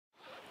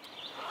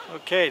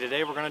Okay,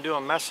 today we're going to do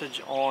a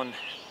message on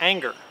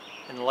anger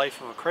in the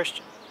life of a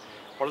Christian.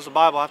 What does the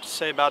Bible have to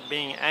say about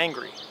being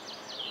angry?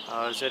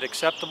 Is it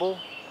acceptable?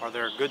 Are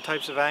there good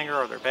types of anger?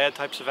 Are there bad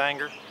types of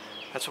anger?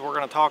 That's what we're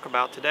going to talk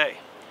about today.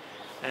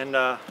 And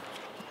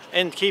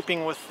in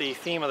keeping with the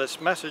theme of this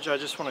message, I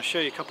just want to show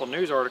you a couple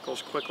news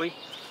articles quickly,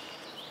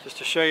 just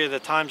to show you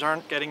that times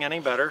aren't getting any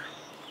better.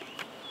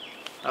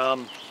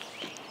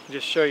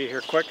 Just show you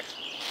here quick.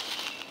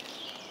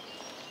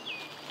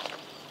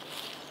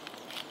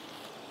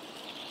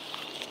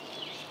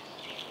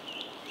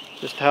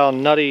 Just how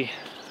nutty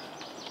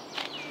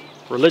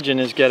religion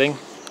is getting.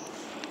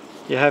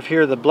 You have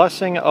here the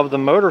blessing of the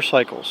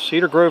motorcycles.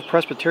 Cedar Grove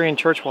Presbyterian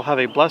Church will have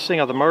a blessing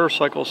of the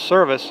motorcycles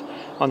service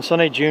on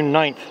Sunday, June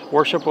 9th.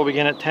 Worship will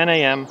begin at 10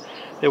 a.m.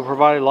 They will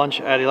provide lunch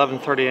at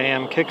 11:30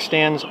 a.m.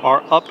 Kickstands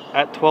are up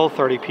at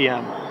 12:30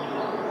 p.m.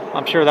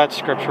 I'm sure that's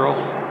scriptural.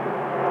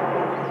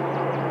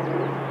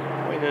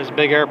 Wait, this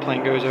big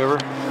airplane goes over.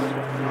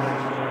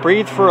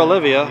 Breathe for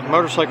Olivia.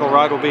 Motorcycle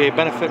ride will be a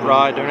benefit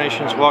ride.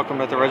 Donations welcomed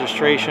at the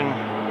registration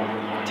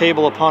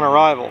table upon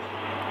arrival.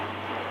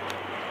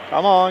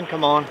 Come on,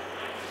 come on.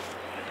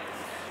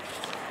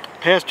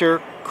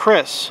 Pastor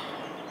Chris.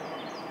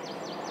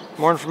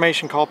 More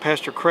information, call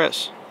Pastor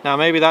Chris. Now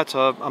maybe that's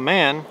a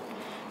man,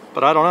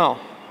 but I don't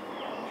know.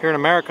 Here in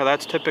America,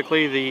 that's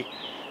typically the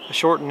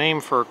short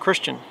name for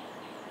Christian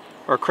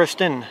or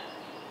Kristen.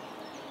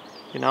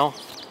 You know,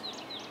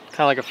 kind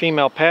of like a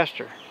female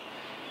pastor.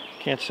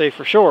 Can't say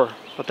for sure,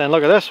 but then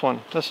look at this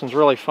one. This one's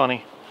really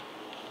funny.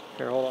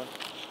 Here, hold on.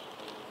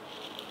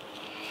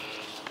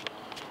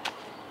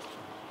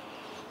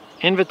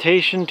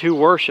 Invitation to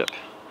worship.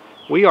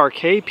 We are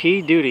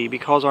KP Duty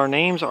because our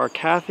names are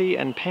Kathy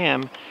and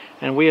Pam,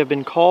 and we have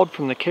been called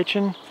from the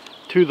kitchen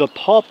to the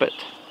pulpit.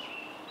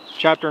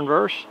 Chapter and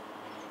verse?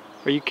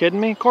 Are you kidding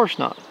me? Of course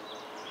not.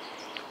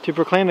 To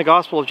proclaim the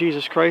gospel of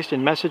Jesus Christ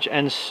in message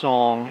and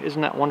song.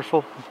 Isn't that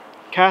wonderful?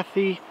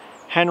 Kathy,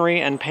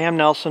 Henry, and Pam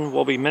Nelson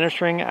will be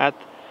ministering at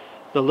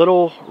the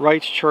Little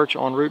Rights Church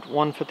on Route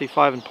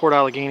 155 in Port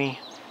Allegany,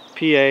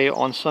 PA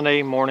on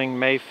Sunday morning,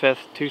 May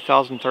 5th,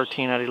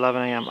 2013 at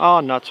 11 a.m. Oh,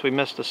 nuts, we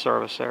missed the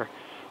service there.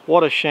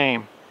 What a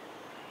shame.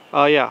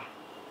 Yeah.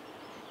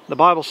 The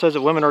Bible says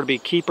that women are to be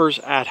keepers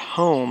at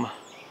home.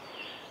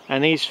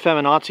 And these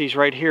feminazis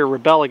right here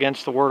rebel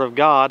against the Word of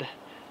God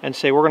and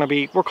say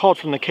we're called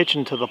from the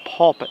kitchen to the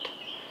pulpit.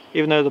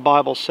 Even though the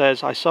Bible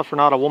says, I suffer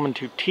not a woman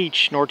to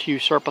teach, nor to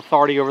usurp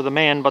authority over the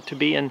man, but to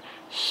be in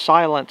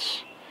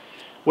silence.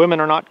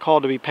 Women are not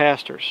called to be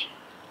pastors.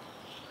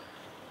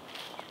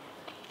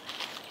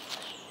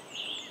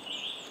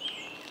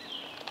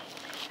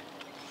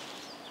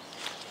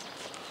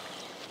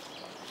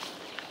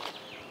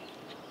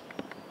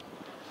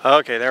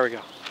 Okay, there we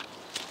go.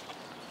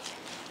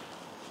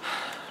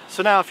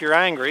 So now if you're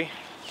angry,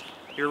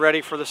 you're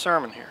ready for the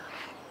sermon here.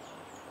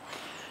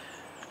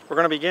 We're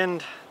going to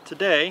begin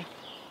today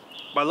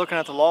by looking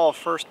at the law of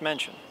first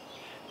mention.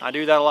 I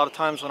do that a lot of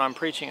times when I'm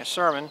preaching a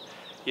sermon.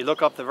 You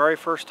look up the very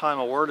first time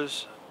a word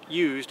is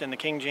used in the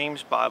King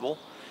James Bible,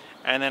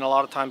 and then a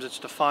lot of times it's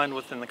defined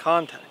within the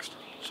context.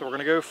 So we're going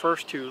to go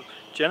first to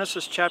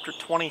Genesis chapter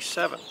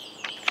 27.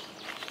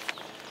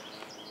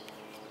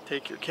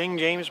 Take your King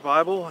James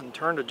Bible and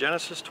turn to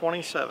Genesis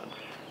 27,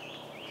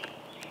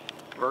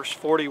 verse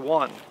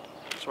 41.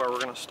 That's where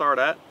we're going to start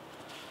at.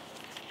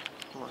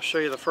 I'm going to show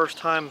you the first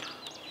time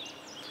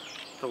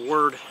the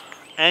word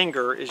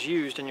anger is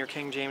used in your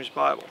King James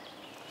Bible.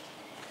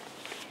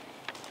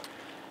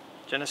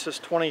 Genesis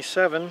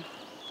 27,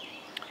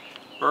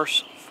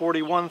 verse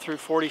 41 through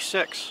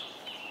 46.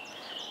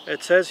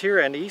 It says here,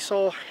 And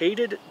Esau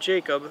hated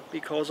Jacob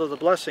because of the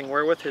blessing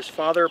wherewith his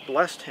father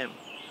blessed him.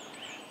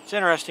 It's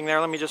interesting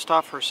there, let me just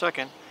stop for a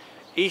second.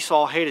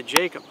 Esau hated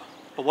Jacob,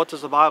 but what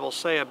does the Bible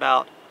say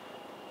about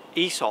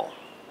Esau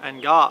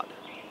and God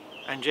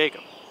and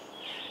Jacob?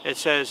 It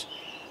says,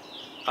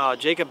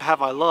 Jacob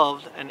have I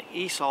loved, and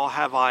Esau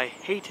have I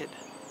hated.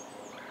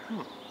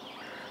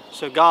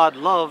 So God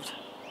loved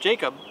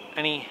Jacob,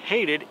 and he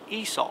hated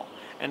Esau.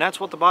 And that's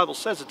what the Bible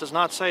says. It does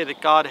not say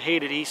that God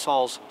hated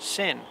Esau's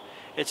sin.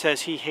 It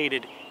says he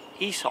hated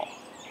Esau.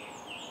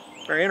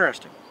 Very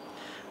interesting.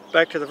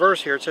 Back to the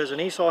verse here. It says,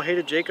 And Esau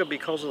hated Jacob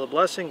because of the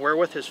blessing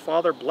wherewith his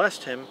father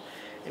blessed him.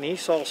 And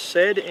Esau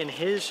said in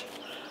his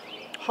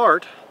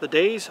heart, The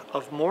days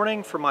of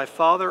mourning for my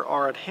father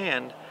are at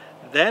hand.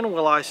 Then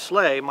will I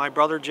slay my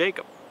brother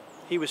Jacob.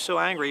 He was so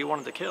angry he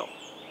wanted to kill.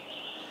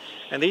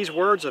 And these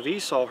words of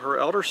Esau, her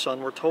elder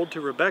son, were told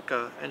to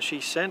Rebekah, and she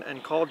sent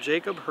and called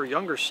Jacob, her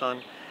younger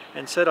son,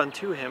 and said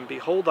unto him,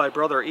 Behold, thy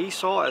brother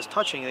Esau, as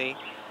touching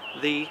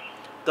thee,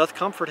 doth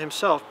comfort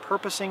himself,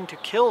 purposing to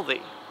kill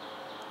thee.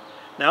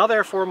 Now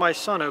therefore, my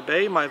son,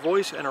 obey my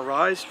voice, and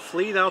arise,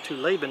 flee thou to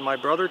Laban, my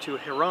brother, to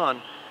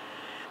Haran,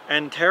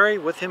 and tarry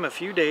with him a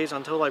few days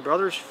until thy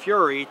brother's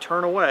fury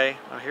turn away.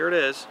 Now here it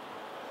is.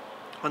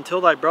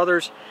 Until thy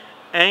brother's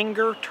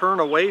anger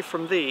turn away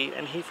from thee,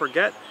 and he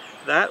forget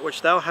that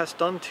which thou hast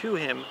done to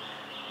him.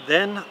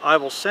 Then I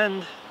will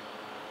send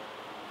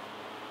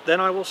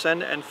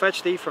and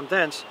fetch thee from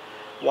thence,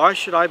 Why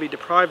should I be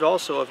deprived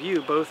also of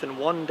you both in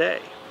one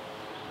day?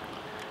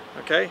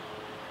 Okay,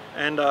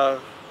 and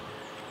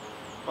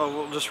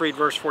we'll just read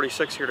verse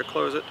 46 here to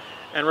close it.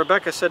 And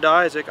Rebekah said to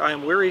Isaac, I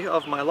am weary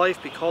of my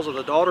life because of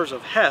the daughters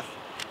of Heth.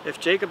 If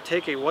Jacob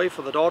take a wife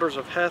of the daughters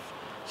of Heth,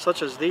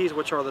 such as these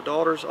which are the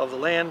daughters of the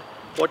land,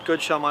 what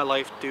good shall my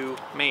life do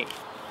me?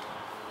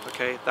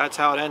 Okay, that's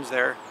how it ends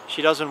there.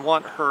 She doesn't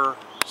want her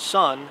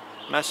son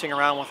messing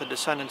around with the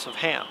descendants of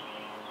Ham.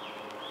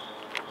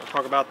 We'll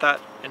talk about that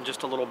in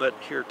just a little bit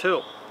here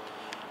too.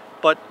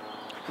 But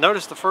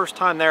notice the first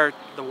time there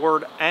the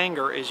word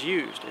anger is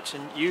used. It's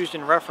used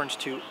in reference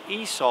to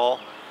Esau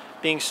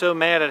being so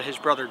mad at his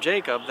brother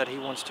Jacob that he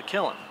wants to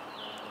kill him.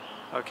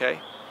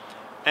 Okay?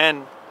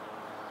 And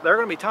there are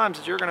going to be times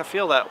that you're going to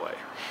feel that way.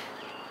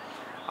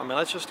 I mean,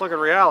 let's just look at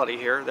reality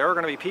here. There are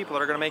going to be people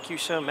that are going to make you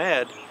so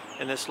mad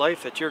in this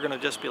life that you're going to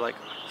just be like,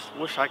 I just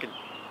wish I could,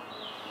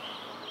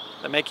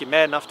 that make you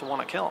mad enough to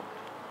want to kill them.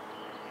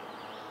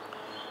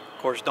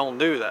 Of course, don't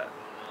do that.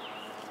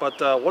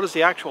 But what is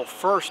the actual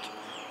first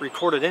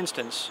recorded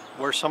instance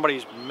where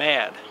somebody's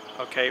mad,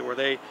 okay, where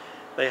they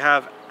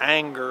have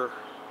anger,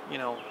 you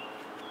know,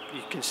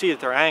 you can see that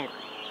they're angry.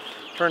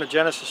 Turn to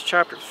Genesis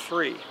chapter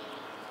 3.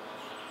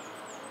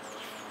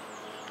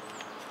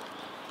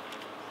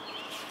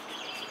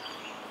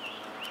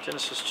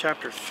 Genesis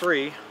chapter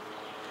 3.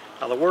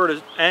 Now the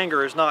word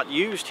anger is not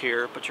used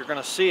here, but you're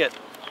going to see it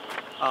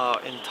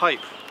in type.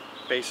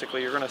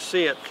 Basically, you're going to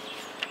see it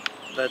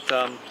that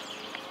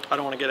I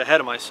don't want to get ahead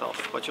of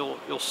myself, but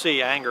you'll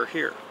see anger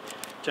here.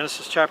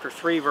 Genesis chapter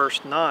 3,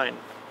 verse 9.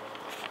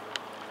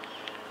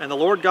 And the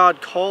Lord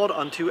God called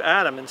unto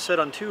Adam and said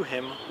unto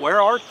him,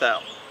 Where art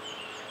thou?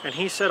 And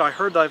he said, I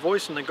heard thy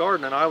voice in the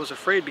garden, and I was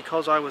afraid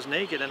because I was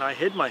naked, and I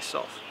hid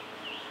myself.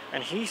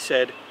 And he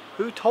said,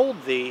 Who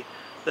told thee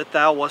that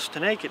thou wast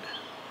naked?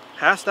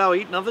 Hast thou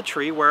eaten of the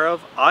tree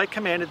whereof I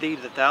commanded thee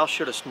that thou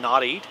shouldest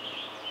not eat?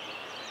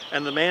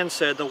 And the man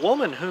said, The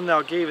woman whom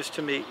thou gavest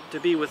to me to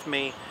be with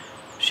me,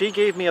 she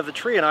gave me of the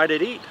tree, and I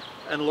did eat.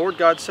 And the Lord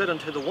God said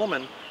unto the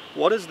woman,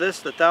 What is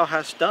this that thou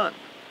hast done?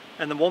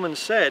 And the woman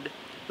said,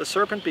 The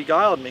serpent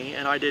beguiled me,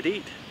 and I did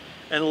eat.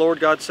 And the Lord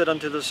God said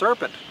unto the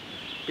serpent,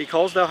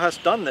 Because thou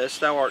hast done this,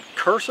 thou art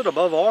cursed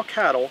above all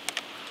cattle,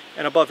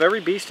 and above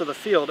every beast of the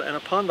field, and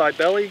upon thy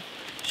belly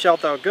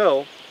shalt thou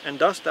go, and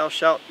dust thou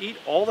shalt eat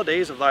all the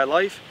days of thy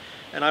life.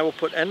 And I will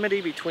put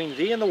enmity between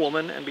thee and the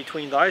woman, and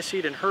between thy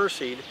seed and her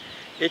seed.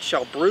 It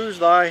shall bruise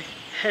thy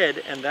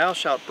head, and thou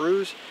shalt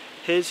bruise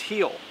his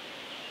heel.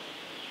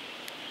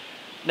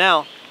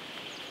 Now,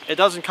 it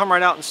doesn't come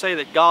right out and say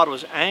that God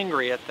was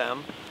angry at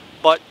them,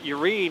 but you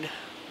read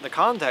the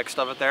context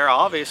of it there.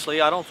 Obviously,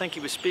 I don't think he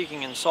was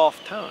speaking in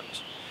soft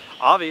tones.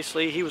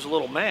 Obviously, he was a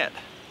little mad,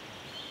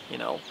 you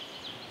know.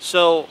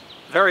 So,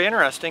 very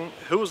interesting.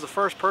 Who was the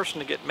first person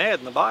to get mad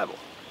in the Bible?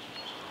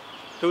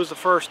 Who was the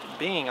first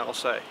being, I'll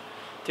say,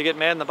 to get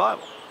mad in the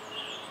Bible?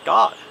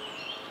 God.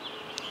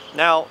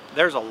 Now,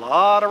 there's a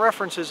lot of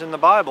references in the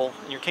Bible,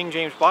 in your King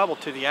James Bible,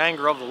 to the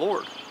anger of the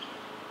Lord.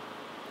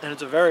 And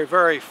it's a very,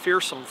 very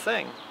fearsome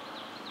thing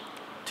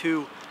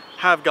to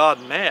have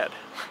God mad.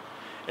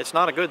 It's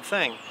not a good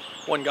thing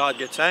when God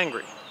gets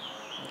angry,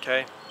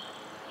 okay?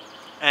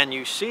 And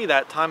you see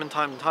that time and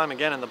time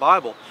again in the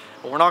Bible.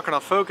 But we're not going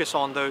to focus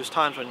on those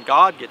times when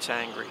God gets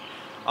angry.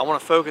 I want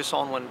to focus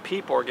on when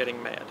people are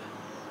getting mad.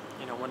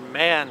 You know, when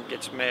man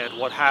gets mad,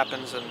 what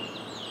happens and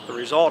the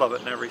result of it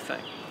and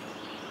everything.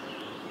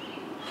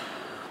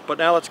 But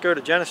now let's go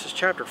to Genesis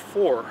chapter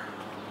 4.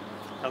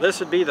 Now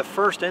this would be the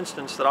first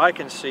instance that I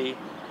can see.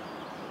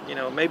 You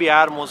know, maybe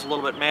Adam was a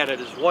little bit mad at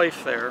his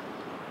wife there.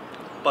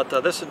 But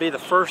this would be the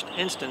first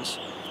instance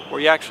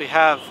where you actually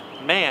have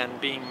man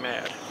being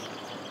mad.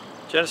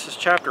 Genesis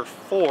chapter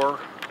 4,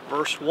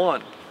 verse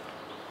 1.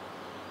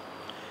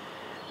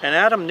 And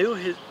Adam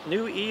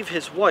knew Eve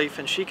his wife,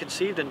 and she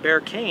conceived and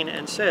bare Cain,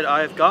 and said,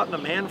 I have gotten a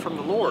man from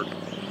the Lord.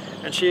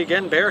 And she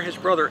again bare his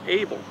brother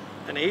Abel.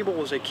 And Abel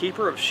was a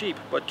keeper of sheep,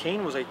 but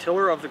Cain was a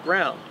tiller of the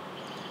ground.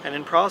 And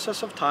in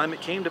process of time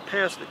it came to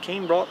pass that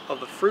Cain brought of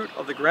the fruit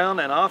of the ground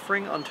an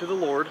offering unto the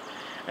Lord,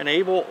 and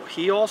Abel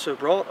he also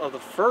brought of the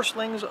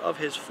firstlings of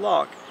his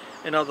flock,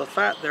 and of the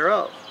fat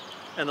thereof.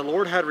 And the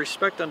Lord had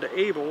respect unto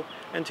Abel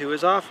and to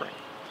his offering.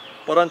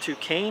 But unto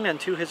Cain and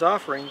to his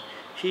offering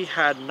he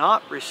had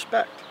not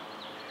respect.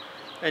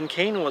 And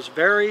Cain was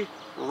very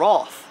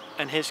wroth,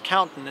 and his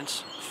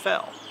countenance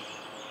fell.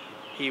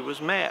 He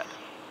was mad.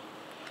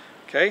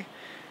 Okay,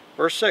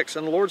 verse 6,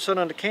 And the Lord said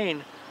unto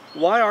Cain,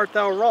 Why art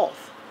thou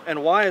wroth,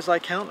 and why is thy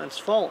countenance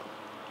fallen?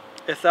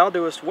 If thou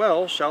doest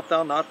well, shalt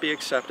thou not be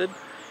accepted?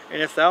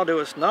 And if thou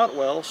doest not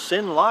well,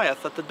 sin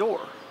lieth at the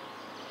door.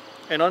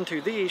 And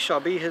unto thee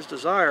shall be his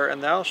desire,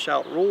 and thou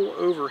shalt rule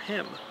over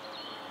him.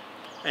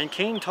 And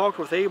Cain talked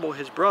with Abel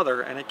his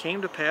brother, and it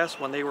came to pass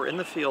when they were in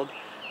the field,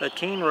 that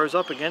Cain rose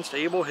up against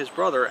Abel his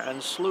brother,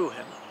 and slew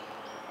him.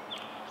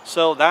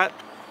 So that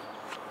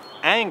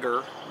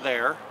anger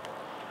there,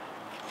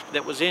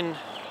 that was in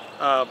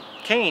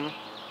Cain,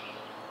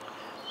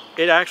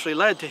 it actually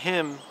led to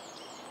him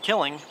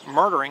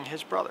murdering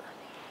his brother.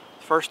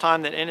 The first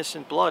time that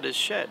innocent blood is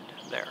shed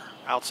there,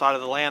 outside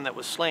of the lamb that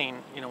was slain,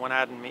 you know, when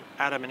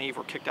Adam and Eve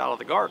were kicked out of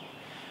the garden.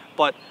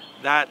 But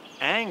that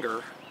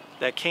anger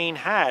that Cain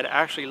had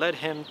actually led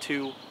him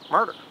to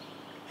murder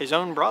his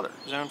own brother,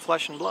 his own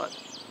flesh and blood.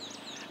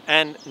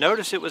 And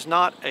notice it was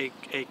not a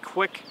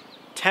quick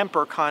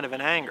temper kind of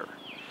an anger,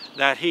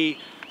 that he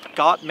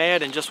got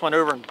mad and just went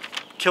over and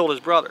killed his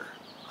brother.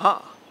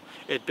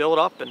 It built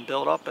up and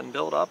built up and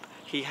built up.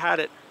 He had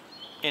it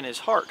in his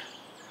heart.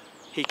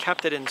 He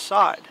kept it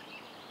inside.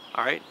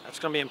 All right, that's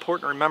going to be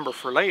important to remember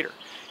for later.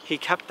 He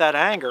kept that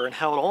anger and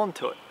held on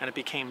to it, and it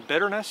became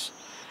bitterness,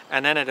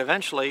 and then it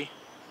eventually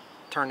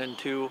turned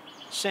into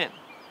sin.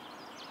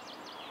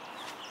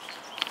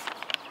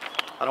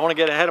 I don't want to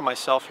get ahead of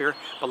myself here,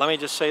 but let me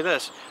just say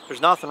this.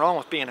 There's nothing wrong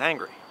with being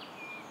angry.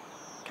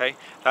 Okay?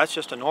 That's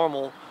just a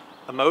normal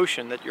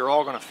emotion that you're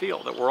all going to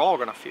feel, that we're all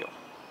going to feel.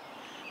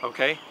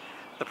 Okay?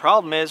 The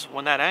problem is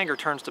when that anger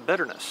turns to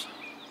bitterness,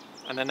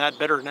 and then that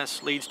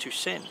bitterness leads to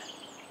sin.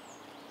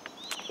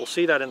 We'll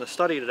see that in the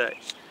study today.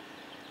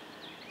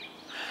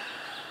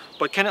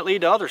 But can it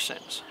lead to other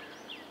sins?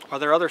 Are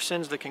there other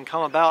sins that can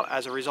come about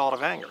as a result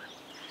of anger?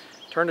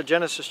 Turn to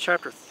Genesis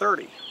chapter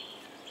 30.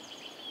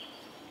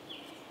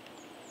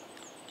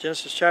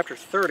 Genesis chapter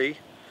 30,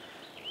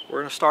 we're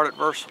going to start at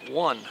verse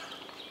 1.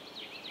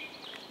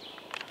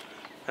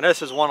 And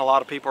this is one a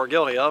lot of people are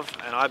guilty of,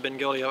 and I've been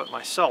guilty of it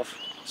myself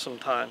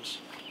sometimes.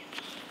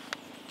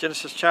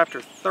 Genesis chapter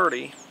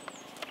 30,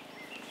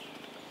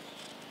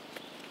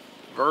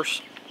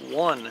 verse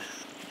 1.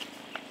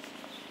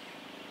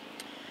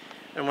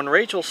 And when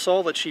Rachel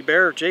saw that she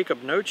bare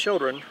Jacob no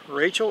children,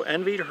 Rachel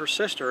envied her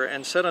sister,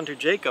 and said unto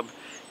Jacob,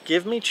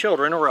 Give me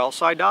children, or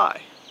else I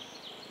die.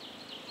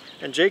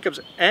 And Jacob's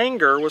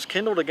anger was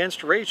kindled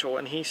against Rachel,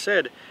 and he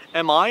said,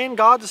 Am I in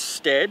God's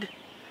stead?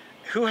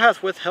 Who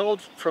hath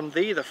withheld from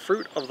thee the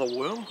fruit of the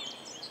womb?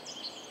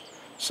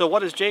 So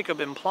what is Jacob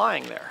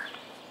implying there?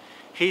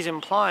 He's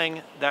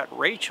implying that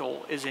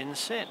Rachel is in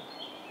sin,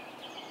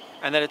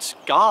 and that it's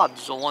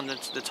God's the one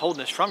that's holding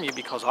this from you,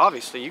 because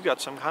obviously you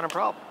got some kind of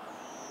problem.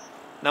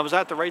 Now, was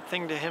that the right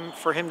thing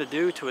for him to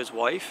do to his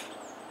wife?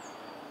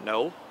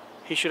 No.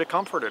 He should have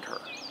comforted her.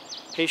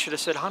 He should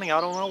have said, honey,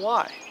 I don't know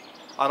why.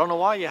 I don't know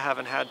why you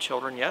haven't had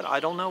children yet. I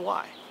don't know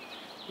why.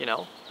 You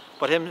know?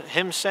 But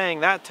him saying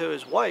that to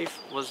his wife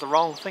was the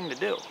wrong thing to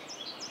do.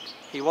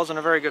 He wasn't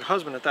a very good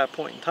husband at that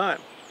point in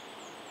time.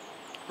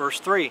 Verse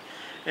 3,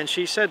 And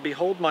she said,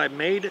 Behold, my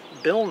maid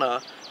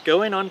Bilnah,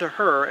 go in unto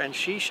her, and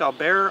she shall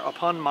bear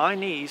upon my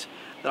knees,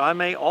 that I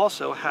may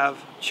also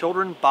have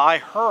children by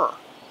her.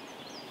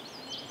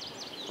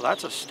 Well,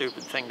 that's a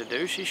stupid thing to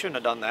do. She shouldn't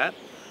have done that.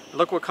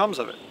 Look what comes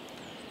of it.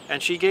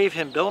 And she gave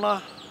him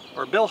Bilhah,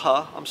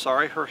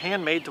 her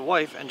handmaid to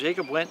wife, and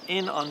Jacob went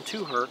in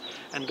unto her,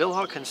 and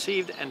Bilhah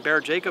conceived and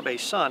bare Jacob a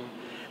son.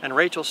 And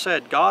Rachel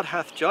said, God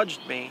hath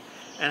judged me,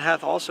 and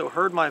hath also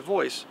heard my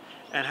voice,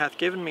 and hath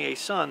given me a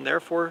son.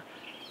 Therefore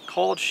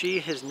called she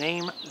his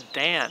name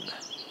Dan.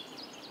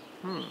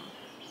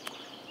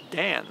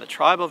 Dan, the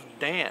tribe of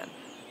Dan.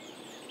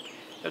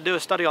 I'll do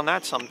a study on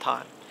that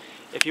sometime.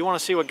 If you want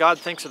to see what God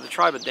thinks of the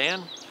tribe of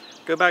Dan,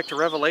 go back to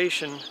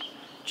Revelation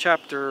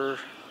chapter,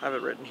 I have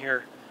it written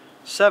here,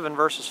 7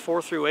 verses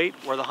 4 through 8,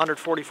 where the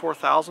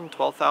 144,000,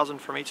 12,000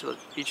 from each of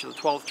the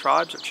 12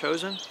 tribes are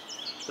chosen.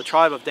 The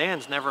tribe of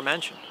Dan's never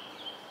mentioned.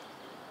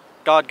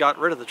 God got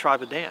rid of the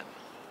tribe of Dan.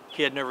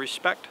 He had no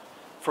respect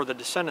for the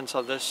descendants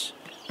of this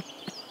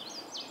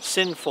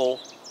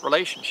sinful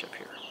relationship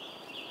here.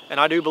 And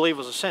I do believe it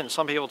was a sin.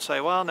 Some people would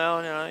say, well,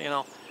 no,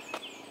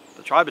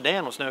 the tribe of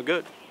Dan was no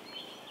good.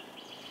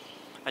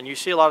 And you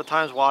see a lot of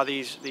times why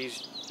the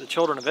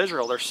children of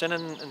Israel, they're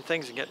sinning and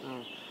things and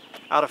getting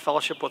out of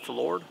fellowship with the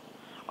Lord.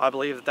 I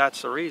believe that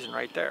that's the reason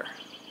right there.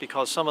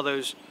 Because some of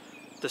those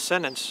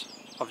descendants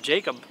of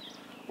Jacob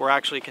were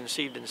actually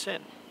conceived in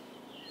sin.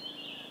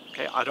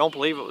 Okay, I don't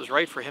believe it was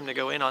right for him to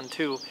go in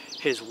unto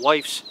his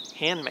wife's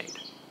handmaid.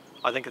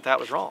 I think that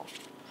was wrong.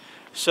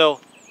 So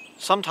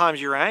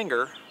sometimes your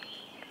anger,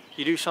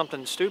 you do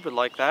something stupid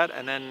like that,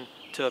 and then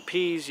to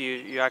appease,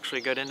 you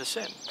actually get into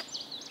sin.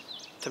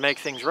 To make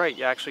things right,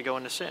 you actually go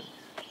into sin.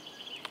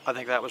 I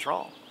think that was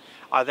wrong.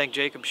 I think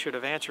Jacob should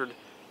have answered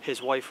his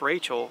wife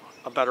Rachel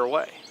a better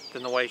way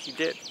than the way he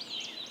did.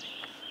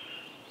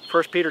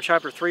 1 Peter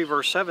chapter 3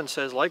 verse 7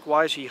 says,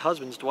 Likewise ye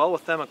husbands, dwell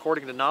with them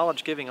according to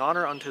knowledge, giving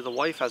honor unto the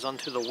wife as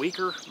unto the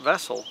weaker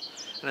vessel,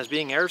 and as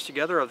being heirs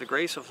together of the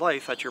grace of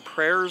life, that your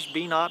prayers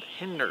be not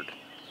hindered.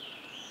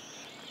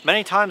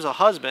 Many times a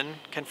husband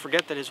can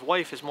forget that his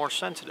wife is more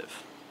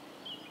sensitive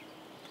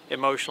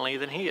emotionally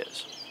than he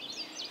is.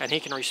 And he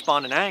can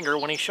respond in anger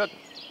when he shouldn't.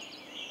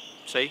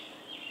 See?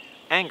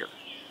 Anger.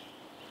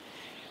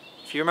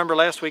 If you remember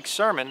last week's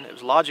sermon, it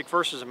was logic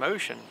versus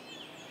emotion.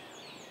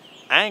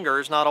 Anger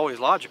is not always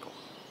logical.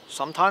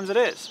 Sometimes it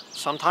is.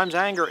 Sometimes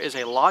anger is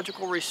a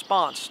logical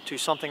response to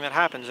something that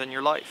happens in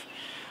your life.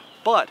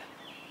 But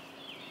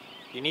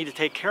you need to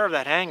take care of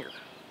that anger.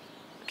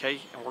 Okay?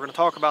 And we're going to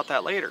talk about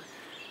that later.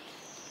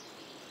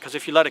 Because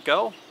if you let it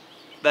go,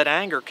 that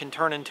anger can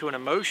turn into an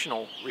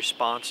emotional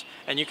response,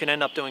 and you can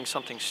end up doing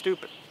something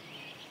stupid,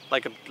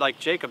 like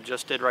Jacob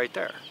just did right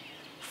there,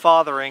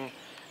 fathering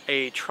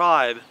a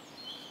tribe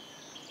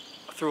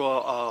through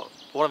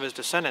one of his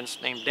descendants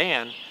named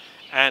Dan,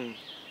 and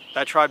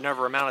that tribe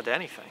never amounted to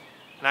anything,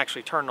 and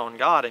actually turned on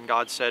God, and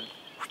God said,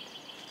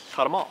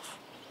 cut them off.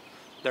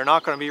 They're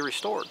not going to be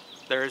restored.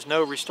 There is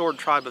no restored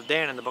tribe of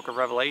Dan in the book of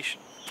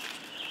Revelation.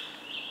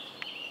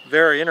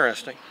 Very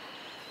interesting.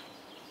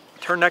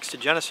 Turn next to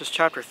Genesis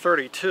chapter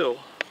 32. We're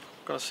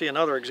going to see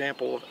another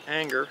example of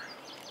anger.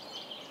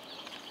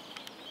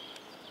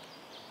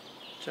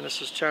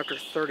 Genesis chapter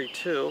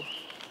 32.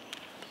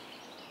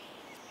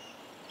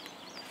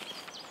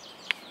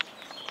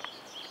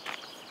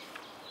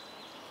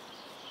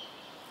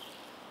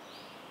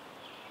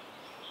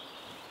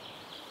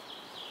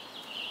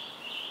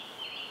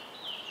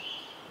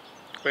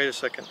 Wait a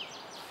second.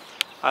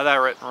 I had that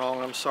written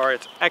wrong. I'm sorry.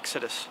 It's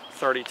Exodus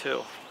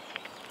 32.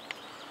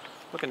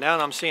 Looking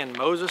down, I'm seeing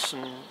Moses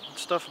and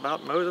stuff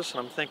about Moses, and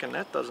I'm thinking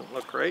that doesn't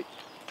look right.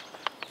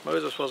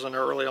 Moses wasn't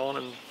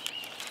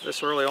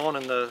this early on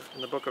in the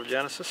book of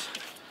Genesis.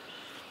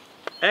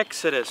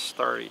 Exodus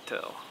 32.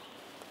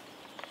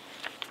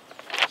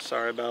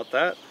 Sorry about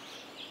that.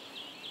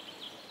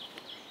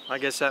 I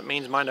guess that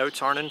means my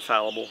notes aren't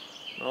infallible.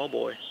 Oh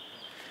boy.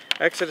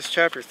 Exodus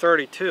chapter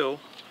 32,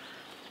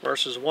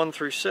 verses 1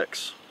 through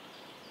 6.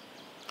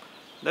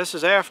 This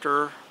is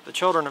after the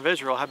children of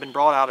Israel have been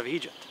brought out of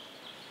Egypt.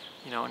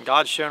 You know, and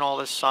God's shown all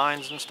this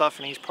signs and stuff,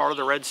 and he's part of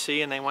the Red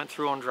Sea, and they went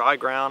through on dry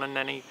ground, and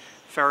then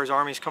Pharaoh's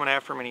army's coming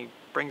after him, and he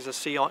brings the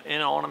sea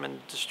in on them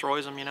and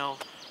destroys them, you know,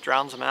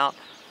 drowns them out.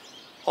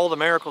 All the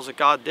miracles that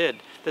God did,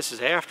 this is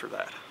after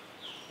that.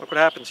 Look what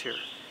happens here.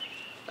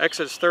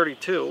 Exodus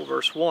 32,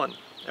 verse 1.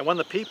 And when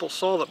the people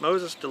saw that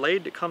Moses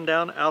delayed to come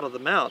down out of the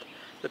mount,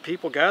 the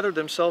people gathered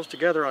themselves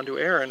together unto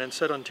Aaron, and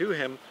said unto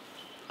him,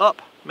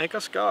 Up, make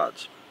us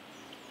gods,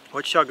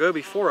 which shall go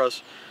before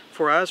us,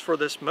 for as for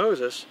this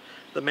Moses,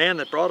 the man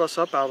that brought us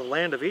up out of the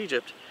land of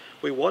Egypt,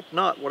 we wot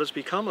not what is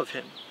become of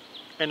him.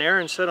 And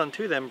Aaron said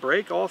unto them,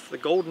 Break off the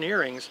golden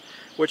earrings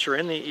which are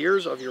in the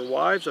ears of your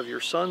wives, of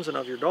your sons, and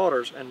of your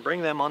daughters, and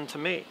bring them unto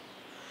me.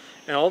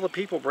 And all the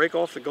people brake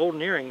off the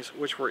golden earrings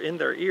which were in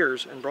their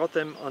ears, and brought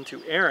them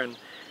unto Aaron,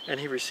 and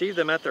he received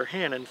them at their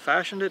hand, and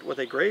fashioned it with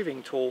a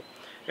graving tool,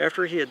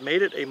 after he had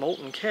made it a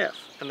molten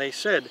calf. And they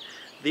said,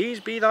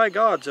 These be thy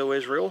gods, O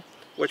Israel,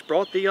 which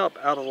brought thee up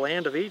out of the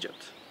land of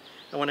Egypt.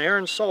 And when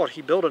Aaron saw it,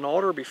 he built an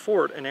altar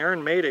before it, and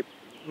Aaron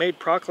made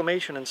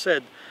proclamation and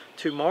said,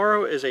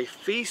 Tomorrow is a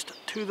feast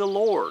to the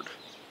Lord.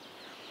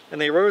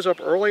 And they rose up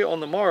early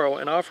on the morrow,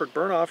 and offered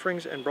burnt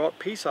offerings, and brought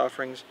peace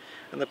offerings,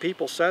 and the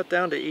people sat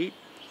down to eat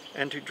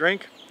and to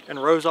drink,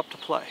 and rose up to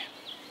play.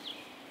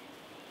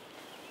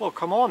 Well,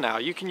 come on now,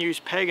 you can use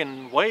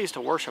pagan ways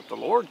to worship the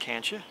Lord,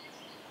 can't you?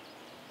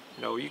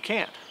 No, you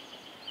can't.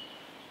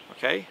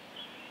 Okay?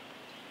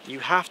 You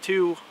have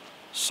to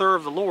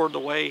serve the Lord the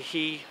way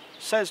he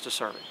says to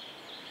serve him.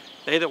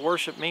 They that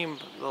worship me,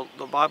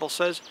 the Bible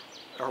says,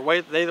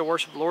 they that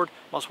worship the Lord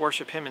must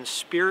worship him in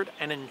spirit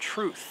and in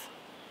truth.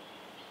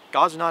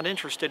 God's not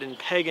interested in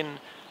pagan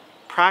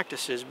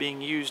practices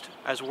being used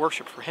as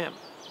worship for him.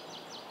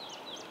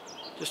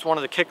 Just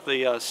wanted to kick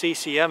the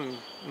CCM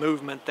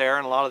movement there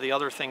and a lot of the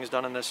other things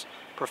done in this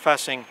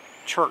professing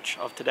church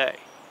of today.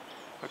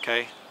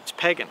 Okay? It's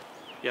pagan.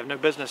 You have no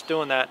business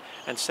doing that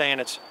and saying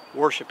it's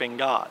worshiping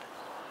God.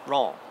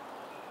 Wrong.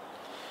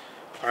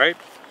 Alright?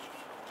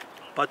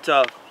 But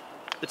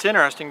it's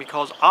interesting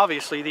because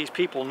obviously these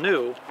people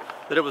knew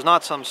that it was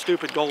not some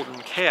stupid golden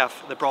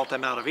calf that brought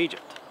them out of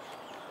Egypt.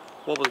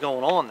 What was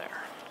going on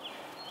there?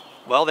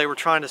 Well, they were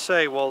trying to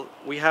say, well,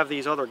 we have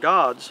these other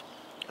gods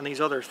and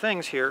these other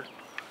things here,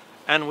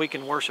 and we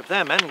can worship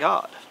them and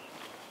God.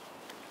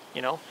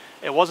 You know,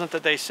 it wasn't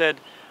that they said,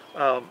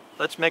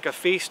 let's make a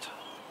feast,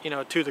 you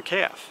know, to the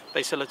calf.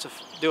 They said, let's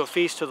do a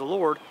feast to the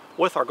Lord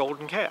with our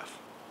golden calf.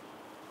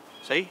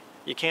 See,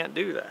 you can't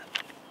do that.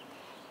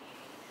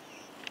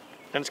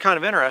 And it's kind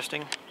of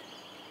interesting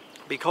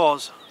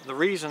because the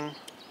reason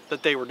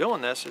that they were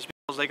doing this is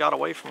because they got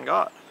away from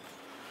God.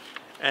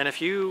 And if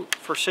you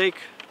forsake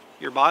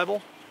your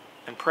Bible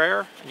and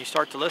prayer and you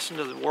start to listen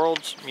to the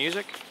world's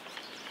music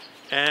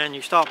and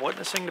you stop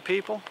witnessing to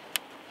people,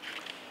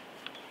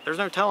 there's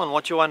no telling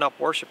what you'll end up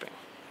worshiping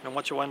and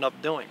what you'll end up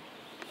doing.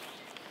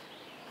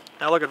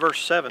 Now look at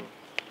verse 7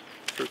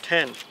 through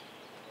 10.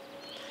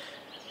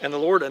 And the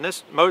Lord, and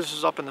this, Moses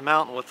is up in the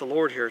mountain with the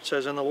Lord here. It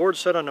says, And the Lord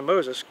said unto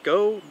Moses,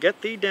 Go,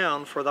 get thee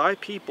down, for thy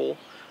people,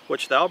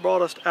 which thou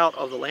broughtest out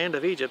of the land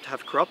of Egypt,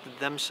 have corrupted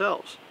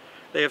themselves.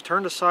 They have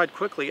turned aside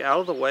quickly out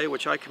of the way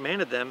which I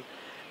commanded them.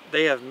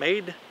 They have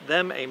made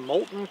them a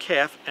molten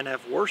calf, and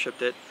have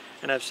worshipped it,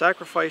 and have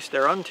sacrificed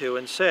thereunto,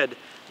 and said,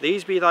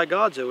 These be thy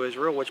gods, O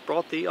Israel, which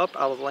brought thee up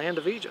out of the land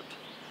of Egypt.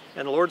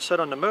 And the Lord said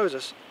unto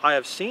Moses, I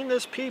have seen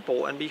this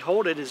people, and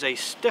behold, it is a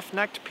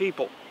stiff-necked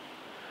people.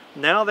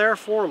 Now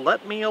therefore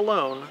let me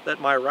alone, that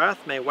my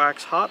wrath may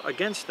wax hot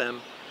against them,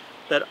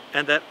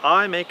 and that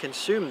I may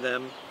consume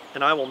them,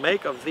 and I will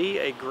make of thee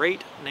a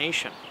great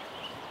nation.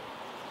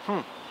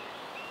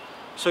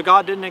 So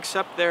God didn't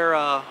accept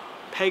their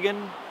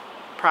pagan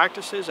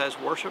practices as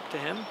worship to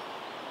him?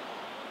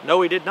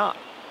 No, he did not.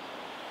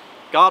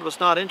 God was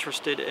not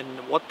interested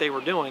in what they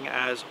were doing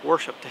as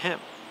worship to him.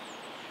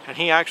 And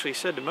he actually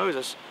said to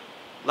Moses,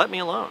 let me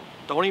alone.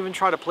 Don't even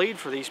try to plead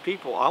for these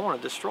people. I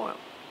want to destroy them.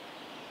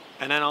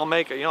 And then I'll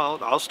make,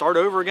 I'll start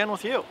over again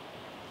with you.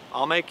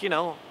 I'll make,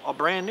 a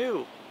brand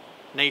new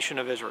nation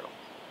of Israel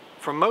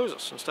from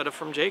Moses instead of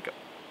from Jacob.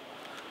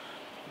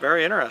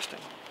 Very interesting.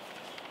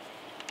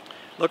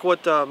 Look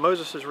what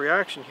Moses'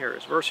 reaction here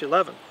is. Verse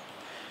 11.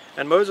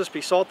 And Moses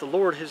besought the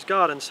Lord his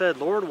God and said,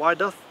 Lord, why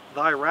doth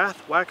thy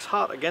wrath wax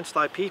hot against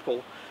thy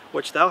people,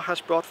 which thou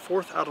hast brought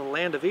forth out of the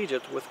land of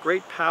Egypt with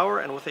great power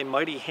and with a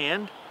mighty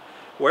hand?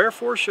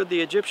 Wherefore should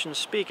the Egyptians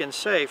speak and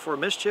say, for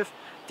mischief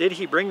did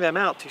he bring them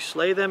out to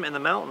slay them in the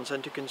mountains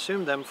and to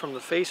consume them from the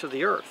face of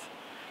the earth?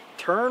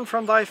 Turn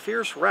from thy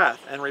fierce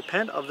wrath and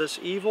repent of this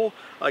evil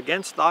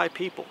against thy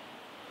people.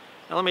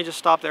 Now let me just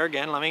stop there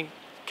again. Let me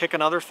kick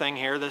another thing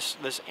here, this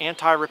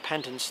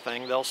anti-repentance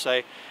thing. They'll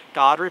say,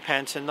 God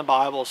repents in the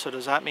Bible, so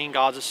does that mean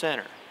God's a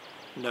sinner?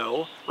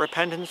 No,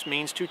 repentance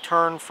means to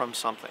turn from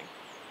something.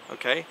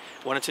 Okay?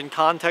 When it's in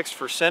context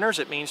for sinners,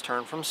 it means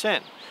turn from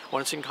sin.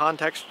 When it's in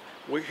context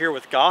here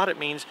with God, it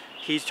means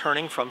he's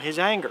turning from his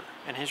anger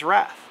and his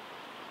wrath.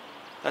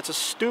 That's a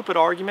stupid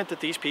argument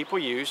that these people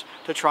use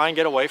to try and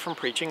get away from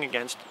preaching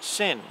against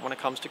sin when it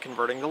comes to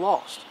converting the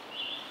lost.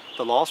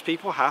 The lost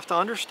people have to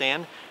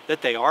understand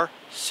that they are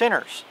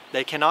sinners.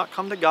 They cannot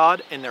come to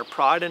God in their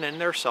pride and in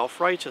their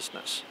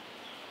self-righteousness,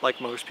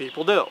 like most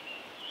people do.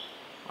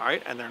 All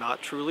right? And they're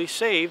not truly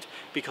saved,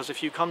 because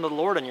if you come to the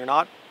Lord and you're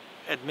not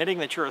admitting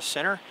that you're a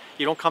sinner,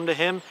 you don't come to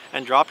him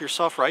and drop your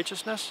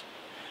self-righteousness,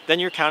 then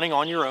you're counting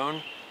on your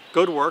own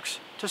good works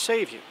to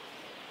save you.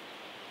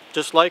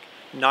 Just like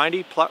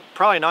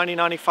probably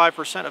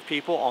 90-95% of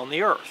people on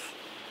the earth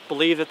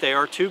believe that they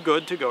are too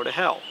good to go to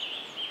hell.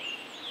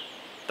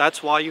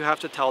 That's why you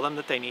have to tell them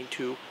that they need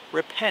to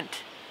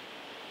repent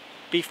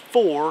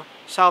before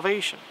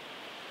salvation.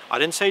 I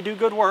didn't say do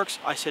good works,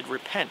 I said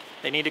repent.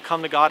 They need to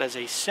come to God as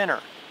a sinner.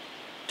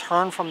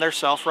 Turn from their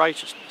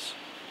self-righteousness.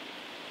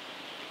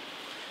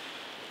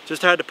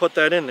 Just had to put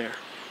that in there.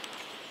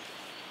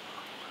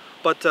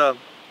 But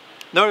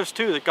notice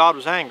too that God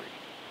was angry.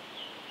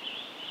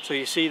 So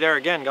you see there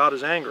again, God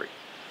is angry.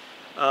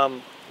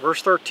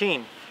 Verse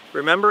 13.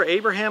 Remember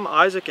Abraham,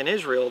 Isaac, and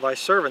Israel, thy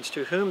servants,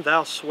 to whom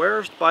thou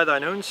swarest by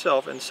thine own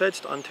self, and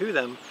saidst unto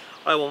them,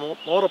 I will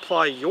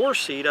multiply your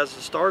seed as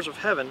the stars of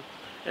heaven,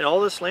 and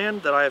all this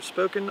land that I have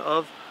spoken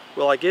of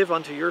will I give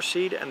unto your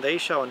seed, and they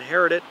shall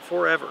inherit it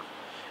forever.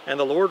 And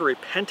the Lord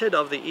repented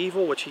of the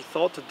evil which he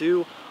thought to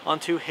do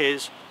unto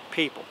his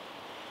people.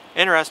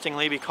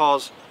 Interestingly,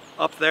 because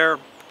up there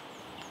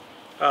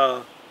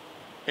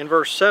in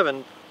verse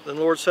 7, the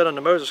Lord said unto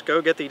Moses, go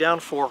get thee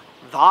down for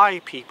thy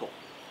people.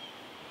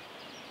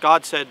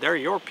 God said, they're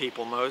your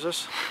people,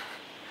 Moses.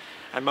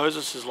 And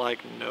Moses is like,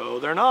 no,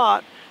 they're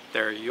not.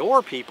 They're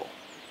your people.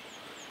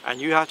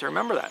 And you have to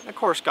remember that. And of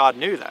course, God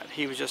knew that.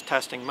 He was just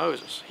testing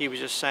Moses. He was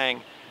just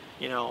saying,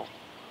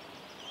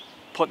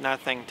 putting that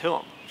thing to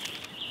him.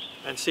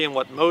 And seeing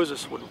what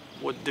Moses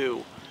would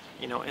do,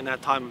 in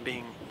that time of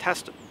being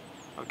tested.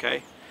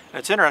 Okay? And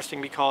it's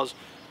interesting because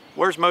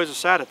where's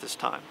Moses at this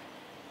time?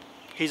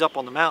 He's up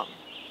on the mountain.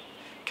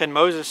 Can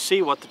Moses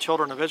see what the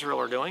children of Israel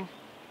are doing?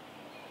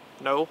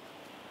 No.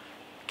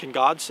 Can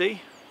God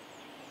see?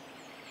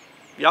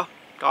 Yeah,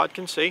 God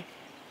can see.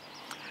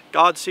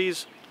 God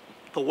sees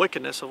the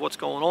wickedness of what's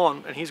going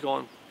on, and he's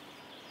going,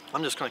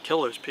 I'm just going to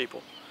kill those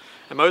people.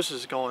 And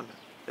Moses is going,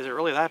 is it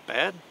really that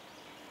bad?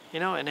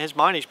 In his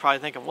mind he's probably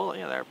thinking, well,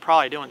 they're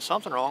probably doing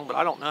something wrong, but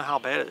I don't know how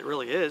bad it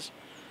really is.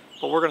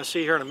 But we're going to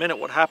see here in a minute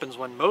what happens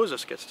when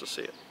Moses gets to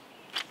see it.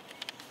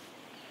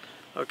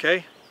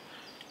 Okay?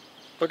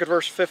 Look at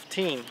verse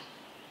 15.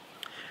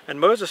 And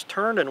Moses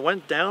turned and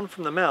went down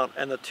from the mount,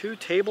 and the two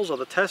tables of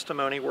the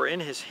testimony were in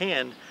his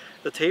hand.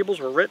 The tables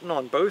were written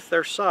on both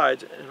their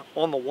sides, and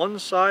on the one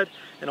side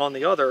and on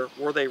the other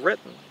were they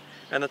written.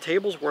 And the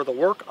tables were the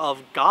work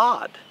of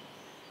God.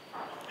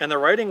 And the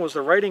writing was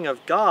the writing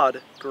of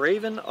God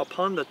graven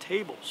upon the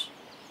tables.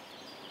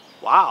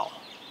 Wow.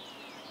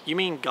 You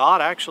mean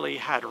God actually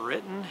had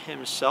written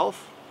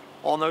himself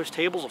on those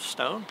tables of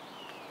stone?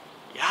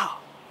 Yeah.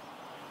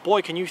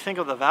 Boy, can you think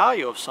of the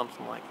value of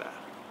something like that?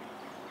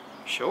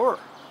 Sure.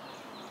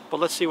 But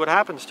let's see what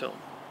happens to him.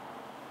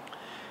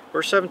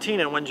 Verse 17,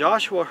 and when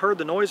Joshua heard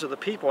the noise of the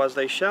people as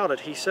they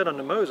shouted, he said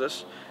unto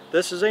Moses,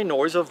 this is a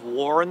noise of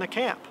war in the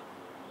camp.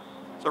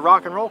 It's a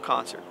rock and roll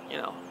concert,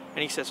 And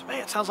he says,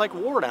 man, it sounds like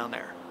war down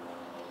there.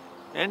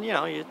 And,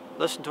 you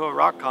listen to a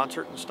rock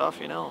concert and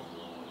stuff, a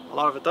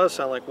lot of it does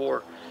sound like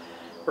war.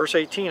 Verse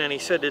 18, and he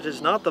said, it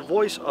is not the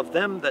voice of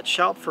them that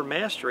shout for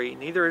mastery,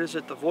 neither is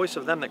it the voice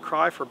of them that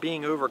cry for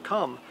being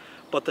overcome,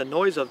 but the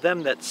noise of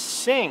them that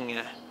sing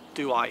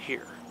do I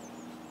hear.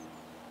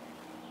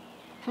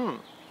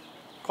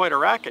 Quite a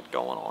racket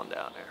going on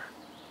down there.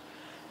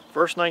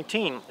 Verse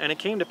 19, and it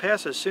came to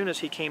pass as soon as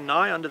he came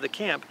nigh unto the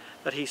camp,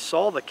 that he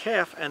saw the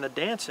calf and the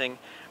dancing,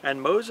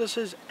 and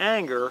Moses'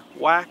 anger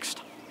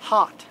waxed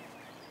hot.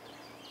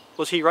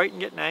 Was he right in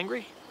getting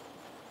angry?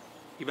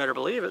 You better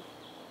believe it.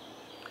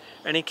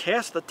 And he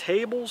cast the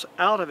tables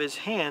out of his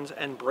hands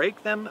and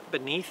brake them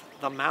beneath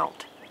the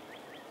mount.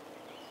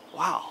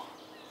 Wow.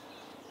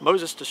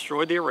 Moses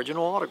destroyed the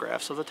original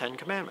autographs of the Ten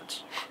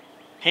Commandments.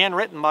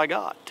 Handwritten by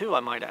God, too, I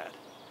might add.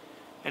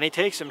 And he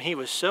takes him, he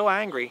was so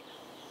angry.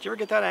 Did you ever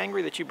get that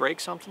angry that you break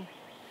something?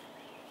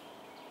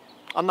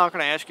 I'm not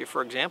going to ask you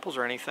for examples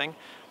or anything,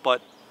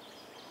 but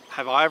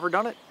have I ever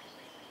done it?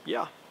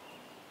 Yeah.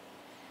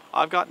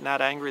 I've gotten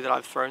that angry that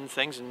I've thrown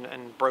things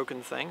and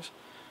broken things.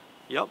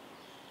 Yep.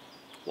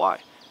 Why?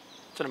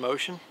 It's an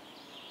emotion.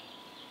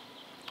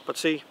 But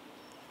see,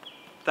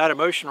 that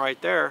emotion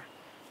right there,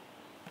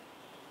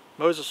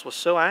 Moses was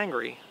so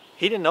angry,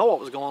 he didn't know what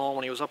was going on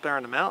when he was up there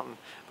in the mountain.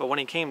 But when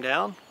he came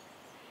down,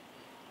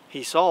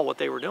 he saw what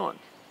they were doing.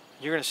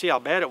 You're going to see how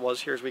bad it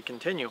was here as we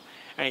continue.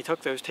 And he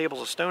took those tables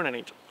of stone and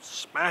he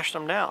smashed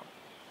them down.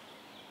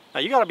 Now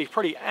you got to be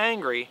pretty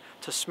angry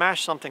to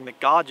smash something that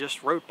God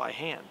just wrote by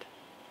hand.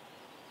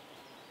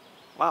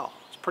 Wow,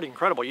 it's pretty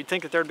incredible. You'd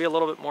think that there'd be a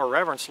little bit more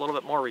reverence, a little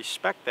bit more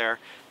respect there,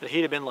 that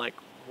he'd have been like,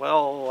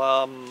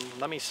 well,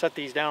 let me set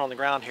these down on the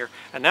ground here,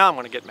 and now I'm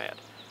going to get mad.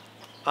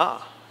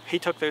 He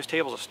took those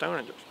tables of stone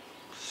and just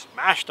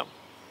smashed them.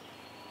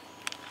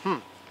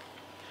 Have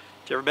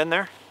you ever been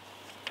there?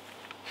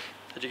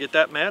 Did you get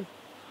that mad?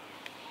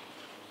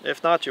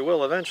 If not, you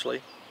will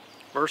eventually.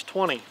 Verse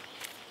 20.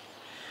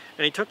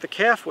 And he took the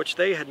calf which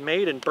they had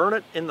made and burnt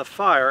it in the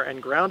fire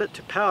and ground it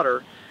to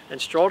powder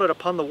and strawed it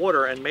upon the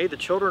water and made the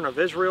children of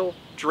Israel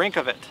drink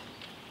of it.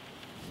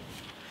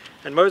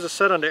 And Moses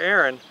said unto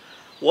Aaron,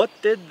 what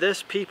did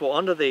this people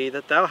unto thee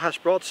that thou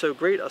hast brought so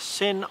great a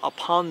sin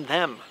upon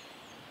them?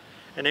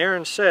 And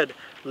Aaron said,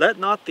 let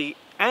not the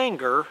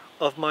anger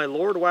of my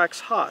Lord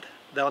wax hot.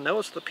 Thou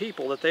knowest the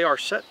people that they are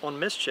set on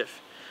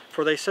mischief.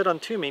 For they said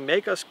unto me,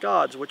 make us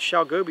gods which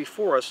shall go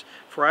before us.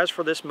 For as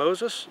for this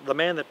Moses, the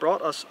man that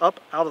brought us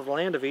up out of the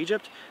land of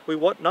Egypt, we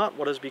wot not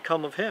what has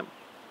become of him.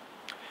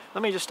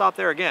 Let me just stop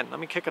there again.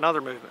 Let me kick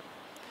another movement.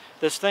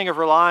 This thing of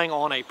relying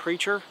on a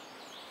preacher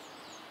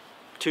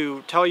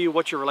to tell you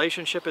what your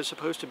relationship is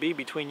supposed to be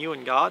between you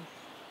and God.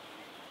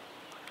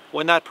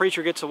 When that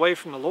preacher gets away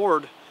from the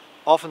Lord,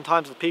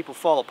 oftentimes the people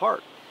fall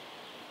apart.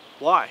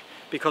 Why?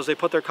 Because they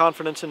put their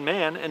confidence in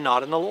man and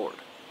not in the Lord.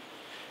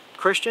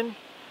 Christian,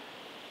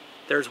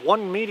 there's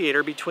one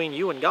mediator between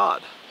you and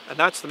God, and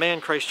that's the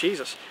man Christ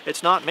Jesus.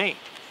 It's not me.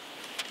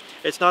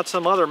 It's not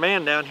some other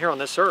man down here on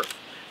this earth.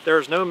 There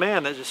is no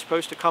man that is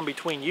supposed to come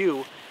between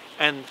you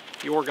and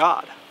your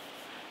God.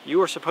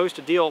 You are supposed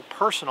to deal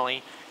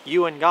personally,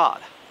 you and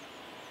God.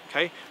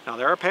 Okay? Now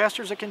there are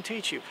pastors that can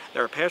teach you.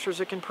 There are pastors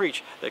that can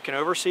preach, that can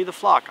oversee the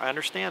flock. I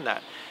understand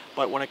that.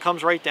 But when it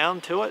comes right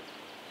down to it,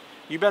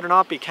 you better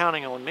not be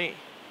counting on me.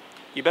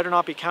 You better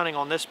not be counting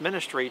on this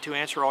ministry to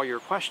answer all your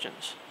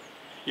questions.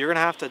 You're going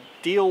to have to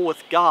deal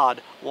with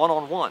God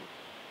one-on-one.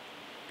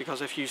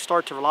 Because if you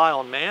start to rely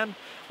on man,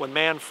 when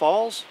man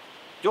falls,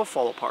 you'll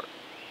fall apart.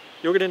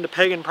 You'll get into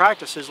pagan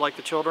practices like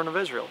the children of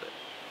Israel did.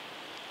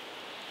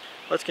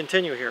 Let's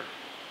continue here.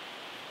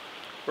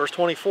 Verse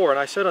 24, and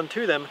I said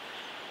unto them,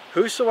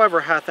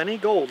 whosoever hath any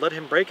gold, let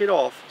him break it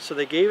off. So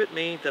they gave it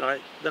me, then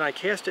I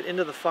cast it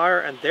into the fire,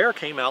 and there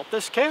came out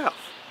this calf.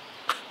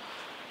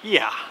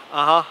 Yeah,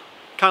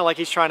 kind of like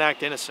he's trying to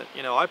act innocent.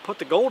 You know, I put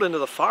the gold into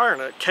the fire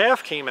and a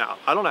calf came out.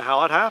 I don't know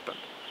how it happened.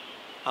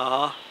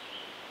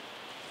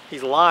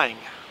 He's lying.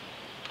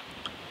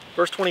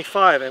 Verse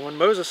 25, and when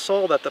Moses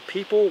saw that the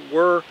people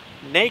were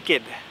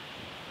naked,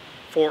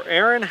 for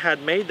Aaron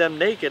had made them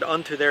naked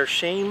unto their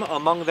shame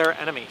among their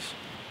enemies.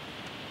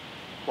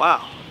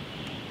 Wow.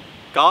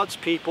 God's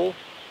people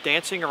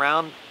dancing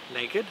around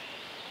naked?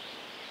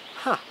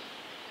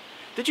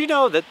 Did you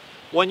know that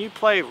when you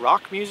play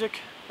rock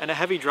music and a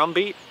heavy drum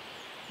beat,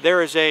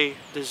 there is a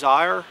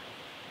desire,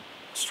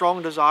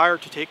 strong desire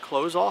to take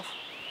clothes off?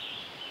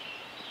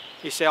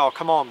 You say, oh,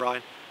 come on,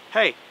 Brian.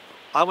 Hey,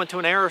 I went to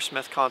an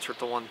Aerosmith concert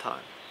the one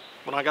time.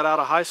 When I got out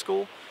of high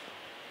school,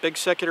 big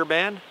secular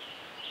band,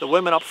 the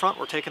women up front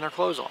were taking their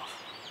clothes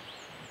off.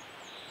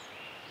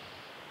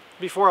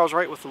 Before I was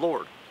right with the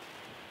Lord.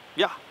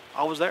 Yeah,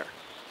 I was there.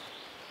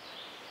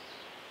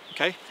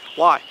 Okay?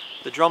 Why?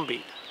 The drum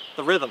beat,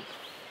 the rhythm.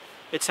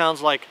 It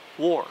sounds like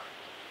war,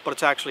 but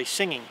it's actually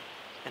singing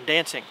and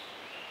dancing.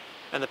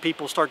 And the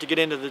people start to get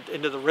into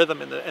the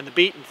rhythm and the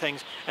beat and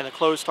things, and the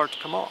clothes start to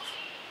come off.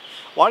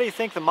 Why do you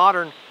think the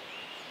modern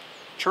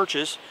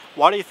churches,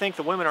 why do you think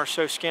the women are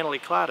so scantily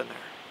clad in there?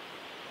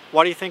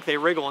 Why do you think they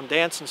wriggle and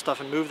dance and stuff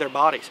and move their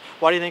bodies?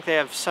 Why do you think they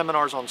have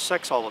seminars on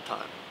sex all the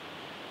time?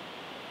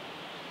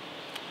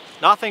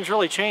 Nothing's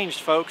really changed,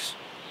 folks.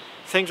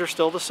 Things are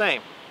still the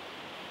same.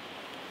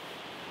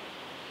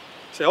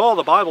 You say, oh,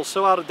 the Bible's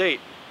so out of date.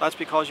 That's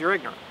because you're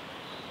ignorant.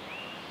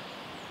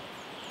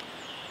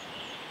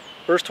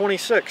 Verse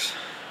 26,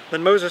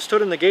 then Moses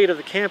stood in the gate of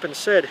the camp and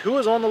said, who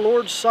is on the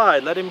Lord's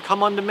side? Let him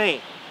come unto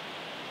me.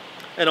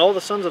 And all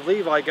the sons of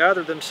Levi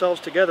gathered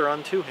themselves together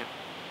unto him.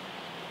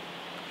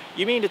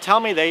 You mean to tell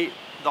me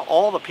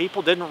all the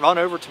people didn't run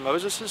over to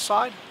Moses'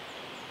 side?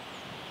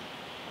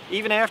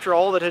 Even after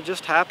all that had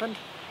just happened,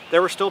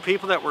 there were still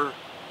people that were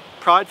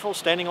prideful,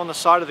 standing on the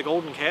side of the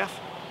golden calf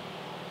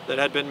that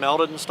had been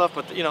melted and stuff.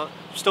 But, you know,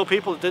 still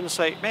people that didn't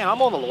say, man,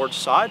 I'm on the Lord's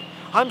side.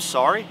 I'm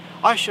sorry.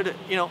 I should have,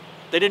 you know,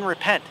 they didn't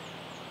repent.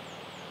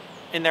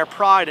 In their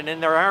pride and in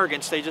their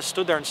arrogance, they just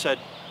stood there and said,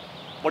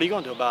 what are you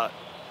going to do about it?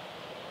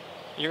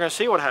 And you're going to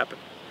see what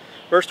happened.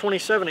 Verse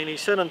 27, and he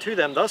said unto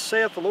them, thus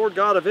saith the Lord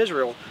God of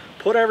Israel,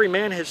 put every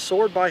man his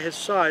sword by his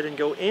side, and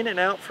go in and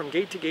out from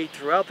gate to gate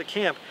throughout the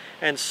camp,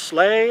 and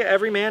slay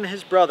every man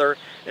his brother,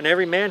 and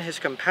every man his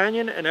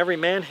companion, and every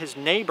man his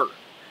neighbor.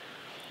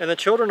 And the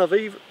children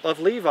of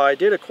Levi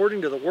did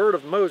according to the word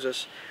of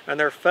Moses, and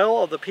there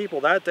fell of the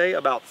people that day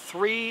about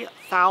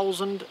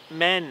 3,000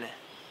 men.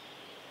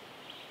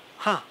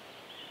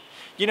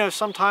 You know,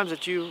 sometimes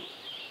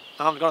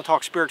I'm going to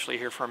talk spiritually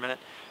here for a minute.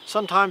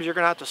 Sometimes you're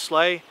going to have to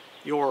slay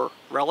your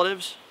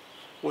relatives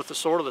with the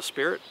sword of the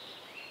Spirit.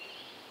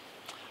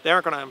 They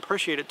aren't going to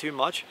appreciate it too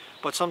much,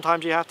 but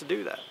sometimes you have to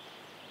do that.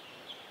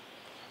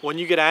 When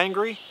you get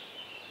angry,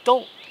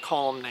 don't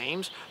call them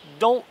names.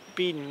 Don't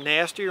be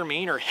nasty or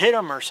mean or hit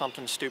them or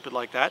something stupid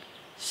like that.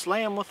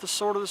 Slay them with the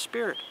sword of the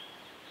Spirit.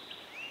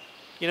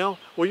 You know,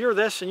 well, you're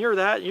this and you're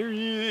that.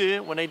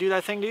 When they do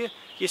that thing to you,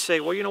 you say,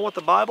 well, you know what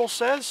the Bible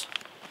says?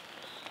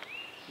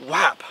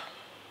 Whap.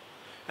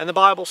 And the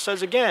Bible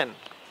says again,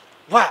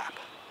 whap.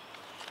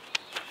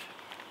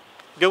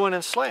 Go in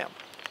and slay them.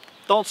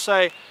 Don't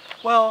say,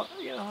 well,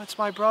 you know, it's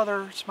my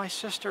brother, it's my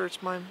sister, it's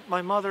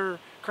my mother,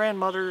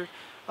 grandmother,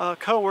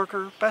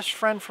 co-worker, best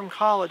friend from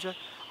college.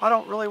 I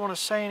don't really want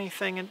to say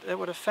anything that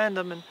would offend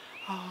them.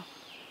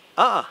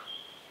 And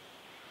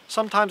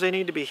sometimes they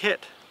need to be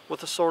hit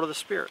with the sword of the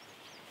Spirit.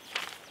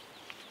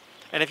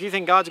 And if you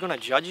think God's going to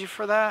judge you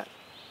for that,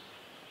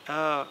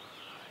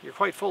 you're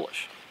quite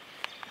foolish.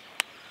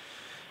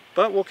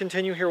 But we'll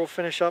continue here. We'll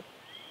finish up.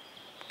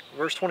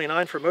 Verse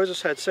 29, for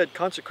Moses had said,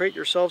 consecrate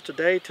yourselves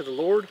today to the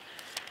Lord,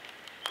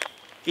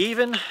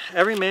 even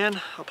every man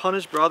upon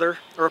his brother,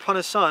 or upon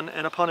his son,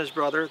 and upon his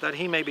brother, that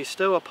he may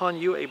bestow upon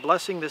you a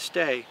blessing this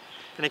day.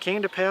 And it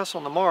came to pass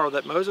on the morrow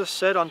that Moses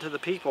said unto the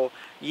people,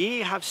 ye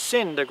have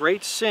sinned a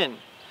great sin,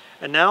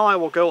 and now I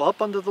will go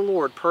up unto the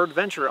Lord,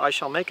 peradventure I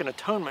shall make an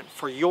atonement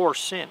for your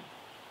sin.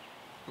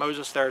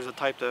 Moses there is a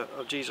type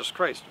of Jesus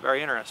Christ.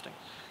 Very interesting.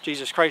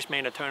 Jesus Christ made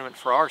an atonement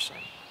for our sin.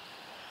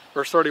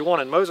 Verse 31,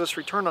 and Moses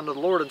returned unto the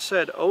Lord and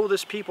said, oh,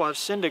 this people have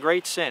sinned a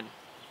great sin.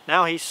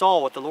 Now he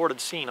saw what the Lord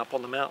had seen up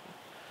on the mountain,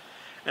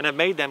 and have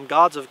made them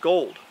gods of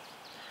gold.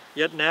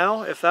 Yet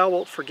now, if thou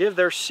wilt forgive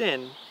their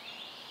sin,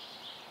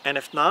 and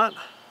if not,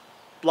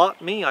 blot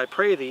me, I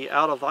pray thee,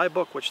 out of thy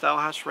book which thou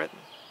hast written.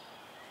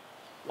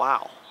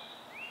 Wow.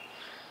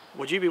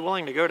 Would you be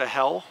willing to go to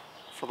hell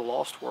for the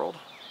lost world?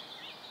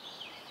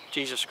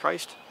 Jesus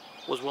Christ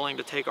was willing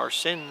to take our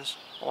sins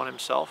on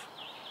himself.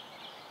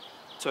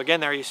 So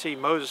again, there you see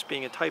Moses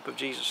being a type of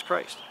Jesus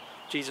Christ.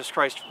 Jesus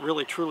Christ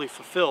really truly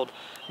fulfilled.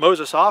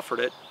 Moses offered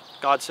it.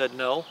 God said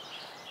no.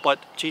 But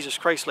Jesus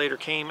Christ later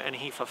came and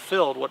he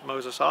fulfilled what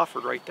Moses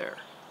offered right there.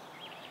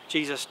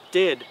 Jesus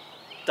did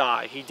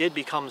die. He did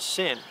become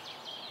sin,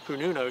 who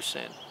knew no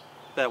sin,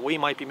 that we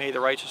might be made the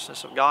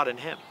righteousness of God in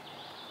him.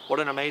 What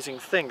an amazing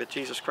thing that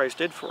Jesus Christ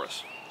did for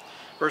us.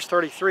 Verse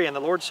 33, and the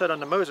Lord said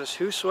unto Moses,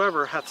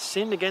 whosoever hath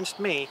sinned against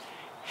me,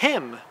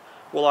 him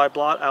will I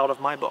blot out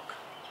of my book.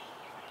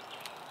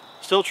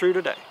 Still true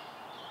today.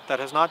 That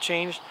has not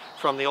changed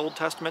from the Old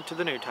Testament to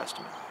the New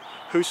Testament.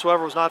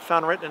 Whosoever was not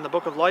found written in the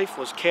book of life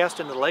was cast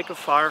into the lake of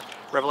fire,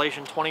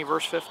 Revelation 20,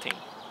 verse 15.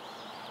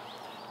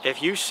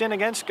 If you sin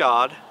against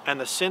God, and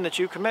the sin that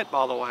you commit,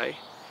 by the way,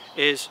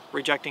 is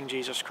rejecting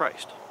Jesus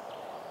Christ.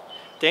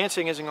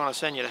 Dancing isn't going to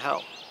send you to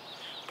hell.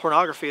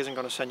 Pornography isn't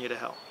going to send you to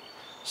hell.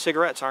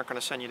 Cigarettes aren't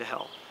going to send you to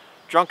hell.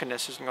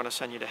 Drunkenness isn't going to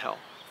send you to hell.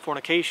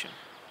 Fornication,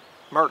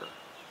 murder,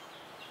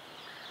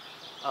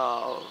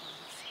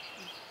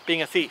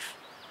 being a thief.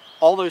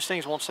 All those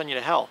things won't send you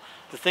to hell.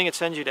 The thing that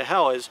sends you to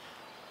hell is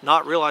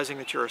not realizing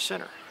that you're a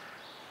sinner.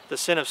 The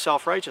sin of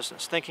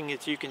self-righteousness, thinking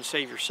that you can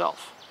save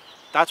yourself.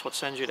 That's what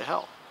sends you to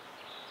hell.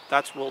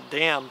 That will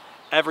damn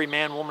every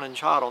man, woman, and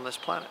child on this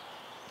planet.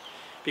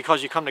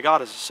 Because you come to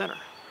God as a sinner.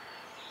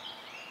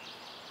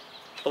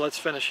 But let's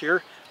finish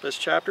here, this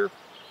chapter.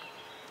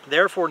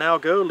 Therefore now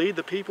go, lead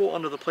the people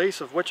unto the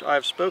place of which I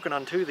have spoken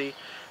unto thee.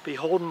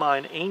 Behold,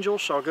 mine angel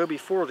shall go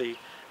before thee.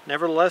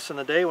 Nevertheless, in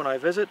the day when I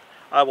visit,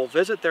 I will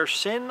visit their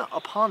sin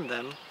upon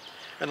them.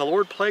 And the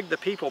Lord plagued the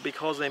people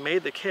because they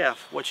made the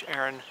calf which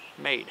Aaron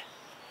made.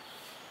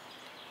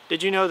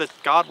 Did you know that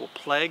God will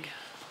plague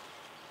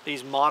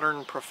these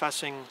modern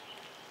professing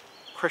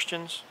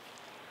Christians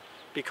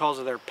because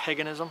of their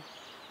paganism?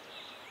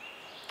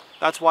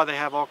 That's why they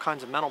have all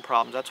kinds of mental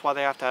problems. That's why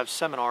they have to have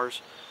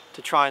seminars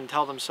to try and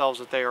tell themselves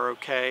that they are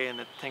okay and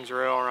that things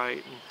are all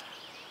right,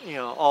 and you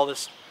know, all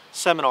this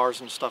seminars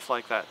and stuff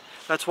like that.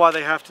 That's why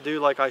they have to do,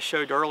 like I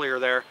showed earlier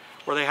there,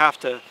 where they have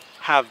to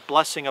have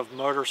blessing of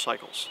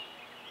motorcycles.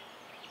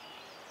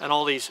 and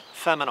all these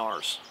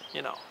feminars,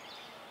 you know.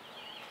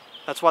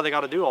 That's why they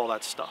got to do all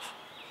that stuff.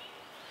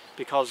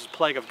 Because the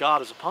plague of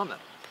God is upon them.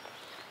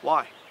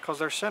 Why? Because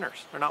they're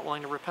sinners. They're not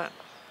willing to repent.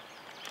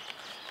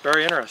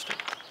 Very interesting.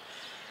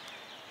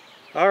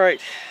 All right.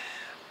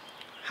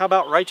 How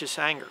about righteous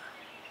anger?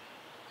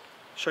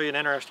 I'll show you an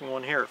interesting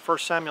one here. 1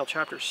 Samuel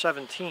chapter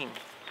 17.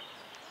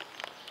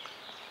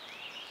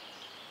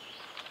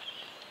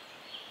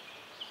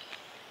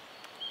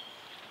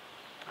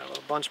 I have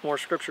a bunch more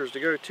scriptures to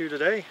go to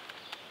today.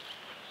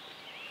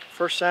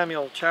 1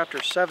 Samuel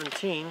chapter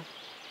 17,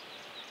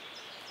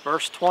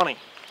 verse 20. I'm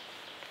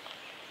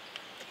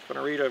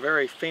going to read a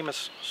very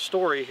famous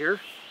story here.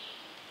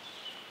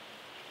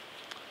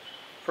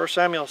 1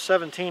 Samuel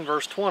 17,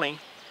 verse 20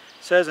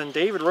 says, "And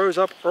David rose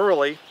up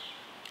early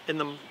in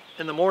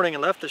the morning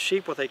and left the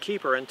sheep with a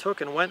keeper, and took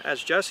and went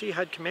as Jesse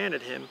had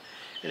commanded him.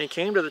 And he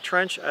came to the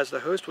trench as the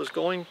host was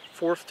going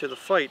forth to the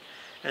fight,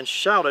 and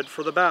shouted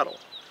for the battle.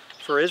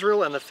 For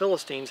Israel and the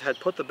Philistines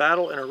had put the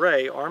battle in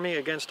array, army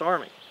against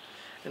army.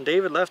 And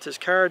David left his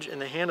carriage in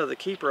the hand of the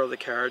keeper of the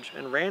carriage,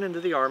 and ran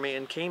into the army,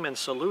 and came and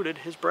saluted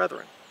his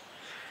brethren.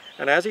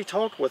 And as he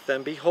talked with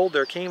them, behold,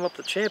 there came up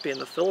the champion,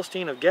 the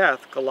Philistine of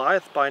Gath,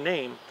 Goliath by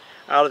name,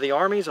 out of the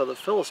armies of the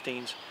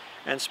Philistines,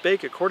 and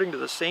spake according to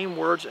the same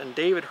words, and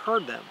David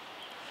heard them.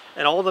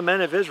 And all the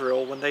men of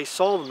Israel, when they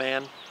saw the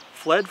man,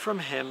 fled from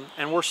him,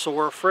 and were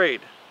sore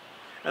afraid.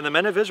 And the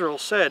men of Israel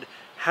said,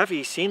 Have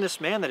ye seen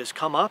this man that is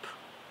come up?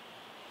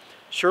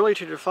 Surely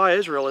to defy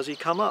Israel is he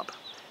come up.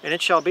 And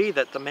it shall be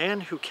that the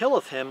man who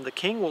killeth him, the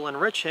king will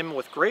enrich him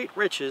with great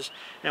riches,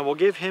 and will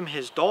give him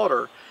his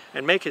daughter,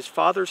 and make his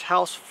father's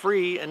house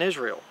free in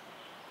Israel.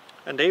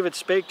 And David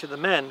spake to the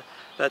men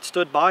that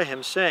stood by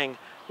him, saying,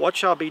 What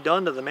shall be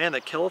done to the man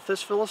that killeth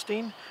this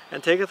Philistine,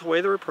 and taketh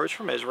away the reproach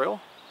from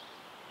Israel?"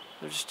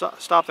 Just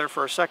stop there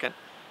for a second.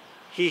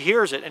 He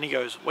hears it, and he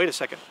goes, wait a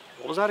second,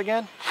 what was that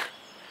again?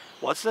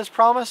 What's this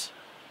promise?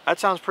 That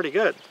sounds pretty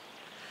good.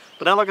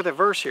 But now look at the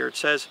verse here. It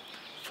says,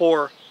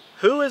 "For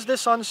who is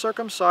this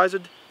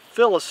uncircumcised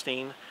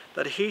Philistine,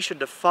 that he should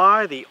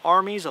defy the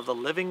armies of the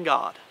living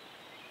God?"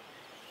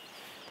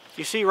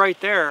 You see right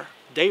there,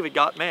 David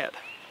got mad.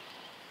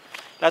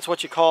 That's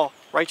what you call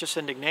righteous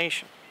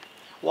indignation.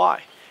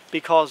 Why?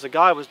 Because the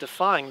guy was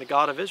defying the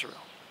God of Israel.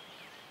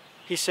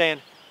 He's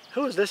saying,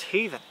 who is this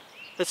heathen?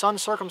 This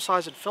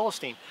uncircumcised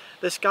Philistine?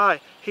 This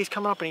guy, he's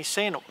coming up and he's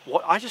saying,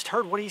 "What? I just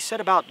heard what he said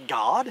about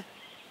God?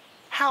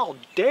 How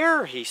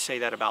dare he say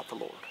that about the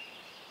Lord?"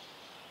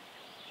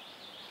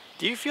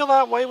 Do you feel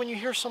that way when you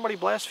hear somebody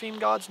blaspheme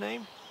God's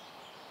name?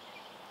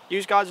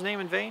 Use God's name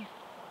in vain?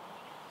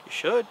 You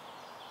should.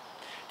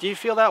 Do you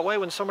feel that way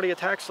when somebody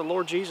attacks the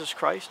Lord Jesus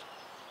Christ?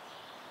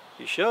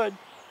 You should.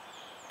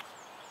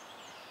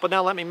 But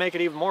now let me make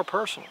it even more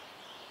personal.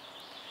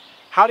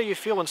 How do you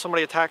feel when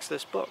somebody attacks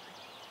this book?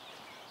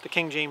 The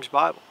King James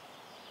Bible.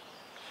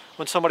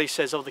 When somebody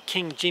says, oh, the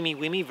King Jimmy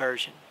Wimmy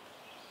version.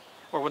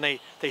 Or when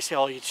they say,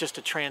 oh, it's just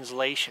a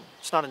translation.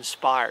 It's not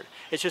inspired.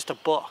 It's just a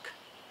book.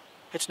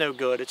 It's no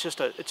good. It's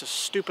a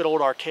stupid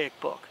old archaic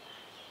book.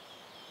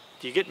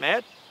 Do you get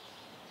mad?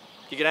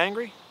 Do you get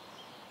angry?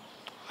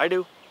 I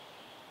do.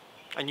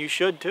 And you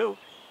should too.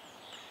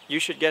 You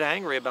should get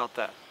angry about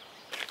that.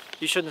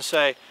 You shouldn't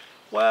say,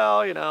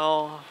 well, you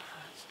know,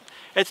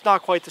 it's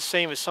not quite the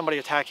same as somebody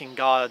attacking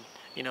God,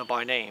 you know,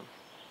 by name.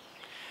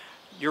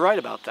 You're right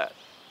about that.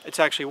 It's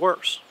actually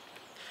worse.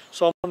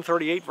 Psalm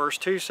 138 verse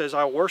 2 says,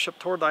 I worship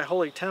toward thy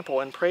holy temple,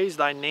 and praise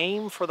thy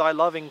name for thy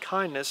loving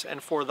kindness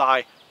and for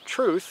thy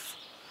truth,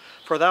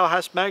 for thou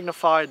hast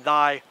magnified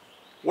thy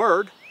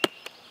word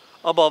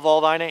above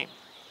all thy name.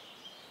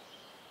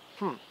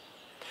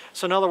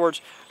 So in other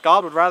words,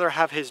 God would rather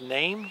have his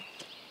name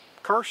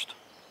cursed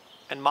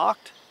and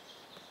mocked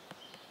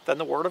than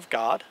the word of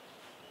God.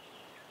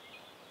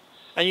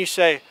 And you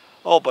say,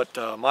 oh, but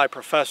my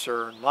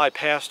professor and my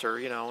pastor,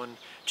 you know, and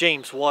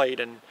James White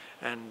and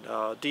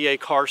D.A.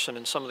 Carson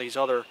and some of these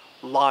other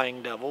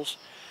lying devils,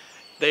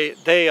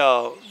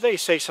 they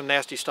say some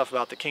nasty stuff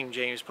about the King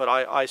James, but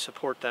I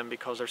support them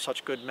because they're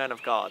such good men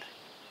of God.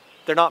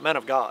 They're not men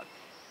of God.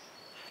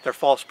 They're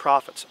false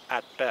prophets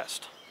at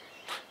best.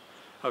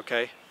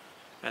 Okay?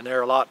 And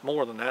they're a lot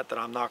more than that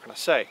I'm not going to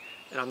say.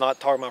 And I'm not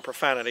talking about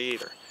profanity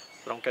either.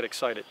 So don't get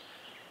excited.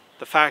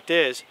 The fact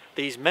is,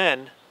 these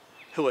men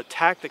who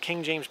attack the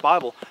King James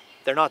Bible,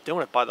 they're not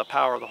doing it by the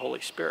power of the Holy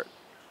Spirit.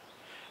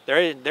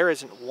 There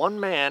isn't one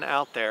man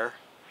out there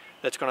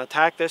that's going to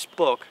attack this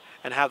book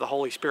and have the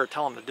Holy Spirit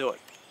tell him to do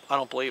it. I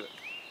don't believe it.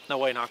 No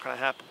way, not going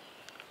to happen.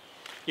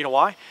 You know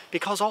why?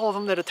 Because all of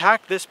them that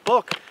attack this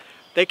book,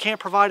 they can't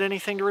provide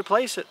anything to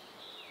replace it.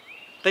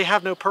 They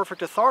have no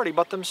perfect authority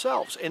but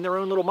themselves in their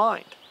own little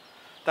mind.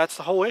 That's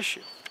the whole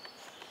issue.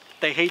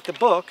 They hate the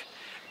book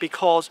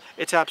because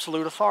it's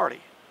absolute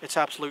authority. It's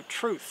absolute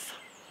truth.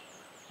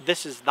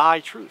 This is thy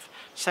truth.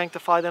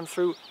 Sanctify them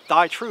through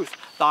thy truth.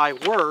 Thy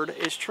word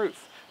is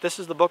truth. This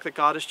is the book that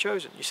God has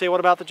chosen. You say, what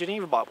about the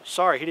Geneva Bible?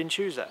 Sorry, he didn't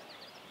choose that.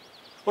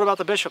 What about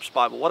the Bishop's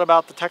Bible? What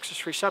about the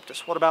Textus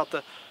Receptus? What about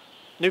the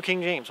New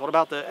King James? What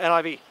about the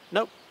NIV?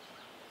 Nope.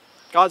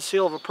 God's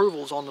seal of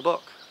approval is on the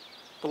book.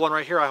 The one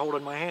right here I hold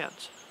in my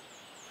hands.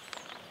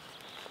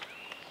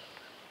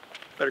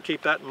 Better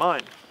keep that in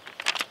mind.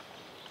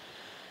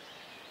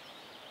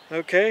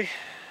 Okay.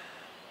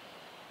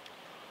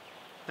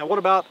 Now what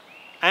about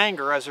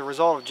anger as a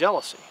result of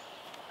jealousy?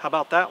 How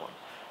about that one?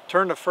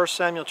 Turn to 1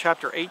 Samuel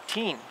chapter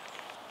 18.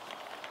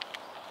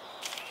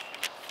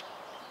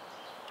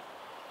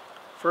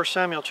 1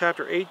 Samuel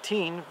chapter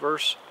 18,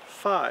 verse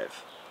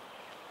 5.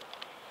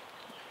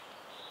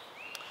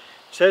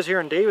 It says here,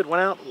 and David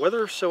went out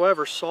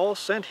whithersoever Saul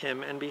sent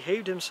him, and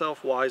behaved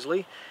himself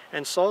wisely,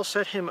 and Saul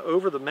set him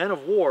over the men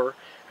of war,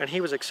 and he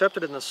was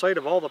accepted in the sight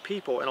of all the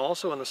people, and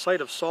also in the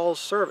sight of Saul's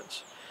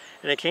servants.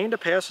 And it came to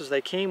pass, as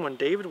they came, when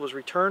David was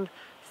returned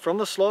from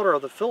the slaughter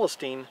of the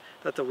Philistine,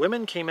 that the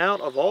women came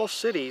out of all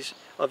cities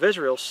of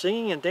Israel,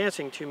 singing and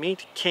dancing to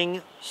meet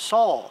King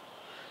Saul,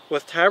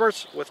 with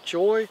tabrets, with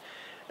joy,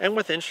 and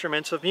with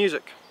instruments of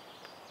music.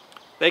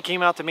 They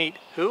came out to meet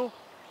who?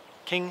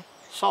 King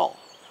Saul.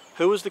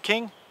 Who was the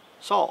king?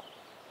 Saul.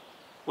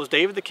 Was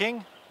David the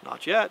king?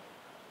 Not yet.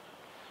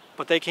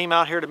 But they came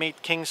out here to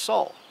meet King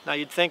Saul. Now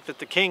you'd think that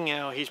the king,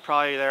 he's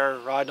probably there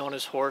riding on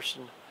his horse,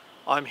 and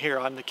I'm here,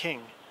 I'm the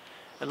king.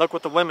 And look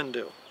what the women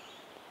do.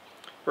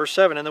 Verse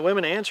 7, and the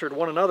women answered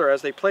one another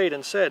as they played,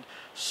 and said,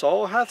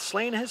 Saul hath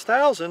slain his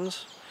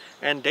thousands,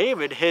 and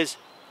David his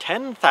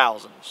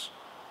 10,000s.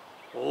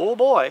 Oh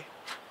boy.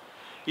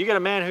 You get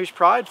a man who's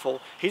prideful,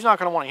 he's not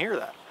going to want to hear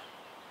that.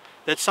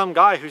 That some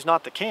guy who's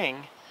not the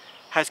king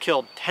has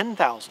killed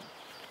 10,000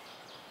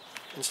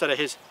 instead of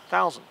his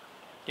 1,000.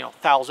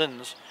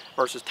 Thousands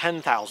versus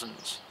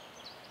 10,000s.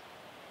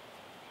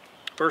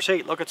 Verse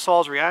 8, look at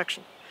Saul's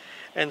reaction.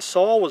 And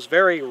Saul was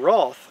very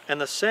wroth, and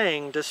the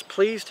saying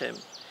displeased him.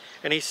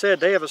 And he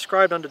said, they have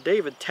ascribed unto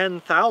David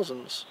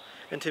 10,000s,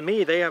 and to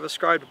me they have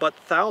ascribed but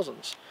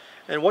thousands.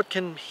 And what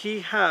can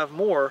he have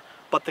more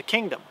but the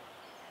kingdom?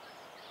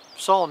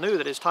 Saul knew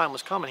that his time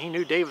was coming. He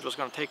knew David was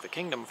going to take the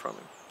kingdom from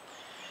him.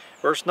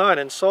 Verse 9,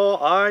 and Saul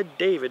eyed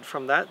David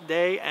from that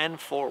day and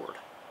forward.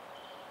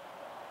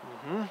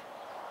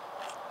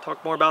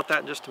 Talk more about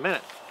that in just a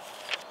minute.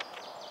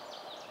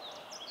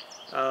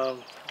 We're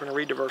going to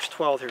read to verse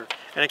 12 here.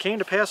 And it came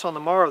to pass on the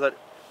morrow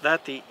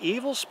that the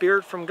evil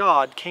spirit from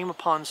God came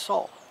upon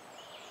Saul.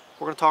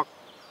 We're going to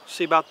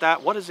see about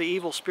that. What is the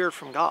evil spirit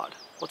from God?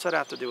 What's that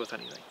have to do with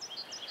anything?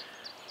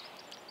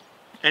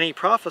 And he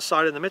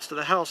prophesied in the midst of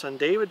the house, and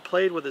David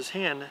played with his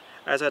hand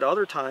as at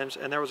other times,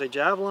 and there was a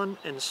javelin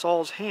in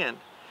Saul's hand.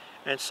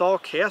 And Saul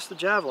cast the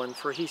javelin,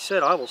 for he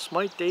said, I will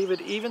smite David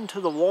even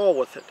to the wall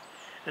with it.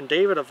 And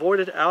David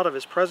avoided out of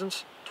his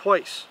presence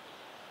twice.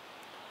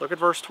 Look at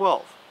verse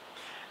 12.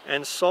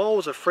 And Saul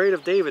was afraid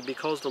of David,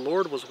 because the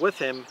Lord was with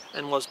him,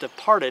 and was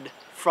departed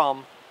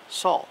from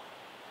Saul.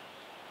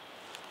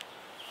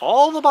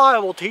 All the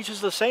Bible teaches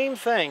the same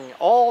thing.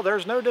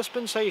 There's no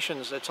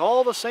dispensations. It's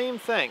all the same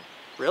thing.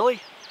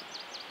 Really?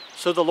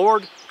 So the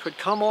Lord could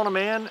come on a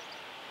man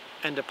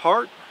and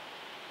depart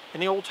in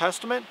the Old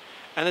Testament,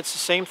 and it's the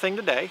same thing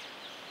today.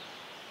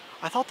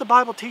 I thought the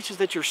Bible teaches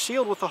that you're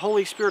sealed with the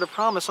Holy Spirit of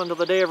promise until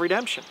the day of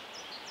redemption.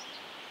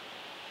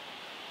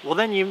 Well,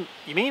 then you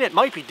mean it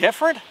might be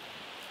different?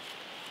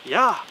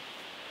 Yeah.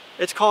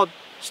 It's called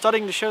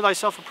studying to show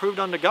thyself approved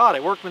unto God,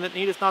 a workman that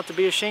needeth not to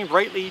be ashamed,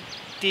 rightly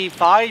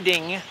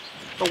dividing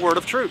the word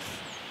of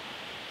truth.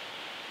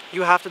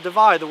 You have to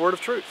divide the word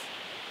of truth.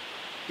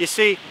 You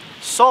see,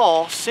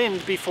 Saul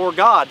sinned before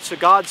God, so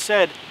God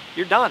said,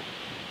 you're done.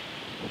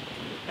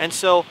 And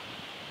so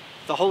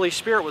the Holy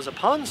Spirit was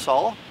upon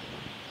Saul,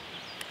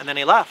 and then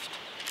he left.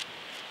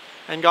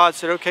 And God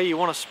said, okay, you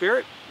want a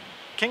spirit,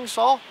 King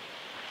Saul?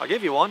 I'll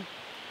give you one.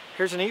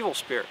 Here's an evil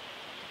spirit.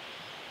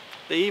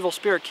 The evil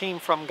spirit came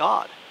from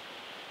God.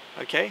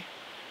 Okay?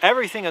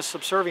 Everything is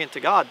subservient to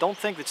God. Don't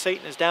think that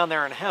Satan is down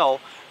there in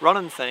hell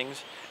running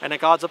things, and that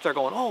God's up there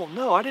going, oh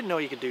no, I didn't know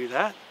you could do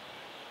that.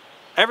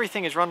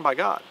 Everything is run by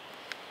God.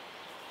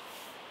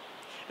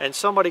 And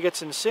somebody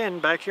gets in sin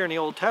back here in the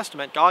Old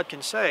Testament, God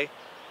can say,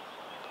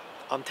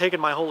 I'm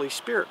taking my Holy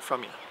Spirit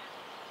from you.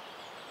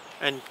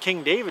 And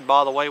King David,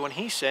 by the way, when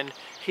he sinned,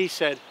 he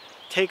said,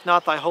 take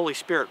not thy Holy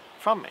Spirit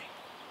from me.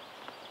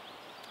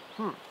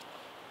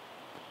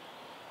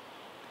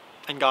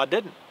 And God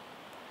didn't.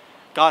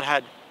 God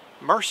had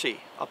mercy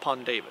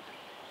upon David.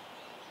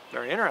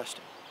 Very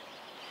interesting.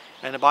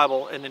 And the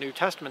Bible in the New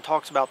Testament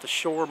talks about the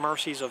sure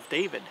mercies of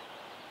David.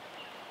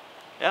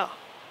 Yeah.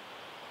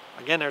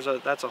 Again,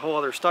 that's a whole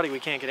other study we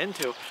can't get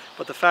into.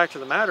 But the fact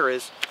of the matter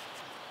is,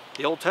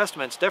 the Old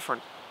Testament's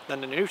different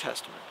than the New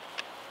Testament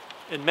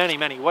in many,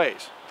 many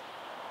ways.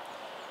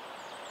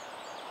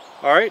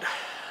 All right.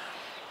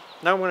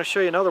 Now I'm going to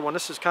show you another one.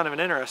 This is kind of an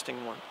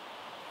interesting one.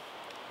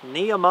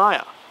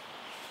 Nehemiah.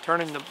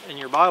 Turn in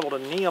your Bible to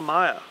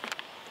Nehemiah.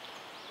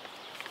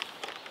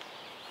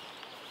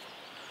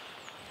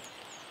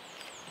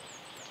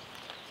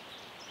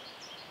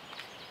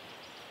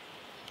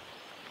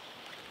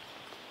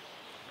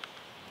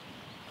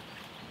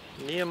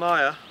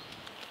 Nehemiah.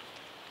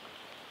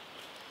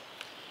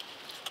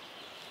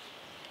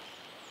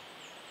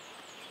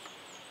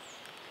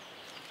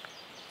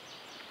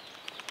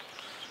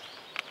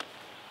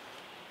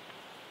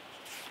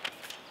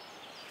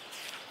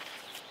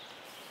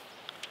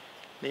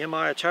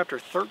 Nehemiah chapter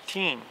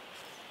 13.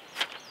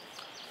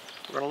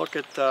 We're going to look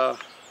at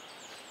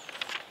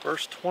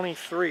verse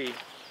 23.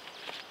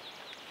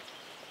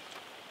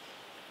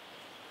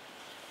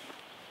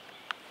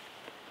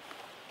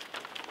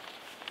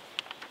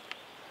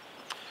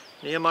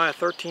 Nehemiah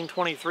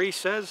 13:23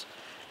 says,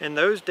 "In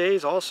those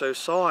days also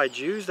saw I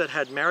Jews that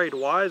had married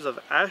wives of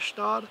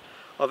Ashdod,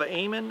 of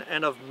Ammon,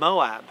 and of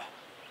Moab."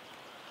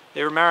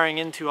 They were marrying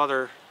into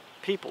other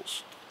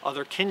peoples,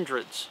 other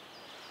kindreds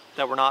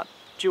that were not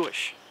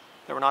Jewish,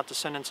 that were not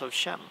descendants of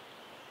Shem.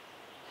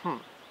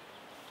 And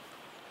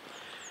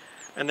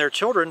their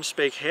children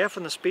spake half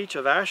in the speech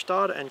of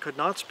Ashdod, and could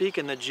not speak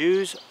in the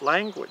Jews'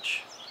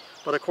 language,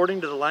 but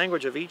according to the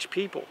language of each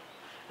people.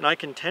 And I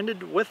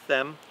contended with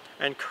them,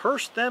 and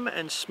cursed them,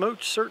 and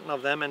smote certain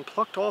of them, and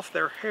plucked off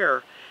their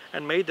hair,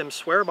 and made them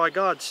swear by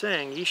God,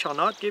 saying, Ye shall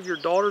not give your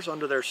daughters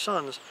unto their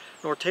sons,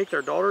 nor take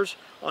their daughters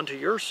unto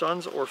your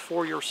sons, or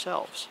for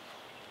yourselves.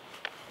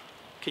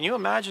 Can you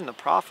imagine the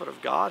prophet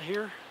of God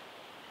here?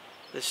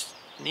 This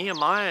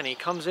Nehemiah, and he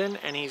comes in,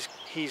 and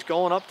he's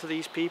going up to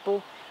these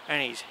people,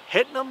 and he's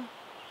hitting them,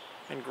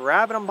 and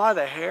grabbing them by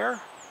the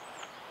hair,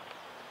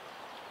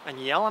 and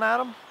yelling at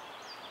them.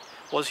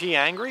 Was he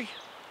angry?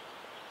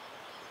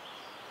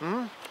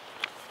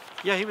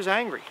 Yeah, he was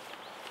angry.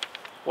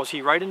 Was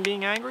he right in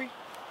being angry?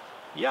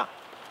 Yeah.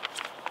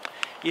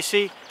 You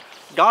see,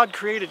 God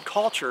created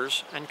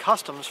cultures and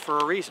customs for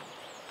a reason.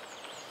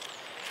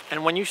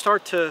 And when you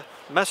start to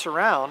mess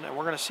around, and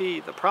we're going to see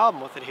the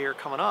problem with it here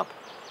coming up,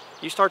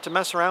 you start to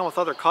mess around with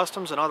other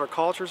customs and other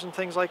cultures and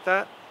things like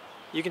that,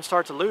 you can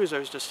start to lose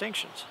those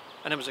distinctions.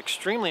 And it was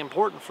extremely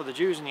important for the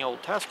Jews in the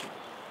Old Testament.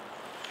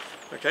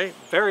 Okay?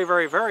 Very,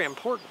 very, very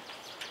important.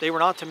 They were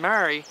not to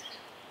marry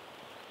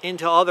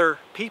into other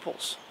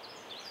peoples.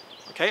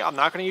 Okay? I'm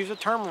not going to use the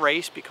term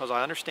race because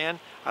I understand.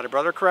 I had a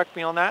brother correct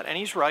me on that, and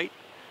he's right.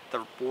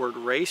 The word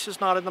race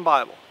is not in the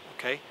Bible.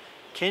 Okay?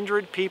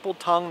 Kindred, people,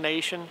 tongue,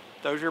 nation,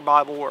 those are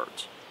Bible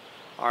words.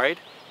 Alright?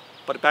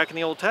 But back in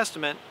the Old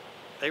Testament,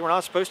 they were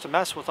not supposed to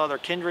mess with other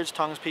kindreds,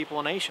 tongues, people,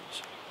 and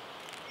nations.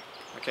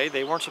 Okay?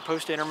 They weren't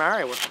supposed to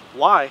intermarry with them.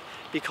 Why?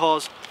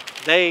 Because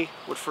they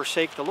would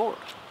forsake the Lord.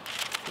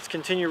 Let's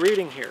continue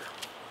reading here.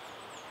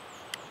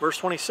 Verse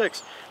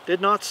 26. Did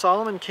not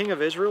Solomon, king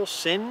of Israel,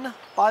 sin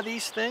by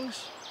these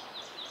things?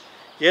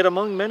 Yet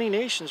among many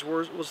nations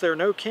was there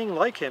no king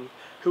like him,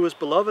 who was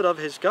beloved of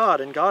his God,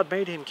 and God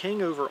made him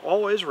king over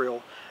all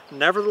Israel.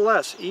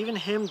 Nevertheless, even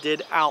him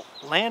did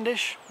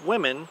outlandish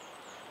women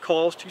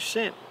cause to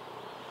sin.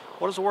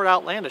 What does the word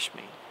outlandish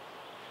mean?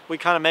 We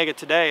kind of make it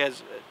today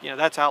as,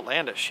 that's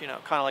outlandish,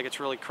 kind of like it's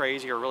really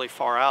crazy or really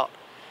far out.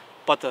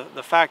 But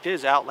the fact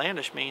is,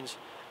 outlandish means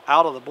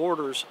out of the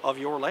borders of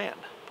your land.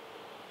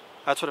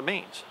 That's what it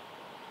means.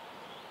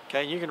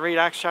 Okay, and you can read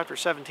Acts chapter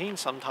 17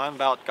 sometime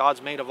about God's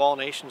made of all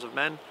nations of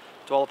men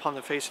dwell upon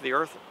the face of the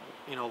earth,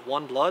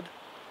 one blood.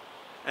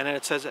 And then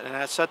it says, and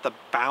has set the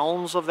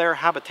bounds of their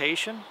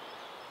habitation.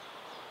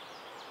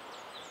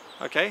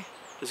 Okay,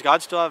 does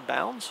God still have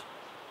bounds?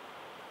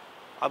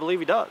 I believe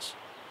he does.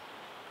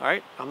 All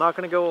right, I'm not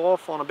going to go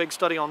off on a big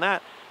study on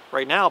that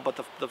right now, but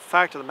the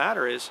fact of the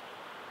matter is,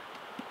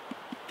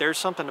 there's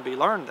something to be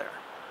learned there.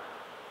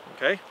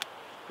 Okay,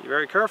 be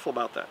very careful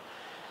about that.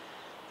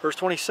 Verse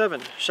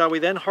 27, Shall we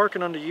then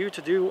hearken unto you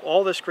to do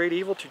all this great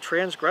evil, to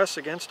transgress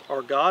against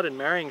our God in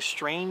marrying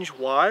strange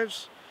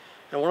wives?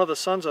 And one of the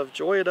sons of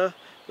Joiada,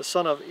 the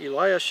son of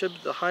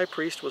Eliashib the high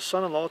priest, was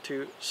son-in-law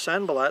to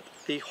Sanballat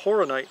the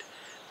Horonite.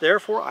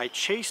 Therefore I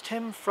chased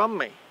him from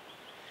me.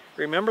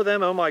 Remember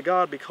them, O my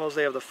God, because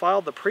they have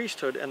defiled the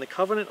priesthood and the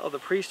covenant of the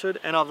priesthood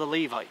and of the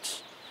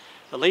Levites.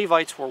 The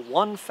Levites were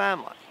one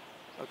family,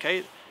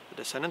 okay, the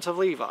descendants of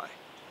Levi.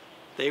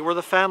 They were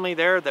the family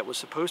there that was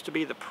supposed to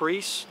be the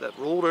priests that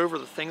ruled over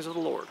the things of the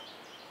Lord.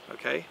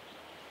 Okay?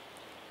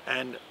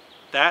 And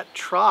that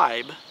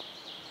tribe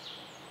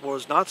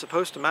was not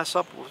supposed to mess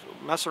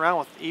around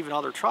with even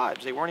other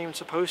tribes. They weren't even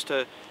supposed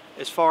to,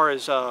 as far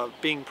as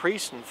being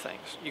priests and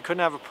things. You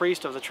couldn't have a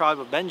priest of the tribe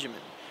of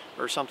Benjamin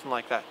or something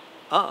like that.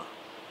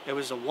 It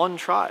was the one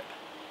tribe,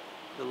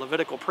 the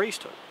Levitical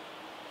priesthood.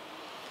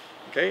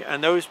 Okay?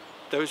 And those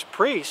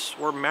priests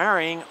were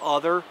marrying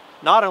other,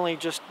 not only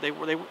just,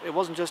 it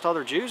wasn't just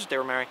other Jews that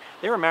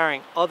they were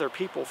marrying other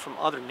people from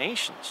other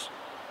nations.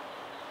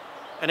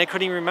 And they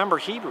couldn't even remember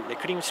Hebrew. They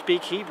couldn't even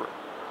speak Hebrew,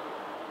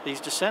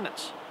 these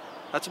descendants.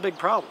 That's a big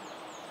problem.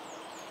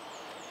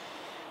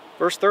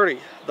 Verse 30,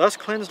 Thus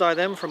cleansed I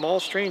them from all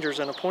strangers,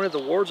 and appointed the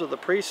wards of the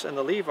priests and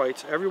the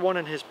Levites, every one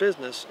in his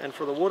business, and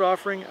for the wood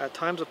offering at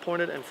times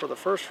appointed, and for the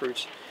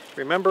firstfruits.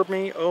 Remember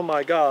me, O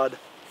my God,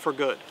 for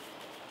good.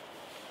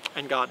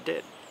 And God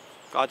did.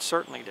 God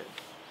certainly did.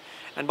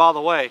 And by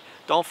the way,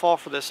 don't fall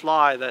for this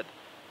lie that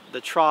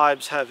the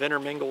tribes have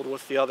intermingled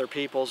with the other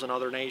peoples and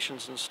other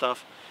nations and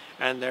stuff,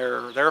 and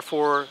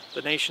therefore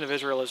the nation of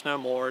Israel is no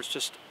more. It's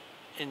just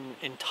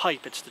in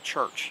type, it's the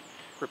church.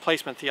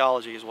 Replacement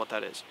theology is what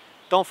that is.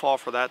 Don't fall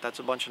for that. That's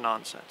a bunch of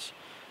nonsense.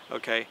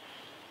 Okay?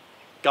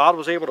 God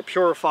was able to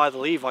purify the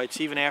Levites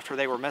even after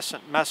they were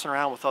messing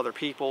around with other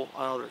people,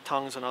 other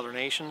tongues and other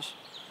nations.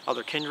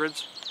 other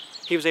kindreds.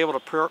 He was able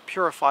to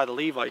purify the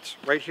Levites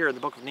right here in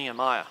the book of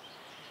Nehemiah.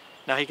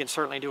 Now he can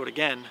certainly do it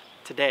again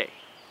today.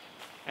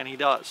 And he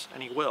does,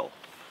 and he will.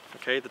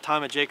 Okay, the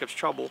time of Jacob's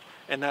trouble,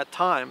 and that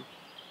time,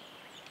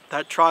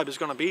 that tribe is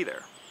going to be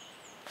there.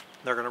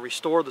 They're going to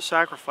restore the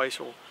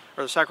sacrificial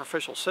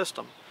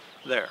system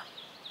there.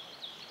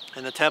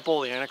 In the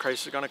temple, the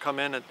Antichrist is going to come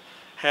in and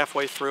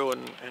halfway through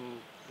and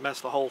mess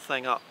the whole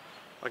thing up.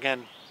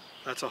 Again,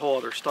 that's a whole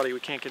other study we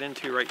can't get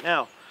into right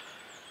now.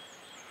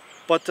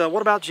 But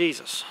what about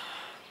Jesus?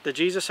 Did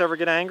Jesus ever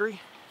get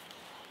angry?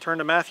 Turn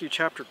to Matthew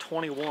chapter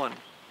 21.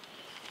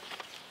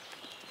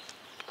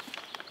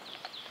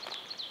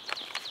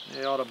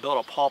 They ought to build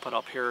a pulpit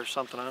up here or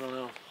something, I don't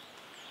know.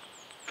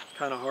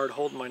 Kind of hard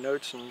holding my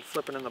notes and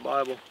flipping in the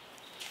Bible.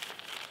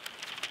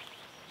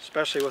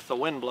 Especially with the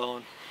wind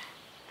blowing.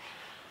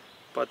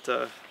 But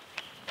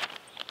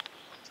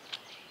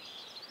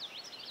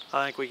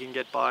I think we can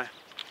get by.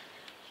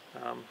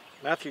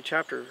 Matthew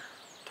chapter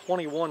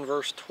 21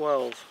 verse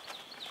 12.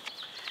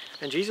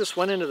 And Jesus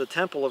went into the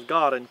temple of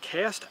God and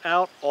cast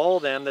out all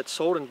them that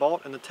sold and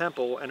bought in the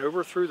temple, and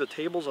overthrew the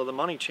tables of the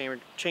money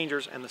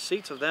changers and the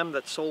seats of them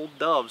that sold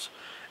doves,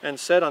 and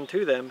said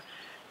unto them,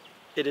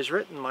 It is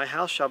written, My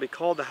house shall be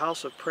called the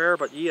house of prayer,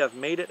 but ye have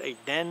made it a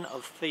den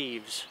of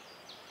thieves.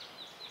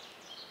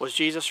 Was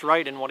Jesus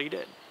right in what he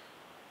did?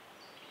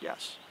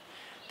 Yes.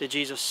 Did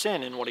Jesus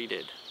sin in what he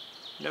did?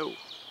 No.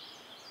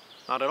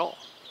 Not at all.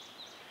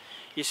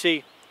 You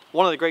see,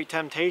 one of the great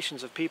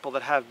temptations of people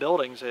that have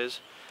buildings is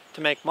to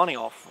make money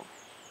off of them.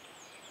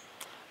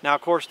 Now,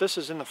 of course, this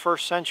is in the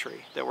 1st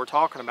century that we're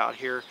talking about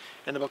here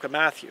in the book of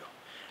Matthew.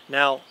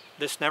 Now,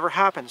 this never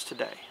happens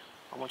today.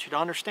 I want you to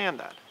understand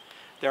that.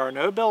 There are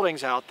no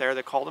buildings out there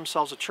that call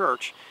themselves a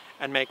church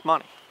and make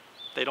money.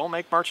 They don't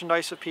make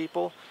merchandise of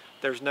people.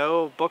 There's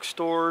no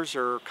bookstores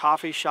or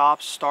coffee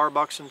shops,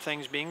 Starbucks and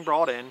things being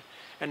brought in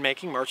and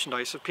making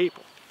merchandise of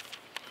people.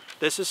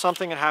 This is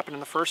something that happened in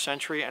the 1st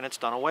century, and it's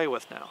done away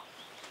with now.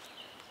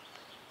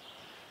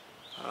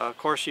 Of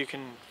course, you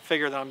can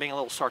figure that I'm being a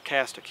little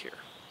sarcastic here.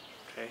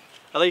 Okay?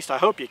 At least I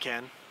hope you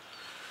can.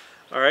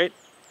 All right,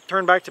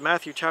 turn back to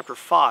Matthew chapter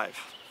 5.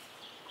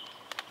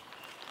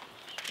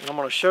 And I'm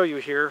going to show you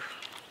here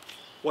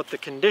what the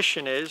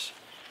condition is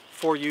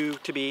for you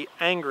to be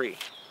angry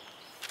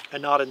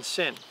and not in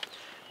sin.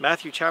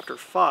 Matthew chapter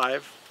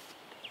 5,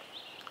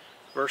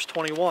 verse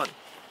 21.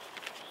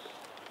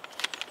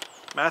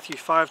 Matthew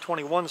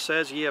 5:21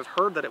 says, Ye have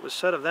heard that it was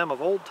said of them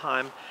of old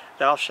time,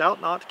 Thou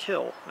shalt not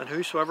kill, and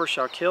whosoever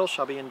shall kill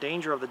shall be in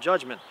danger of the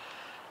judgment.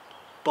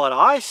 But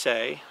I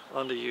say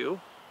unto you,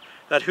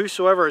 that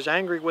whosoever is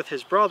angry with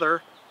his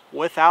brother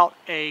without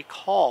a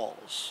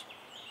cause.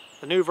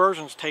 The new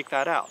versions take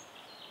that out,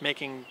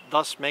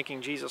 thus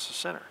making Jesus a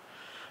sinner.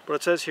 But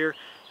it says here,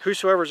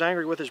 Whosoever is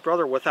angry with his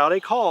brother without a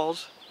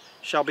cause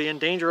shall be in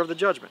danger of the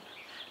judgment.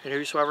 And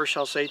whosoever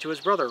shall say to his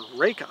brother,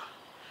 Raca,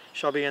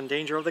 shall be in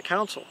danger of the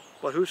council.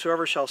 But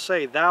whosoever shall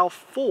say, Thou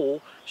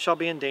fool, shall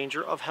be in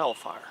danger of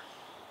hellfire.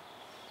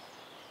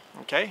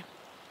 Okay?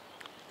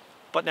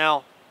 But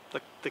now,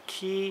 the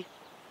key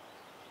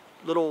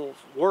little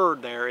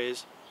word there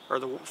is, or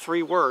the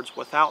 3 words,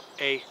 without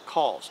a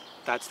cause.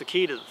 That's the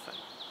key to the thing.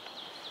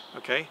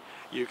 Okay?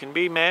 You can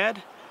be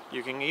mad.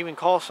 You can even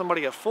call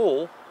somebody a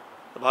fool.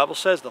 The Bible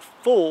says, The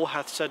fool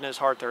hath said in his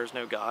heart, There is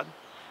no God.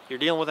 You're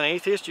dealing with an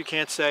atheist, you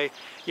can't say,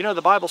 you know,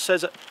 the Bible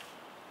says it,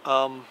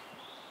 well,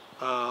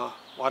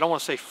 I don't want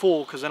to say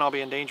fool because then I'll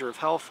be in danger of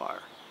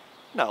hellfire.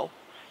 No,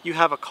 you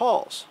have a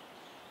cause.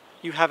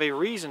 You have a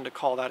reason to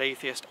call that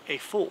atheist a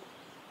fool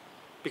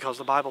because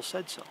the Bible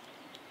said so.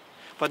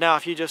 But now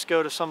if you just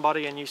go to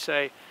somebody and you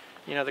say,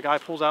 you know, the guy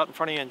pulls out in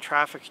front of you in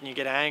traffic and you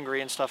get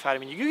angry and stuff at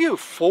him and you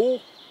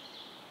fool,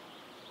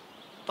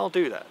 don't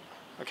do that.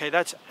 Okay,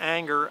 that's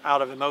anger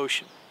out of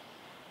emotion,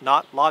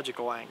 not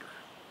logical anger.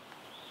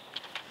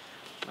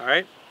 All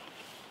right?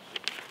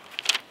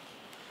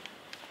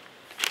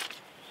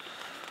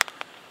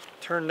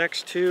 Turn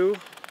next to,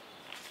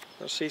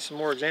 let's see some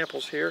more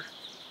examples here.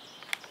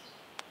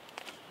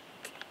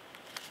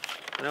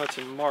 I know it's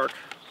in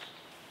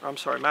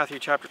Matthew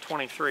chapter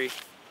 23.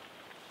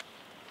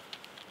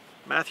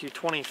 Matthew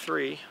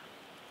 23.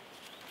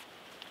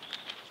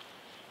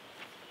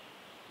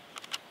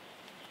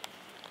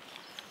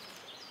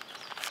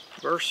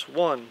 Verse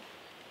 1.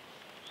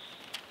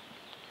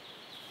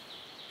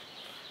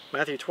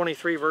 Matthew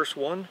 23 verse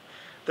 1.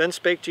 Then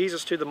spake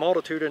Jesus to the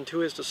multitude and to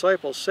his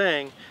disciples,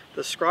 saying,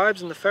 The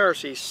scribes and the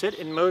Pharisees sit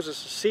in Moses'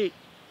 seat.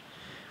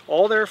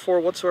 All therefore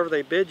whatsoever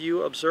they bid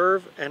you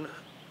observe and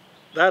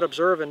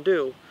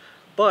do.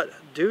 But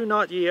do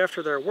not ye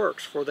after their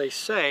works, for they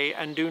say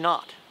and do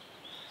not.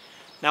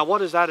 Now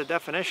what is that a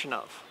definition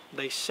of?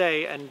 They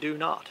say and do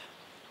not.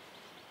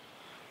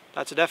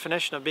 That's a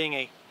definition of being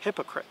a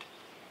hypocrite,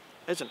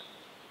 isn't it?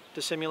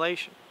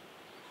 Dissimulation.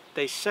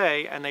 They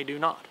say and they do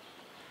not.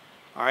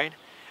 All right?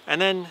 And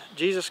then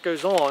Jesus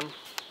goes on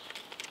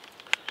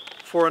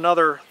for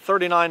another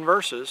 39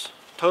 verses,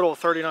 total of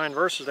 39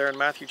 verses there in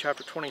Matthew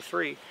chapter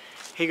 23.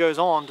 He goes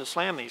on to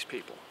slam these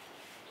people.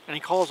 And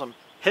he calls them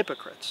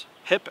hypocrites,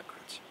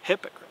 hypocrites,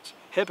 hypocrites,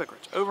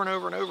 hypocrites. Over and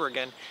over and over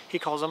again, he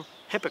calls them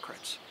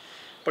hypocrites.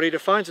 But he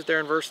defines it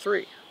there in verse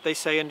 3. They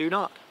say and do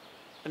not.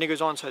 And he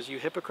goes on and says, you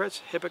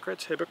hypocrites,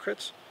 hypocrites,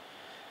 hypocrites.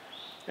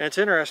 And it's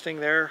interesting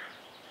there.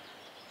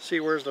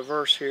 See, where's the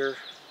verse here?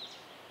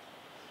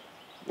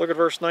 Look at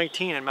verse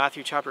 19 in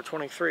Matthew chapter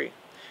 23.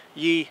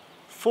 Ye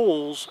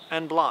fools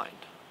and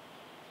blind.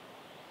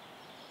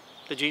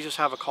 Did Jesus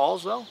have a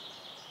cause though?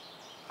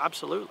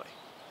 Absolutely.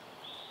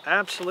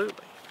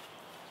 Absolutely.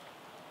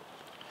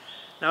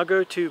 Now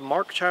go to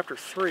Mark chapter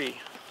 3.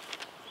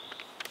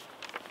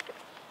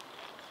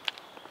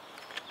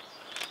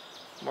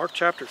 Mark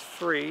chapter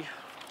 3.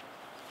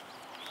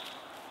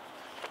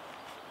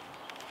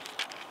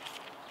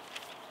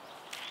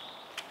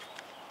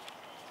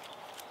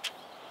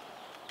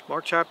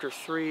 Mark chapter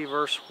 3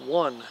 verse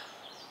 1.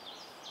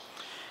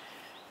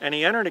 And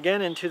he entered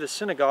again into the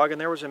synagogue, and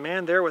there was a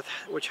man there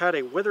which had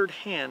a withered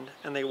hand,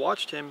 and they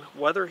watched him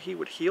whether he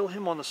would heal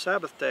him on the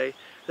Sabbath day,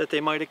 that they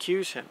might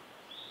accuse him.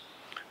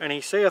 And he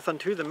saith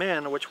unto the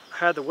man which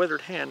had the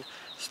withered hand,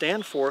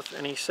 stand forth.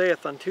 And he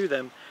saith unto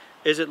them,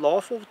 is it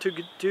lawful to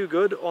do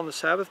good on the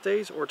Sabbath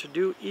days, or to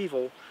do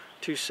evil,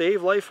 to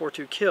save life, or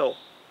to kill?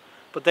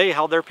 But they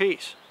held their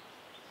peace.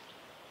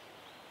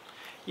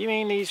 You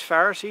mean these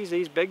Pharisees,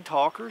 these big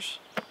talkers,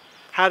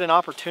 had an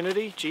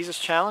opportunity? Jesus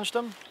challenged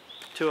them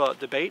to a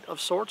debate of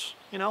sorts,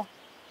 you know,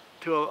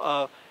 to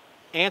a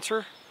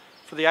answer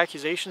for the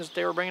accusations that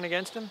they were bringing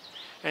against him.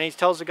 And he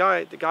tells the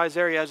guy's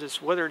there, he has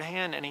this withered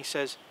hand, and he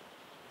says,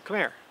 come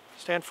here,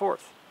 stand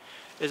forth.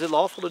 Is it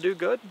lawful to do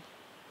good,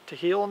 to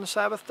heal on the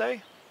Sabbath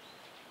day?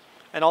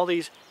 And all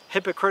these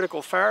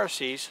hypocritical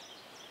Pharisees,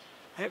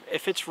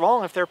 if it's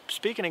wrong, if they're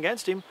speaking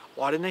against him,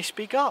 why didn't they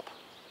speak up?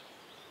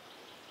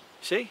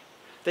 See?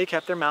 They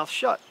kept their mouths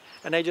shut,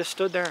 and they just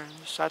stood there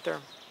and sat there.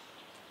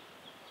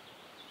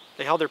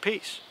 They held their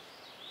peace.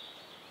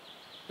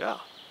 Yeah,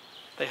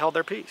 they held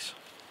their peace.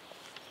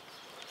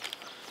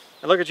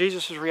 And look at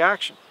Jesus'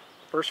 reaction.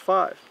 Verse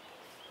 5.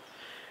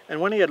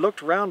 And when he had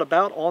looked round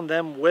about on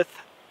them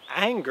with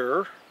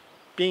anger,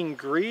 being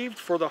grieved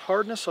for the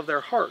hardness of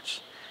their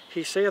hearts,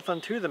 he saith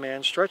unto the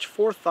man, stretch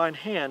forth thine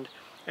hand.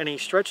 And he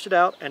stretched it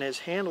out, and his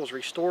hand was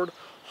restored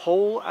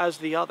whole as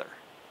the other.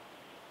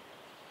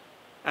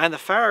 And the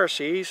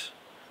Pharisees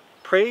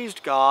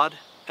praised God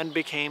and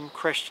became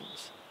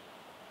Christians.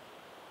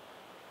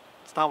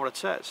 It's not what it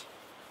says.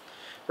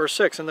 Verse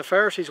 6, and the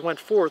Pharisees went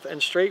forth and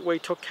straightway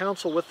took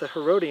counsel with the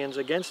Herodians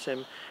against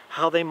him,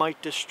 how they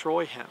might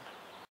destroy him.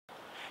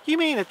 You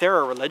mean that there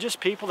are religious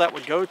people that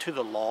would go to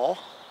the law,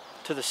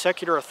 to the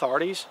secular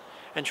authorities,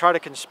 and try to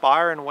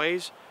conspire in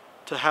ways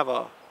to have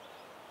a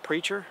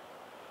preacher,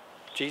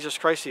 Jesus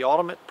Christ, the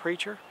ultimate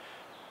preacher,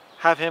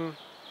 have him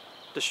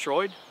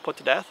destroyed, put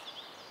to death?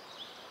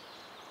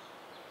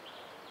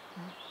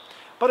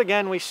 But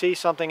again, we see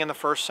something in the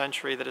first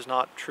century that is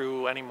not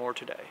true anymore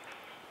today.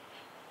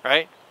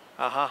 Right?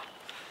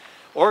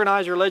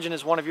 Organized religion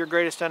is one of your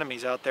greatest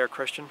enemies out there,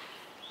 Christian.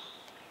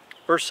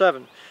 Verse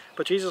 7.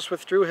 But Jesus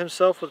withdrew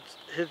himself with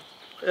his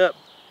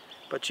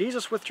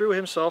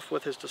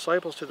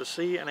disciples to the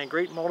sea, and a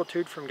great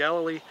multitude from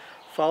Galilee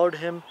followed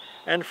him,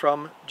 and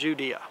from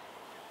Judea.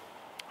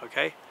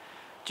 Okay?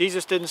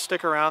 Jesus didn't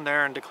stick around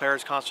there and declare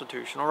his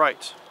constitutional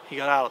rights. He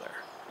got out of there.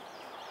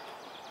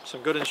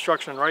 Some good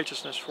instruction in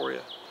righteousness for you.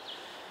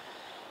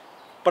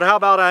 But how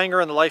about anger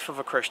in the life of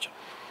a Christian?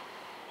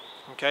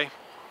 Okay?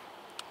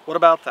 What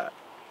about that?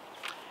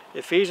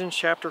 Ephesians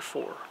chapter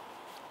 4.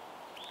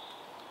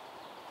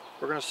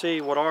 We're going to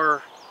see what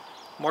our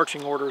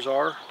marching orders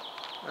are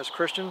as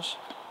Christians.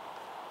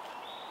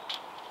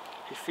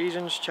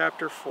 Ephesians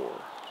chapter 4.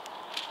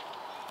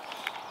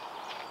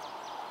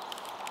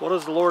 What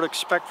does the Lord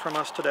expect from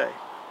us today?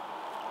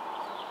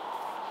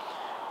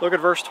 Look at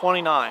verse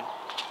 29.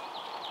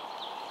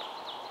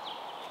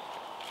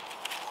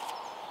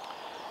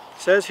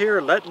 It says here,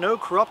 let no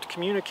corrupt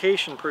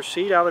communication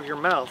proceed out of your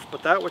mouth,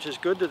 but that which is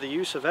good to the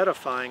use of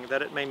edifying,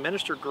 that it may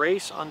minister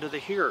grace unto the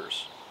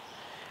hearers.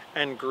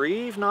 And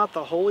grieve not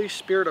the Holy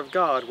Spirit of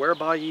God,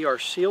 whereby ye are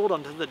sealed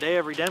unto the day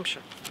of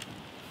redemption.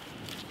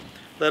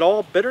 Let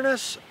all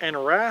bitterness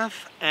and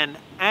wrath and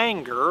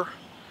anger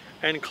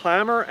and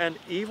clamor and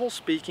evil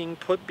speaking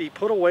be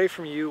put away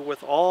from you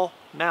with all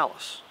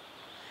malice.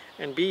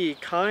 And be ye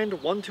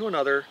kind one to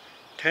another,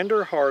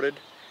 tender-hearted,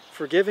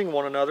 forgiving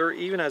one another,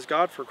 even as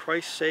God for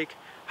Christ's sake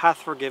hath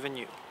forgiven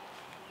you.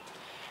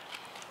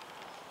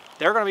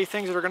 There are going to be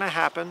things that are going to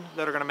happen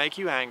that are going to make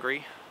you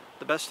angry.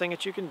 The best thing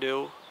that you can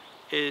do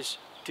is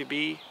to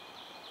be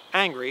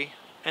angry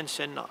and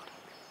sin not.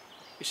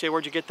 You say,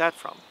 where'd you get that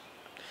from?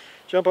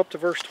 Jump up to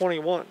verse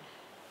 21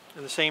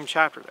 in the same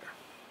chapter there.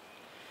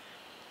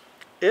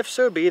 If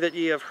so be that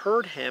ye have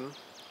heard him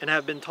and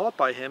have been taught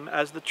by him,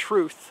 as the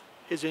truth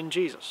is in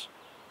Jesus.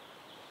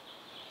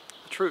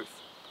 The truth.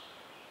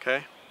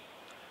 Okay?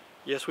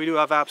 Yes, we do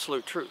have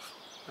absolute truth,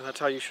 and that's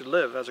how you should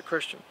live as a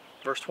Christian.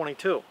 Verse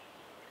 22.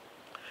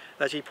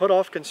 That ye put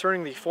off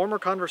concerning the former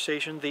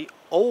conversation the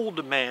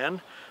old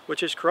man,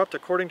 which is corrupt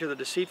according to the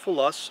deceitful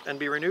lusts, and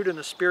be renewed in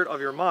the spirit of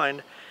your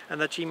mind,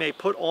 and that ye may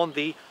put on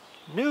the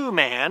new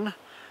man,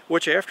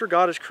 which after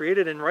God is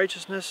created in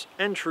righteousness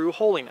and true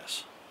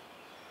holiness.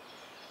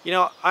 You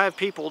know, I have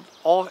people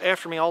all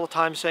after me all the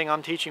time saying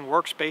I'm teaching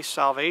works-based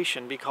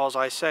salvation because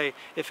I say,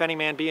 if any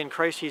man be in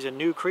Christ, he's a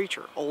new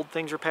creature. Old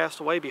things are passed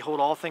away.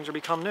 Behold, all things are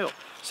become new.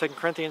 2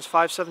 Corinthians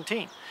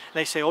 5:17. And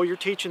they say, oh, you're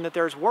teaching that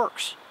there's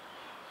works.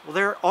 Well,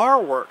 there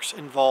are works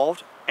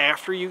involved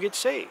after you get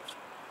saved.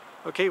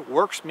 Okay,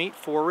 works meet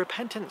for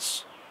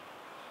repentance.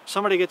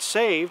 Somebody gets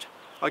saved.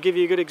 I'll give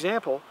you a good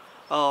example.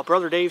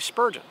 Brother Dave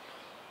Spurgeon.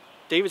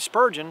 David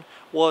Spurgeon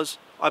was,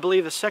 I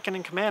believe, the second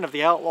in command of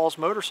the Outlaws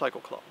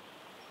Motorcycle Club.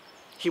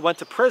 He went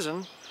to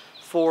prison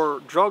for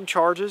drug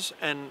charges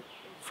and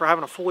for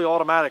having a fully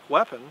automatic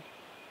weapon,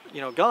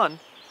 gun,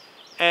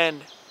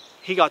 and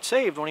he got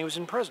saved when he was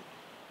in prison.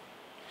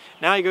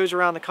 Now he goes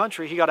around the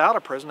country. He got out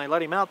of prison. They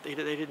let him out. They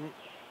didn't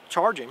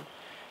charge him,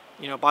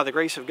 by the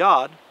grace of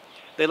God.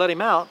 They let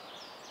him out.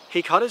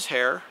 He cut his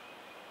hair,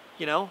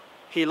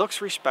 he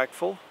looks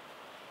respectful.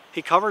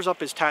 He covers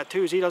up his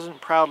tattoos. He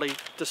doesn't proudly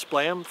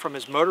display them from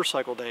his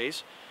motorcycle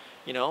days,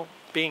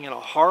 being in a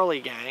Harley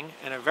gang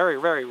and a very,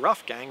 very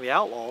rough gang, the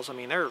Outlaws. I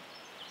mean, they're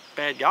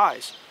bad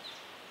guys.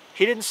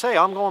 He didn't say,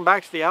 I'm going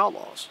back to the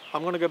Outlaws.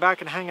 I'm going to go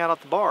back and hang out at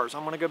the bars.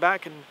 I'm going to go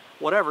back and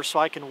whatever so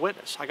I can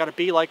witness. I got to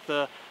be like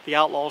the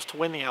Outlaws to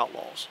win the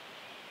Outlaws.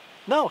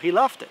 No, he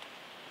left it.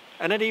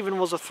 And it even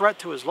was a threat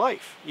to his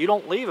life. You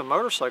don't leave a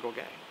motorcycle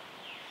gang.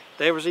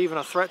 There was even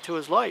a threat to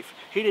his life.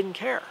 He didn't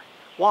care.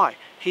 Why?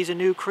 He's a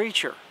new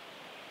creature.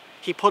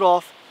 He put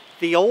off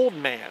the old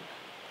man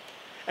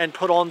and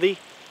put on the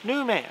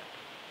new man.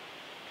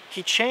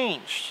 He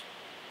changed.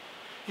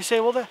 You say,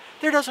 well,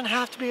 there doesn't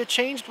have to be a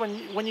change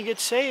when you get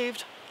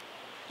saved.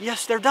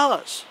 Yes, there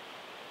does.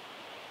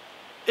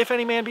 If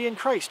any man be in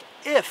Christ.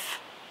 If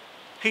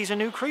he's a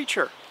new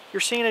creature. You're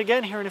seeing it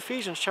again here in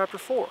Ephesians chapter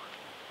 4.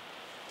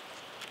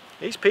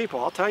 These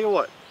people, I'll tell you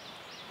what.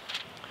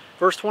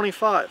 Verse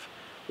 25.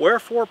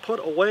 Wherefore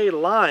putting away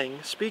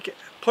lying, speak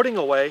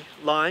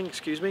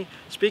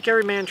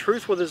every man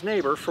truth with his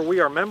neighbor, for we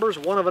are members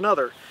one of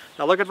another.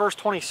 Now look at verse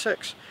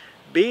 26.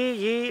 Be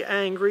ye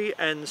angry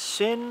and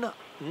sin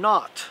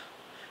not.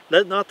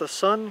 Let not the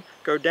sun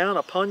go down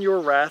upon your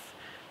wrath,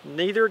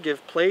 neither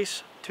give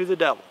place to the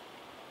devil.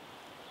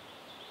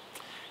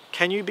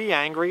 Can you be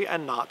angry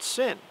and not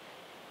sin?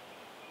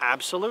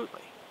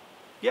 Absolutely.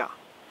 Yeah.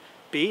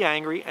 Be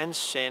angry and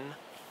sin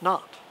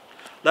not.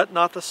 Let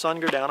not the sun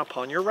go down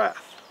upon your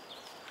wrath.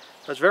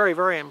 That's very,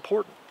 very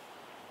important.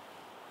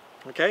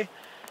 Okay?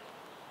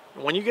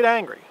 When you get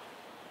angry,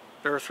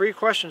 there are 3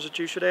 questions that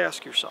you should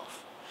ask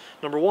yourself.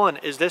 Number 1,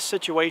 is this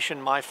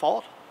situation my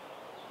fault?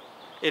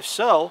 If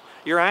so,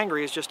 your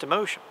angry is just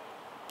emotion.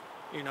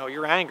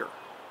 Your anger.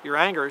 Your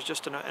anger is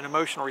just an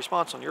emotional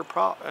response on your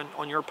part,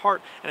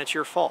 and it's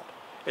your fault.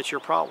 It's your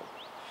problem.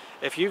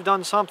 If you've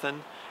done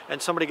something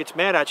and somebody gets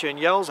mad at you and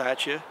yells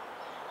at you,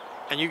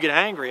 and you get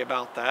angry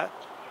about that,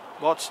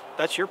 well,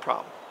 that's your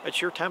problem.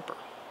 It's your temper.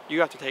 You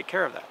have to take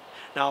care of that.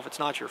 Now, if it's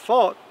not your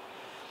fault,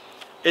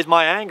 is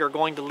my anger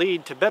going to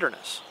lead to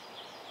bitterness?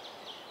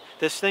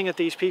 This thing that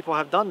these people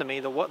have done to me,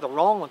 the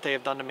wrong that they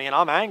have done to me, and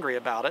I'm angry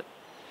about it,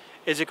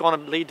 is it going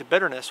to lead to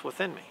bitterness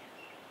within me?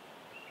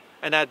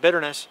 And that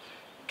bitterness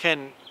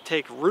can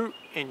take root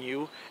in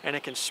you, and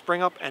it can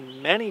spring up,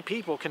 and many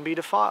people can be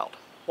defiled.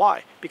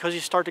 Why? Because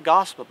you start to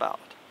gossip about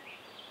it.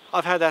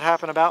 I've had that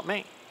happen about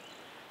me.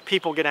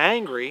 People get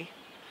angry,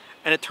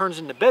 and it turns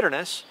into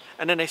bitterness,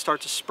 and then they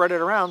start to spread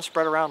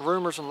around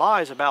rumors and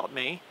lies about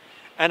me,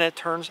 and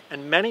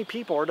and many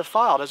people are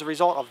defiled as a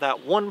result of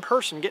that one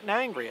person getting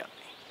angry at me.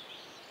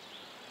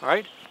 All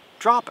right?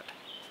 Drop it.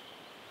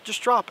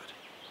 Just drop it.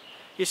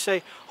 You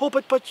say, oh,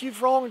 but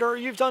you've wronged or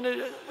you've done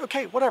it.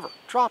 Okay, whatever.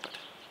 Drop it.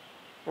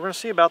 We're going to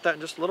see about that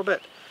in just a little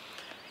bit.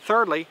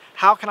 Thirdly,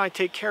 how can I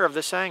take care of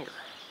this anger?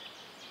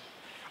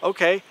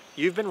 Okay,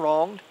 you've been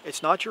wronged.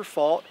 It's not your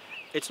fault.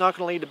 It's not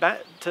going to lead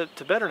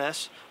to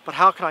bitterness, but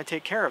how can I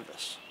take care of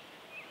this?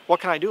 What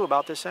can I do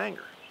about this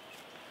anger?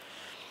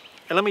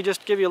 And let me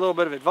just give you a little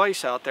bit of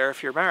advice out there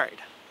if you're married.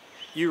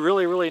 You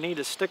really, really need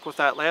to stick with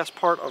that last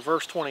part of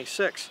verse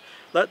 26.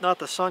 Let not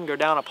the sun go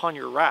down upon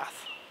your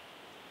wrath.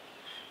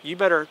 You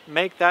better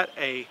make that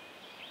a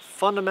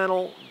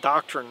fundamental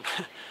doctrine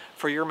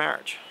for your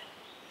marriage.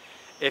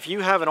 If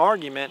you have an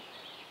argument,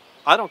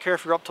 I don't care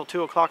if you're up till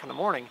 2 o'clock in the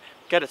morning,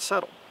 get it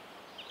settled.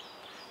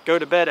 Go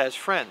to bed as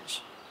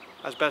friends,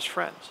 as best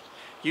friends.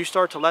 You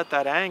start to let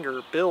that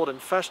anger build and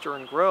fester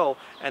and grow,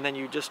 and then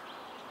you just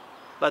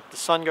let the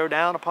sun go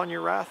down upon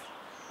your wrath,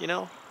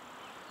 And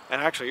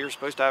actually, you're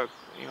supposed to have,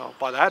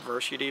 by that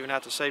verse, you'd even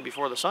have to say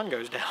before the sun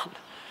goes down.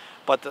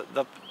 But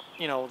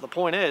the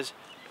point is,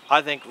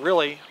 I think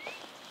really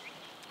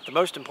the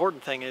most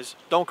important thing is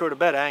don't go to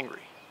bed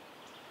angry.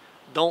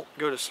 Don't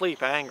go to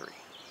sleep angry.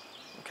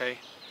 Okay?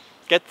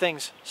 Get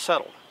things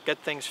settled. Get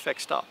things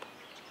fixed up.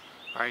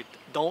 All right?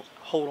 Don't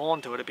hold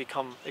on to it.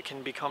 It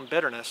can become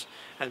bitterness,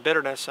 and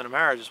bitterness in a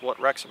marriage is what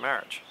wrecks a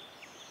marriage.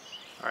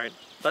 All right?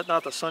 Let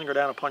not the sun go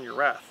down upon your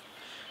wrath.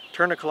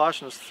 Turn to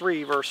Colossians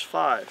 3, verse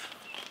 5.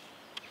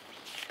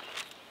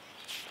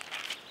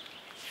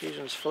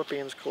 Ephesians,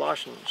 Philippians,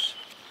 Colossians,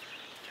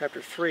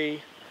 chapter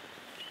 3,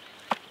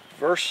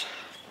 verse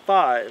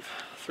 5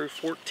 through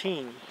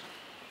 14.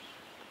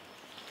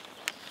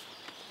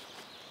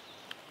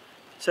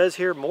 It says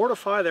here,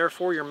 "Mortify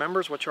therefore your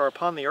members which are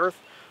upon the earth,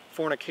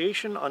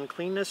 fornication,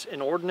 uncleanness,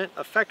 inordinate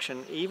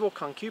affection, evil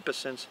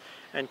concupiscence,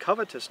 and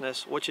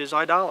covetousness, which is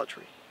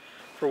idolatry.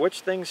 For which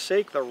things'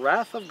 sake the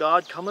wrath of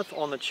God cometh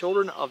on the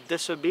children of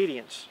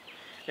disobedience,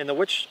 in the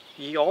which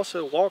ye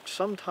also walked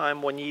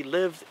sometime when ye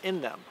lived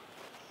in them."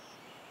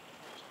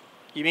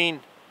 You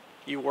mean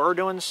you were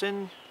doing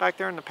sin back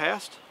there in the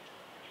past?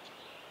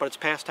 But it's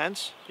past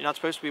tense? You're not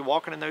supposed to be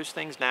walking in those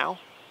things now?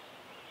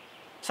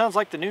 Sounds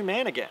like the new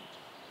man again.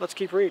 Let's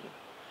keep reading.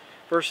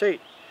 Verse 8,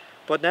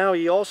 "But now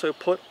ye also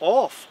put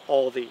off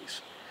all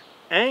these: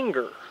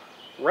 anger,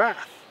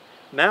 wrath,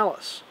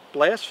 malice,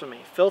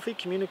 blasphemy, filthy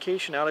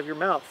communication out of your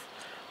mouth.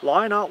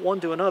 Lie not one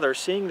to another,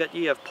 seeing that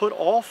ye have put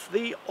off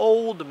the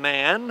old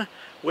man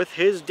with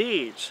his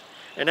deeds,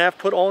 and have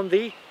put on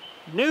the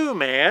new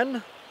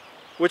man,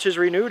 which is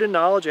renewed in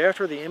knowledge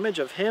after the image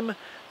of him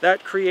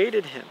that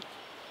created him."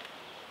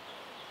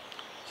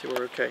 See,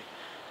 we're okay.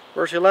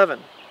 Verse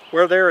 11,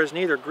 "Where there is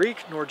neither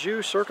Greek nor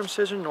Jew,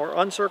 circumcision nor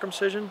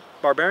uncircumcision,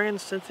 barbarian,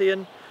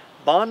 Scythian,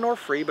 bond nor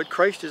free, but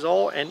Christ is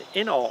all and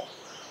in all.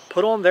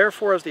 Put on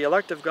therefore as the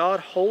elect of God,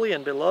 holy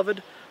and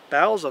beloved,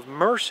 bowels of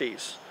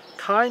mercies,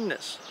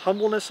 kindness,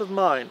 humbleness of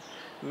mind,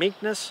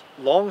 meekness,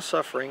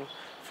 long-suffering,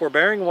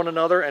 forbearing one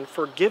another and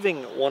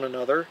forgiving one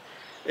another.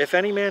 If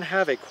any man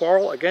have a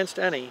quarrel against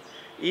any,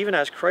 even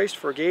as Christ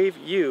forgave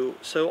you,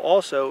 so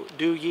also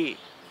do ye.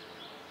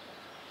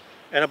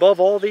 And above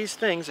all these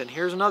things," and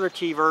here's another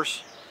key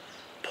verse,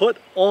 "put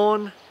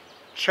on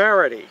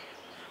charity,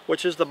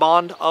 which is the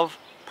bond of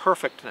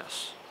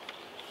perfectness."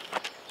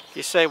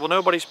 You say, well,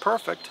 nobody's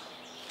perfect.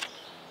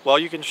 Well,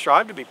 you can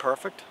strive to be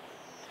perfect.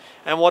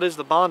 And what is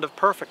the bond of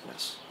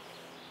perfectness?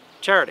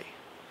 Charity.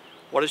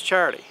 What is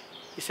charity?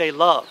 You say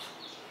love.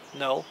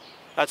 No,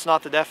 that's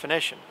not the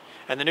definition.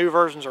 And the new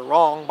versions are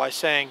wrong by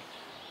saying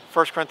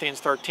 1 Corinthians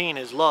 13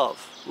 is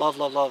love. Love,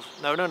 love, love.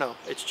 No, no, no.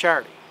 It's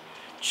charity.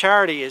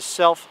 Charity is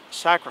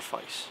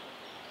self-sacrifice.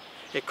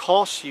 It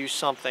costs you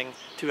something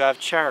to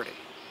have charity.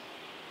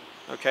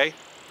 Okay?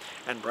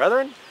 And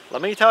brethren,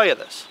 let me tell you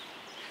this.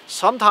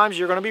 Sometimes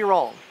you're going to be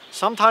wrong.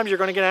 Sometimes you're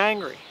going to get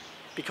angry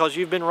because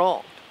you've been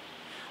wronged.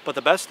 But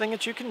the best thing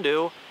that you can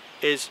do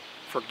is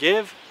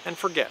forgive and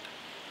forget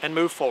and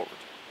move forward.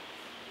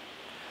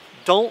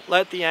 Don't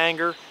let the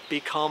anger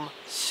become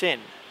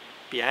sin.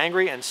 Be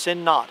angry and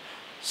sin not.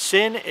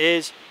 Sin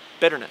is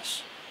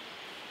bitterness.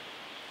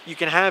 You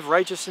can have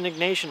righteous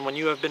indignation when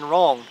you have been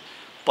wronged,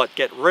 but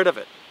get rid of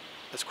it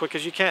as quick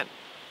as you can.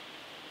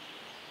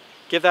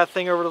 Give that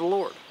thing over to the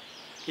Lord.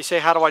 You say,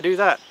 how do I do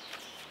that?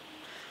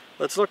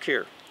 Let's look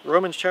here.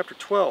 Romans chapter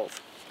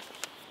 12.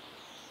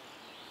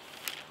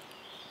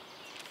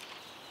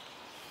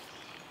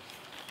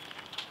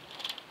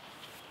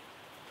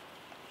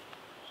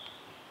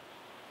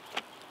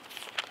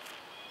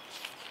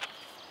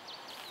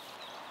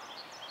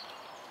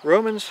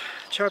 Romans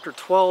chapter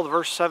 12,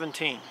 verse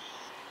 17.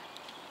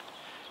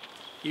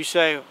 You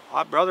say,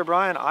 Brother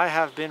Brian, I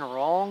have been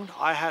wronged.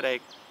 I had a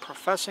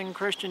professing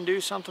Christian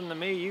do something to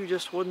me. You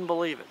just wouldn't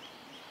believe it.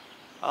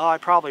 I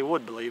probably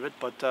would believe it,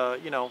 but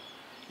you know,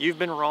 you've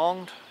been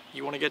wronged.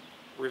 You want to get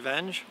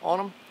revenge on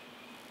them?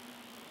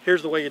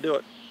 Here's the way you do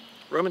it.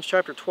 Romans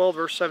chapter 12,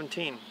 verse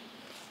 17.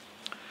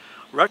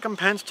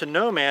 Recompense to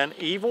no man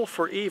evil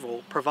for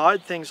evil.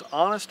 Provide things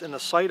honest in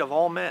the sight of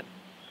all men.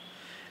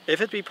 If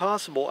it be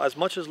possible, as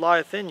much as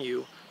lieth in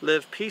you,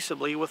 live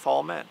peaceably with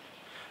all men.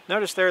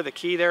 Notice there the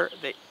key there,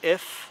 the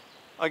if,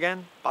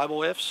 again,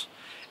 Bible ifs.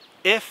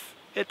 If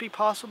it be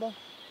possible,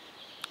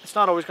 it's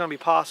not always going to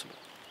be possible.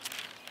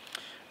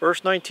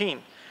 Verse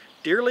 19,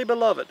 Dearly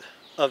beloved,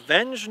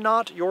 avenge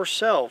not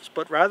yourselves,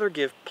 but rather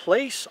give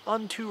place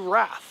unto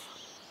wrath.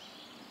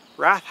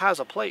 Wrath has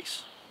a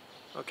place,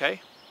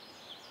 okay?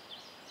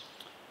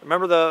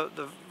 Remember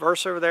the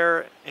verse over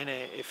there in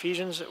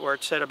Ephesians where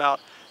it said about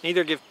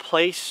neither give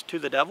place to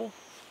the devil?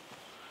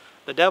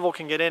 The devil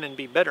can get in and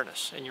be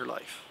bitterness in your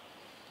life.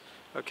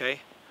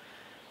 Okay?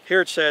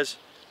 Here it says,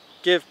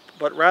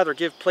 but rather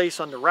give place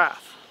unto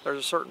wrath. There's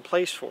a certain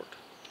place for it.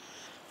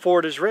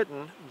 For it is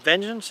written,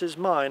 Vengeance is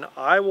mine,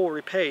 I will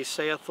repay,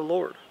 saith the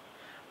Lord.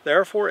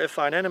 Therefore, if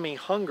thine enemy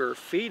hunger,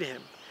 feed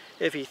him.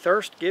 If he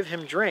thirst, give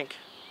him drink.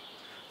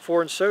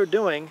 For in so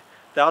doing,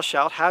 thou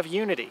shalt have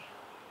unity.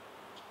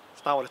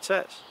 That's not what it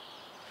says.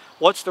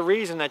 What's the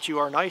reason that you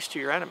are nice to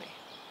your enemy?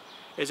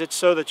 Is it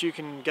so that you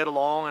can get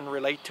along and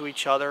relate to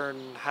each other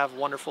and have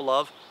wonderful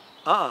love?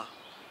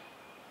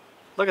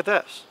 Look at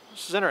this.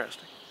 This is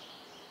interesting.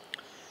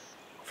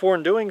 For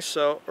in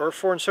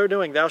so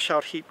doing, thou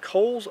shalt heap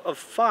coals of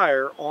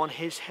fire on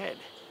his head.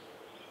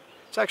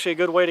 It's actually a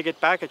good way to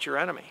get back at your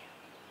enemy.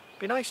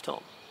 Be nice to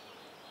him.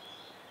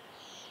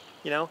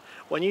 You know,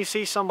 when you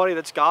see somebody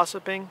that's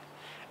gossiping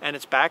and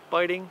it's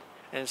backbiting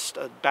and it's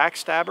a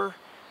backstabber,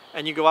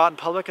 and you go out in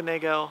public and they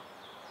go,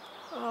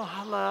 oh,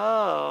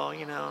 hello,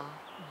 you know.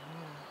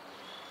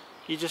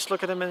 You just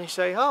look at them and you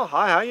say, oh,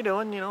 hi, how you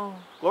doing? You know,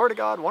 glory to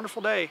God,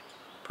 wonderful day.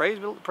 Praise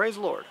the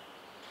Lord.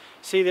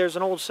 See, there's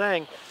an old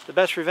saying, the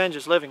best revenge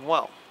is living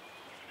well.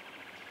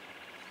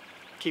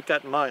 Keep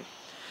that in mind.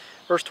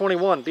 Verse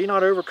 21, be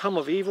not overcome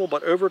of evil,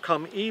 but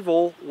overcome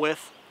evil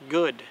with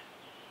good.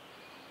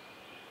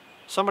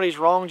 Somebody's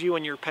wronged you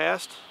in your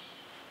past,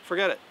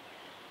 forget it.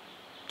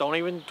 Don't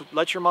even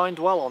let your mind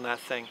dwell on that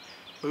thing.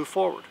 Move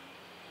forward.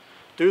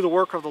 Do the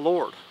work of the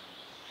Lord.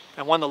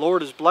 And when the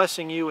Lord is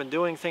blessing you and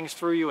doing things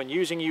through you and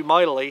using you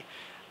mightily,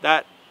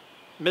 that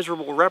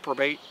miserable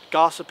reprobate,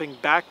 gossiping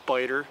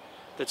backbiter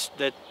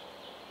that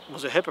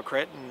was a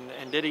hypocrite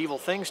and did evil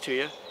things to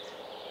you,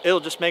 it'll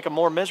just make them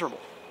more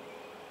miserable.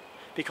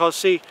 Because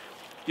see,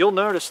 you'll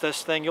notice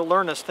this thing, you'll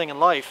learn this thing in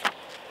life.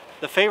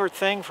 The favorite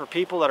thing for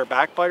people that are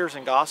backbiters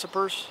and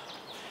gossipers,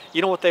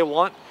 you know what they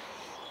want?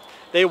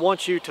 They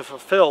want you to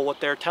fulfill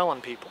what they're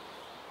telling people.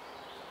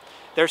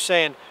 They're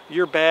saying,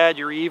 you're bad,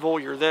 you're evil,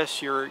 you're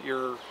this, you're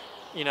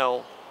you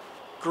know,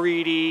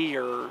 greedy,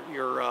 you're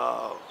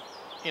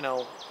you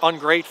know,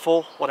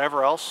 ungrateful,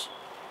 whatever else.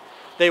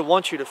 They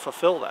want you to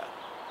fulfill that.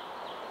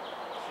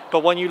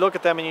 But when you look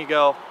at them and you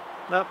go,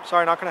 nope,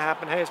 sorry, not going to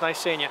happen. Hey, it's nice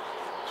seeing you.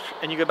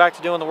 And you go back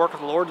to doing the work of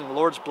the Lord, and the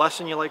Lord's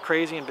blessing you like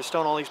crazy and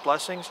bestowing all these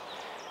blessings,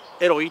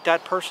 it'll eat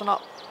that person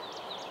up.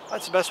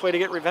 That's the best way to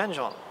get revenge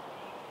on them.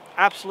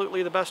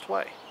 Absolutely the best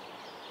way.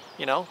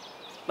 You know,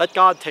 let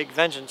God take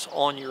vengeance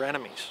on your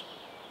enemies.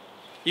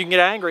 You can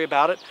get angry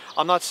about it.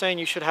 I'm not saying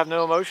you should have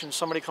no emotions.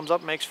 Somebody comes up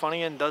and makes fun of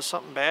you and does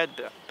something bad,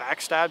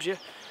 backstabs you.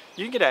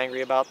 You can get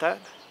angry about that,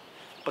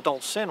 but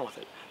don't sin with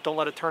it. Don't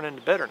let it turn into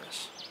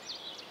bitterness.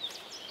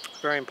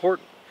 Very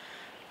important.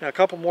 Now a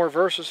couple more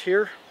verses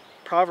here.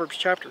 Proverbs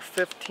chapter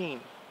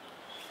 15.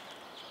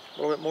 A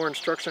little bit more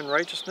instruction in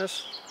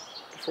righteousness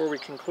before we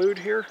conclude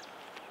here.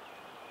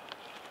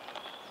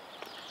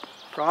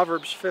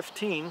 Proverbs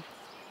 15,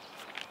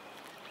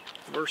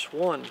 verse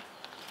 1.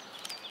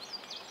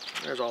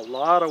 There's a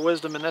lot of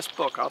wisdom in this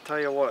book, I'll tell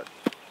you what.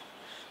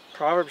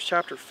 Proverbs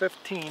chapter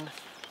 15,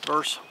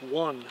 verse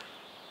 1. It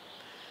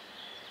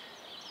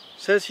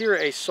says here,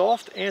 a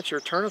soft answer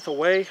turneth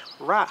away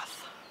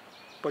wrath,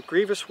 but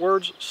grievous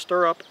words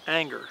stir up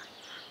anger.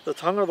 The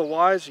tongue of the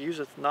wise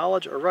useth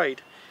knowledge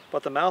aright,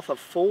 but the mouth of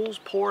fools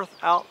poureth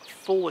out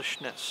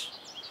foolishness.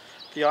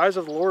 The eyes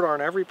of the Lord are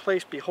in every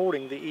place,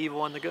 beholding the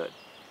evil and the good.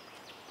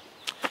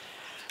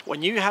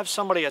 When you have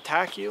somebody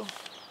attack you,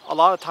 a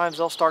lot of times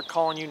they'll start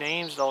calling you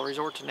names, they'll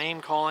resort to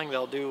name calling,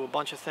 they'll do a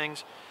bunch of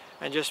things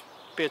and just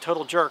be a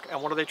total jerk.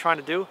 And what are they trying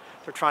to do?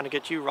 They're trying to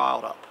get you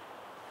riled up.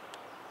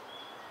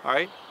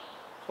 Alright?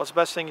 What's the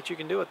best thing that you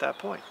can do at that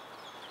point?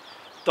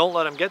 Don't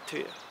let them get to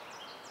you.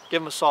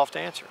 Give them a soft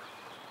answer.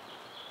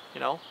 You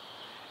know?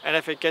 And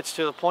if it gets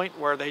to the point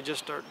where they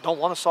just don't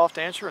want a soft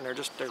answer and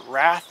they're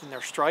wrath and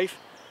they're strife,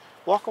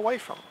 walk away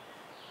from them.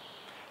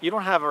 You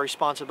don't have a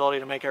responsibility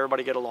to make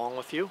everybody get along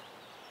with you.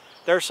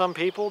 There are some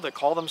people that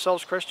call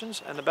themselves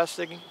Christians, and the best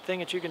thing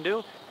that you can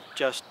do,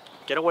 just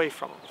get away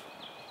from them.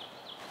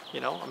 You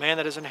know, a man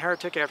that is a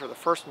heretic after the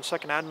first and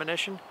second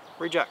admonition,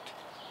 reject.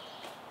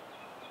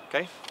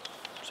 Okay?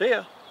 See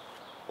ya.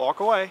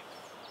 Walk away.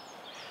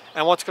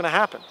 And what's going to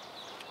happen?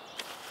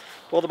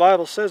 Well, the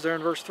Bible says there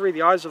in verse 3,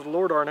 the eyes of the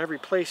Lord are in every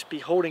place,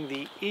 beholding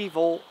the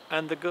evil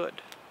and the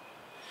good.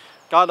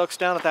 God looks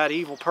down at that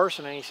evil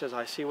person and he says,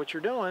 I see what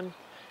you're doing.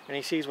 And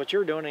he sees what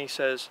you're doing and he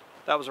says,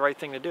 that was the right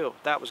thing to do.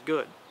 That was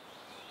good.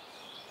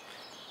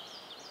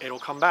 It'll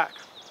come back.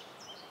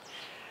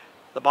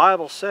 The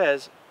Bible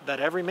says that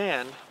every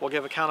man will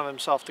give account of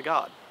himself to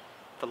God.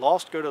 The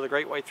lost go to the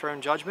great white throne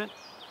judgment.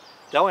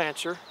 They'll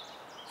answer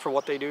for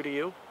what they do to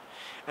you.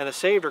 And the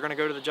saved are going to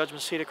go to the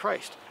judgment seat of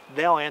Christ.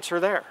 They'll answer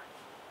there.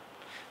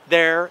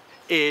 There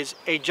is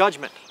a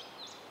judgment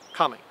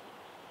coming.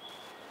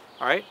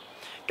 Alright?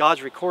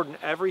 God's recording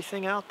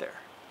everything out there.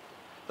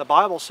 The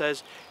Bible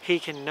says he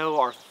can know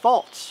our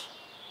thoughts.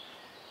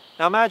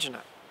 Now imagine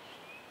that.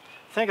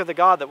 Think of the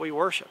God that we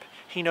worship.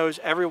 He knows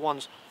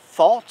everyone's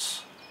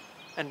thoughts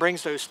and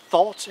brings those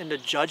thoughts into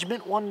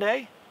judgment one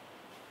day.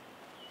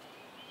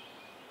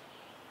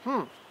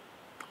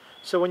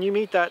 So when you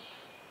meet that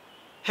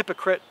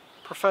hypocrite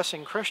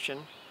professing Christian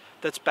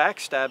that's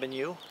backstabbing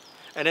you,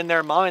 and in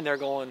their mind they're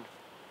going,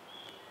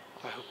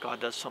 I hope God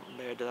does something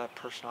bad to that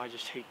person. I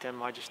just hate them.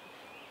 And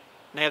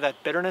they have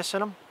that bitterness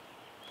in them.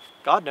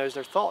 God knows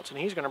their thoughts, and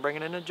he's going to bring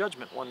it into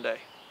judgment one day.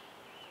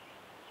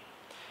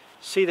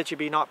 See that you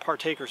be not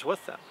partakers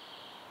with them.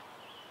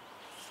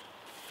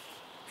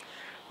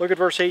 Look at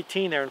verse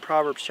 18 there in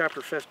Proverbs chapter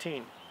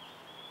 15.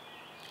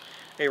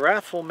 A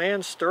wrathful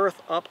man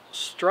stirreth up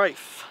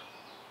strife,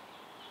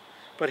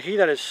 but he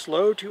that is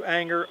slow to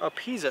anger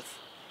appeaseth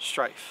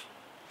strife.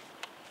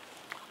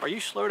 Are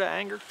you slow to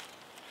anger?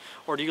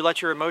 Or do you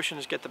let your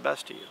emotions get the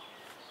best of you?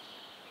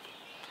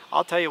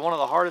 I'll tell you, one of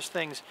the hardest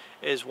things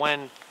is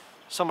when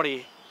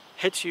somebody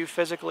hits you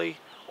physically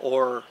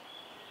or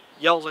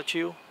yells at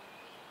you.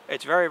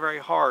 It's very, very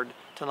hard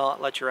to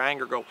not let your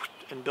anger go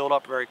and build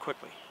up very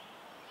quickly.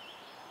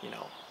 You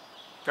know,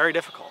 very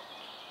difficult.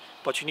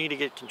 But you need to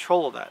get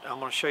control of that. I'm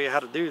going to show you how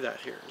to do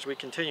that here as we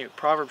continue.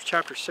 Proverbs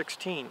chapter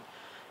 16,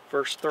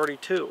 verse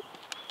 32.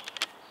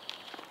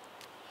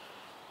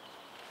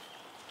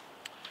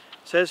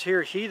 It says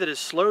here, he that is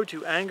slow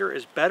to anger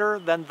is better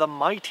than the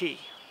mighty.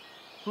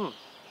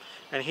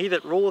 And he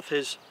that ruleth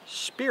his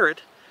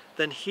spirit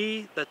than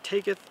he that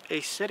taketh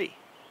a city.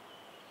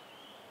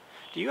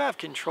 Do you have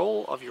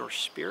control of your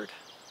spirit?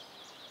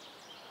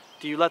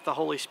 Do you let the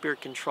Holy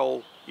Spirit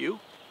control you?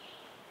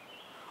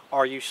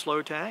 Are you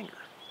slow to anger?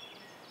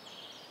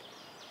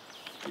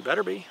 You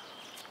better be.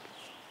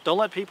 Don't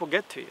let people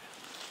get to you.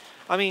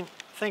 I mean,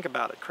 think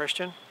about it,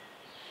 Christian.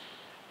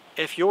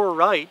 If you're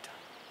right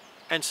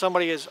and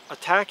somebody is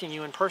attacking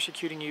you and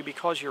persecuting you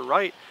because you're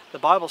right, the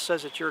Bible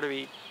says that you're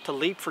to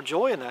leap for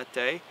joy in that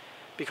day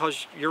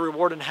because your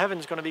reward in heaven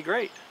is going to be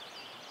great.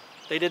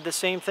 They did the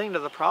same thing to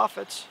the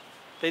prophets.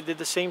 They did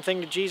the same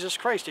thing to Jesus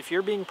Christ. If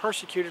you're being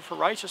persecuted for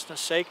righteousness'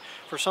 sake,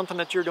 for something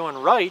that you're doing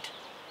right,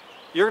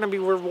 you're going to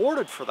be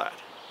rewarded for that.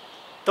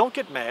 Don't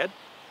get mad.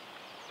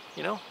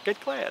 You know, get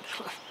glad.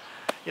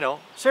 You know,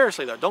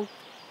 seriously though,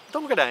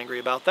 don't get angry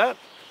about that.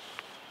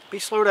 Be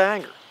slow to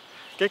anger.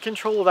 Get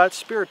control of that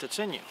spirit that's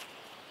in you.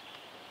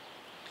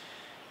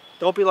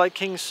 Don't be like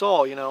King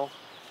Saul, you know.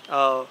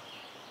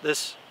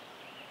 This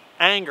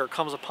anger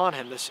comes upon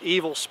him. This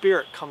evil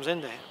spirit comes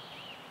into him.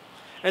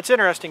 And it's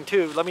interesting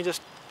too. Let me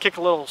just kick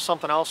a little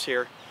something else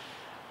here.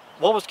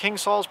 What was King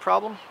Saul's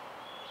problem?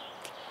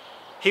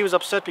 He was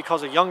upset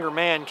because a younger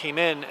man came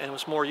in and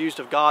was more used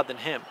of God than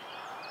him.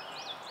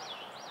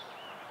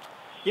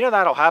 You know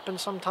that'll happen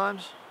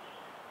sometimes.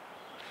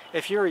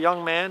 If you're a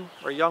young man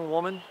or a young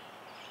woman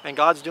and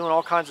God's doing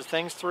all kinds of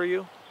things through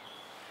you,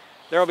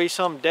 there'll be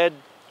some dead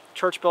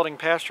church building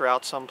pastor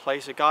out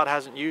someplace that God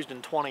hasn't used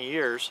in 20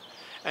 years,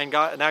 and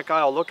that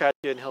guy will look at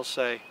you and he'll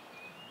say,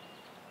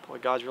 boy,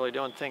 God's really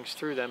doing things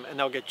through them, and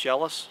they'll get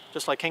jealous,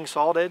 just like King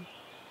Saul did,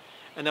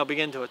 and they'll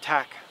begin to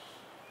attack.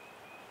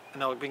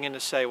 And they'll begin to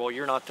say, well,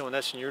 you're not doing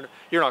this, and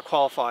you're not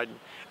qualified,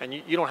 and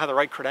you don't have the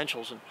right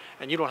credentials,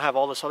 and you don't have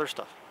all this other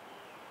stuff.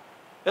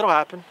 It'll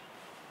happen.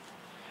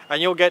 And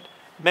you'll get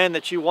men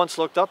that you once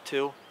looked up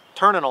to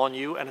turning on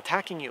you and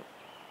attacking you.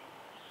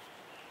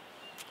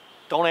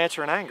 Don't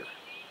answer in anger.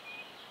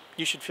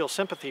 You should feel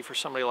sympathy for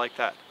somebody like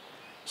that.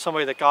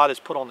 Somebody that God has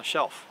put on the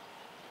shelf.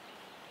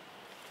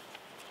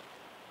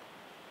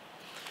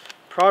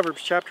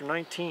 Proverbs chapter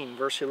 19,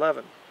 verse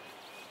 11.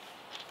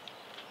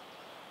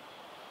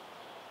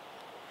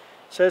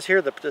 It says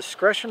here, the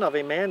discretion of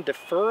a man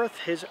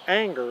deferreth his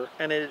anger,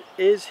 and it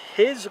is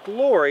his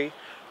glory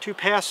to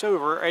pass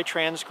over a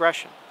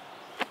transgression.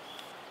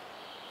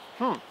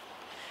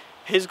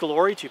 His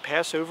glory to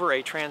pass over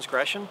a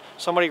transgression?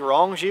 Somebody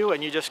wrongs you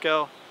and you just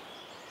go,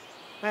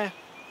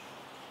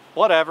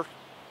 whatever.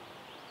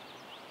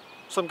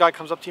 Some guy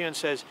comes up to you and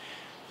says,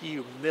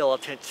 you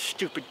militant,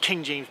 stupid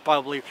King James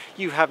Bible believer,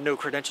 you have no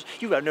credentials,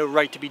 you have no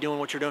right to be doing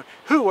what you're doing.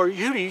 Who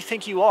do you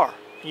think you are?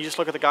 And you just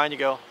look at the guy and you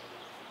go,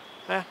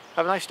 have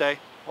a nice day,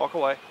 walk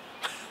away.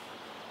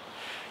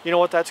 You know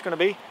what that's going to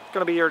be? It's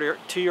going to be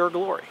to your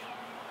glory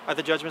at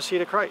the judgment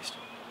seat of Christ.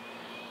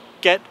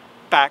 Get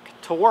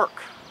back to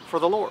work for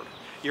the Lord.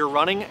 You're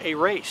running a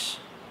race.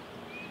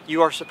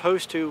 You are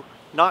supposed to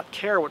not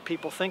care what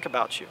people think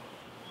about you.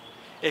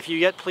 If you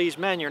yet please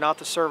men, you're not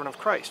the servant of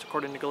Christ,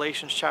 according to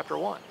Galatians chapter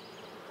 1.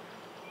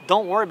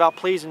 Don't worry about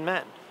pleasing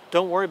men.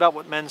 Don't worry about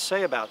what men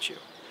say about you.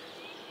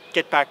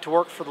 Get back to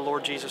work for the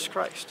Lord Jesus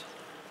Christ.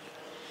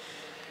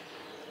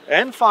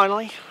 And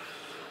finally,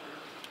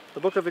 the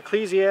book of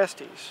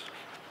Ecclesiastes,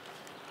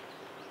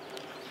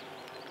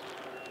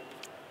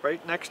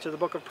 right next to the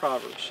book of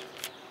Proverbs.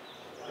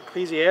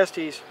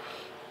 Ecclesiastes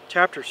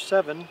chapter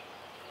 7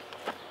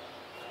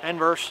 and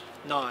verse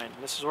 9.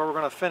 This is where we're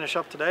going to finish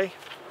up today.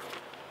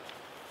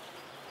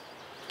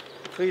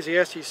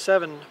 Ecclesiastes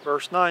 7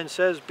 verse 9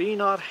 says, be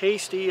not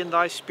hasty in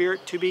thy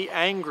spirit to be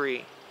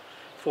angry,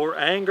 for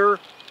anger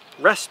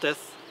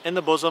resteth in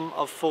the bosom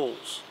of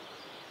fools.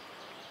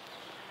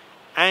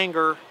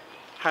 Anger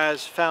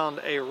has found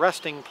a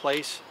resting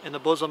place in the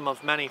bosom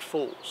of many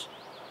fools.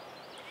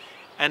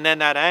 And then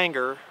that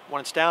anger,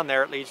 when it's down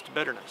there, it leads to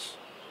bitterness.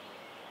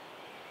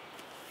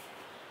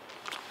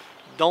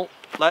 Don't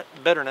let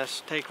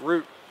bitterness take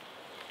root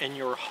in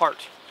your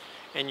heart,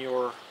 in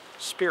your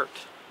spirit.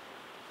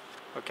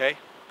 Okay?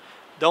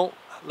 Don't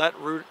let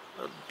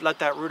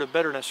that root of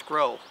bitterness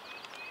grow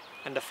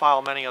and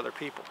defile many other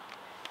people.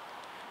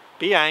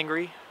 Be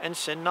angry and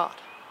sin not.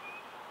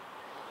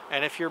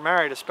 And if you're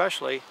married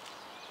especially,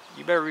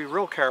 you better be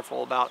real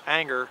careful about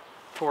anger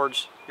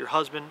towards your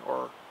husband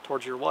or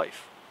towards your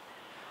wife.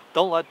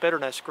 Don't let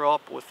bitterness grow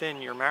up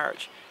within your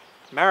marriage.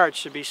 Marriage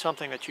should be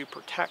something that you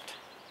protect,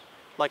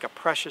 like a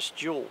precious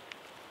jewel.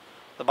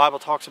 The Bible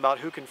talks about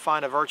who can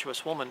find a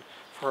virtuous woman,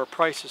 for her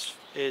price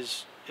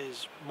is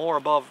more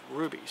above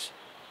rubies.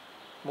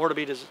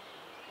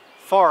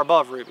 Far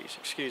above rubies,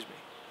 excuse me.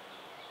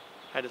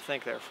 I had to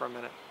think there for a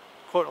minute.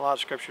 Quoting a lot of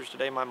scriptures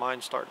today, my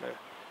mind's starting to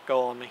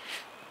go on me.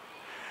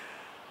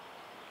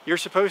 You're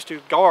supposed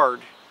to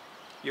guard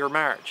your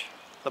marriage.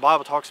 The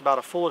Bible talks about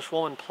a foolish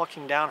woman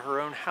plucking down her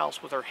own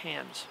house with her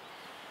hands.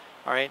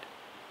 All right?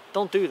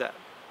 Don't do that.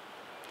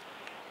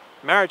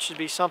 Marriage should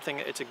be something,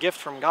 it's a gift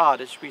from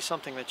God. It should be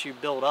something that you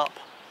build up,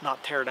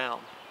 not tear down.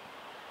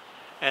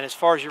 And as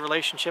far as your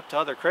relationship to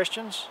other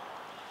Christians,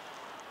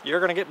 you're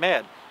going to get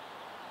mad.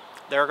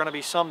 There are going to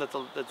be some that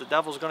the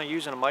devil's going to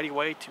use in a mighty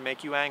way to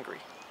make you angry.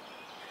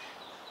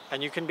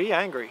 And you can be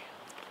angry,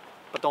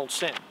 but don't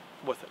sin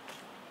with it.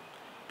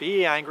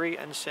 Be angry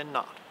and sin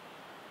not.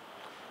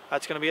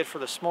 That's going to be it for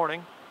this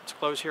morning. Let's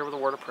close here with a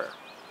word of prayer.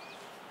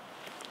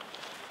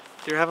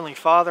 Dear Heavenly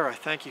Father, I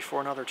thank you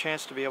for another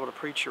chance to be able to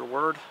preach your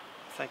word.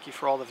 Thank you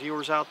for all the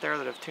viewers out there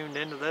that have tuned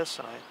into this.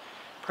 And I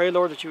pray,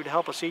 Lord, that you would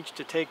help us each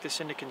to take this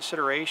into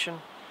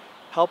consideration.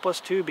 Help us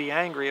to be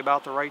angry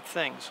about the right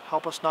things.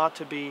 Help us not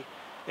to be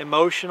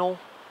emotional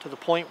to the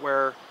point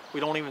where we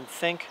don't even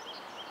think,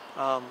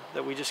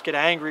 that we just get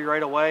angry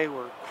right away.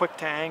 We're quick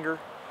to anger.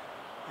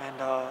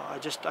 And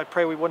I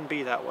pray we wouldn't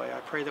be that way.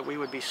 I pray that we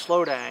would be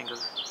slow to anger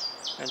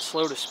and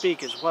slow to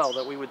speak as well,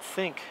 that we would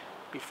think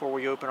before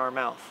we open our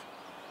mouth.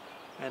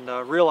 And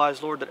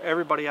realize, Lord, that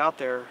everybody out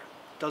there,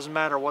 doesn't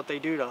matter what they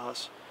do to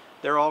us,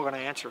 they're all going to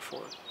answer for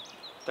it.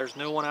 There's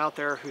no one out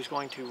there who's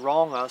going to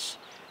wrong us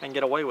and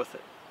get away with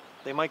it.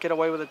 They might get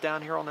away with it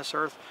down here on this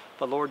earth,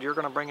 but Lord, you're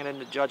going to bring it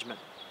into judgment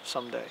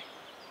someday.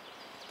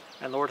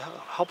 And Lord,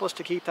 help us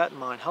to keep that in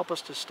mind. Help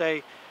us to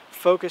stay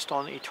focused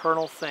on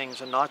eternal things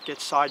and not get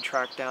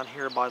sidetracked down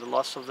here by the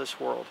lusts of this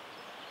world.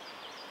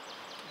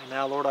 And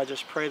now, Lord, I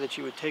just pray that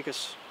you would take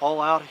us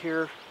all out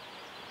here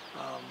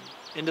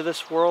into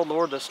this world,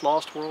 Lord, this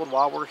lost world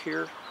while we're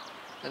here,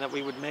 and that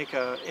we would make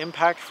an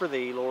impact for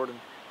Thee, Lord,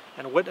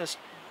 and witness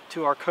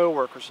to our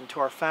co-workers and to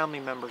our family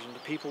members and the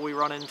people we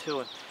run into,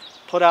 and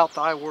put out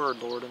Thy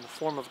word, Lord, in the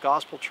form of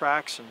gospel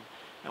tracts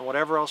and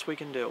whatever else we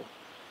can do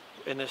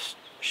in this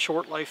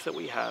short life that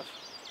we have.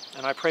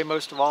 And I pray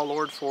most of all,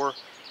 Lord, for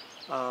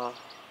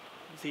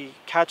the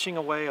catching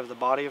away of the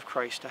body of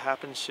Christ to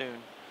happen soon,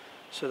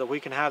 so that we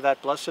can have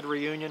that blessed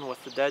reunion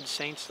with the dead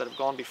saints that have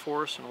gone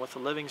before us and with the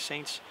living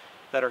saints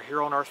that are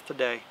here on earth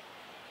today,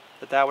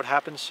 that would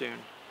happen soon.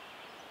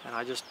 And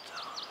I just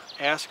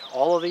ask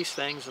all of these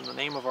things in the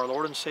name of our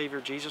Lord and Savior,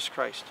 Jesus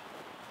Christ.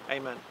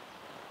 Amen.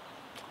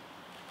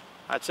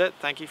 That's it.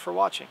 Thank you for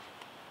watching.